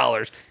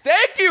 $30.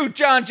 Thank you,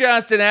 John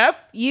Johnston F.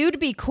 You'd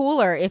be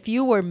cooler if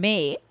you were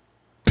me.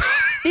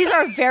 These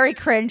are very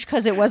cringe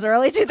because it was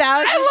early 2000s.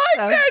 I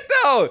like that,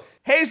 though.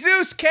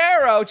 Jesus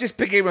Caro just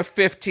became a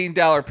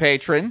 $15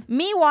 patron.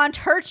 Me want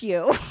hurt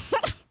you.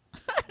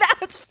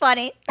 That's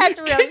funny. That's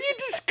really... Can you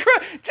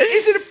describe...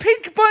 Is it a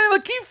pink bunny?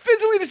 Like, can you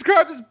physically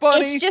describe this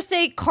bunny? It's just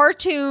a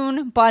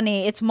cartoon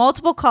bunny. It's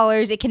multiple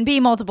colors. It can be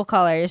multiple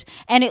colors.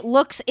 And it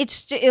looks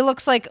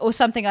like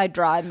something I'd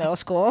draw in middle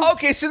school.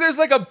 Okay, so there's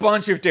like a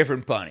bunch of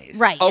different bunnies.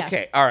 Right,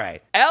 Okay, all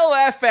right.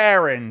 LF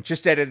Aaron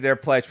just added their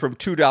pledge from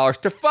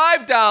 $2 to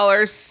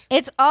 $5.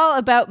 It's all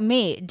about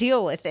me.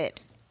 Deal with it.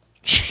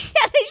 Yeah,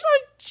 they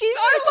look...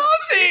 I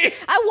love these.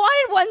 I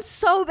wanted one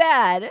so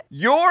bad.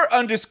 Your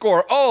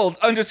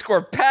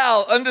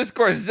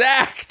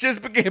 _old_pal_Zach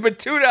just became a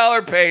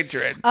 $2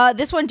 patron.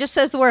 This one just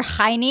says the word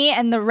Heine,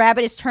 and the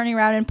rabbit is turning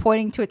around and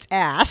pointing to its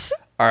ass.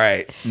 All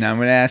right. Now I'm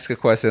going to ask a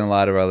question a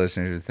lot of our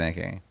listeners are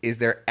thinking. Is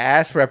their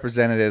ass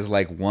represented as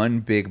like one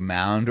big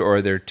mound, or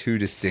are there two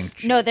distinct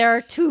cheeks? No, there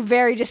are two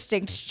very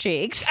distinct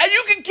cheeks. And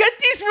you can get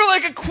these for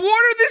like a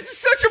quarter? This is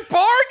such a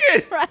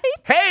bargain. Right?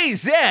 Hey,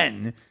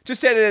 Zen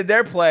just edited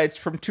their pledge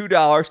from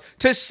 $2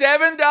 to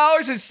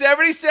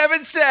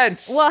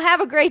 $7.77. Well,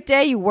 have a great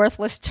day, you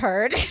worthless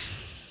turd.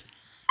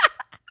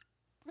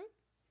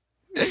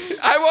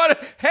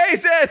 Hey,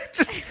 Zen,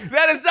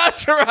 that is not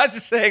Sirancha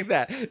saying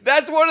that.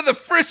 That's one of the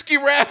frisky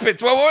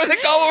rabbits. What were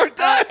they called one more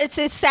time? It's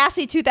his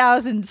sassy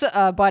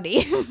 2000s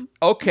buddy.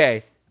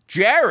 Okay,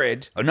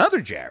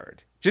 another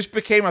Jared, just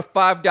became a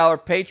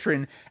 $5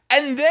 patron,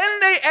 and then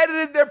they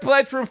edited their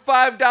pledge from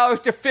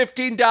 $5 to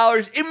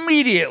 $15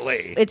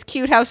 immediately. It's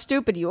cute how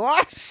stupid you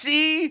are.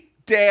 C.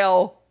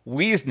 Dale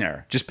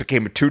Wiesner just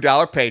became a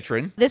 $2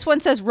 patron. This one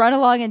says run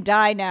along and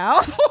die now.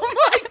 Oh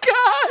my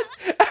God.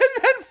 And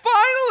then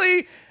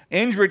finally,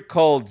 Indrid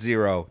Cold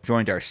Zero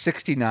joined our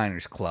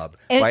 69ers club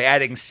by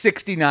adding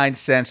 69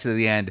 cents to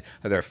the end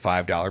of their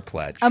 $5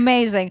 pledge.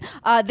 Amazing.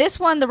 This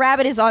one, the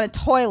rabbit is on a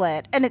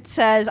toilet, and it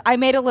says, I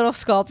made a little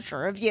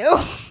sculpture of you.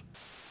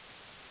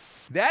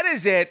 That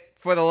is it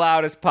for the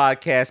Loudest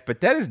podcast,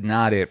 but that is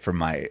not it for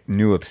my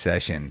new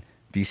obsession,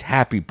 these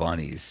happy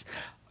bunnies.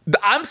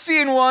 I'm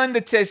seeing one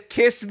that says,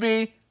 kiss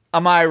me,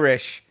 I'm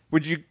Irish.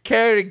 Would you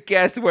care to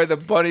guess where the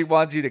bunny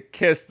wants you to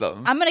kiss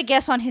them? I'm going to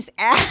guess on his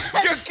ass.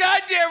 You're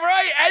goddamn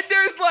right. And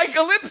there's like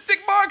a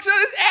lipstick marks on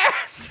his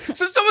ass.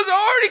 So someone's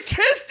already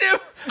kissed him.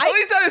 At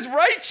least on his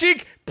right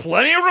cheek.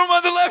 Plenty of room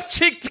on the left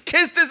cheek to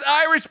kiss this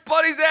Irish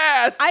bunny's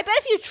ass. I bet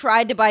if you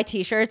tried to buy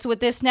t-shirts with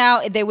this now,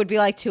 they would be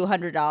like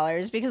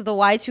 $200 because the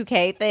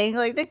Y2K thing,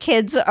 like the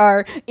kids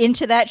are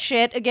into that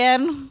shit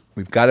again.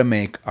 We've got to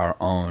make our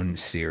own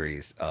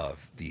series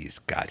of these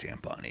goddamn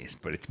bunnies,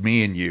 but it's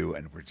me and you,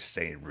 and we're just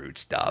saying rude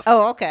stuff.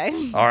 Oh,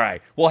 okay. All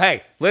right. Well,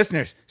 hey,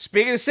 listeners,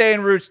 speaking of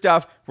saying rude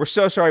stuff, we're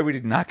so sorry we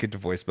did not get to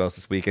voicemails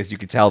this week. As you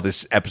can tell,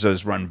 this episode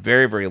has run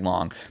very, very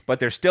long,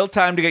 but there's still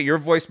time to get your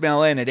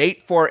voicemail in at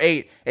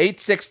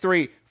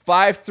 848-863-5637.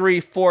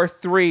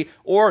 888-866-5343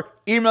 or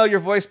email your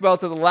voicemail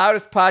to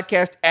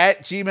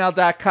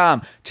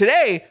theloudestpodcast@gmail.com.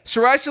 Today,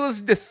 Sirancha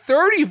listened to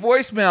 30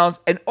 voicemails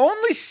and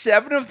only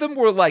 7 of them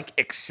were like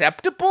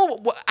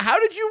acceptable. How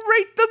did you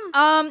rate them?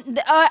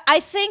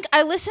 I think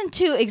I listened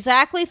to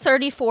exactly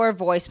 34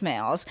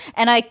 voicemails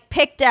and I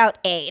picked out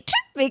 8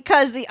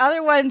 because the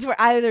other ones were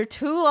either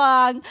too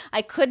long,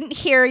 I couldn't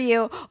hear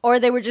you, or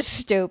they were just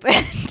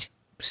stupid.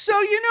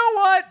 So you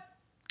know what?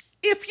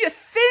 If you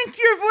think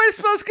your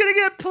voicemail's going to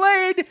get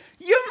played,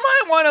 you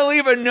might want to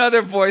leave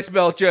another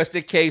voicemail just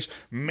in case.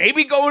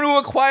 Maybe go into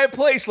a quiet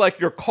place like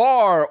your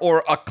car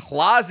or a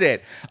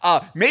closet.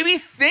 Maybe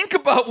think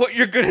about what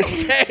you're going to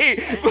say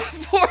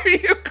before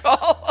you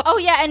call. Oh,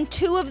 yeah, and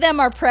 2 of them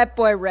are Prep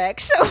Boy Rick.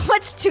 So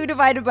what's 2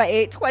 divided by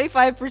 8?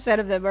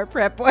 25% of them are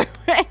Prep Boy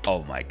Rick.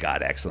 Oh, my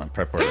God. Excellent.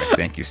 Prep Boy Rick.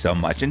 Thank you so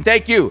much. And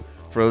thank you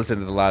for listening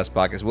to The Loudest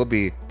Podcast. We'll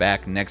be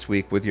back next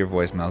week with your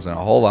voicemails and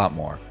a whole lot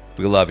more.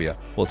 We love you.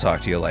 We'll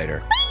talk to you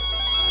later.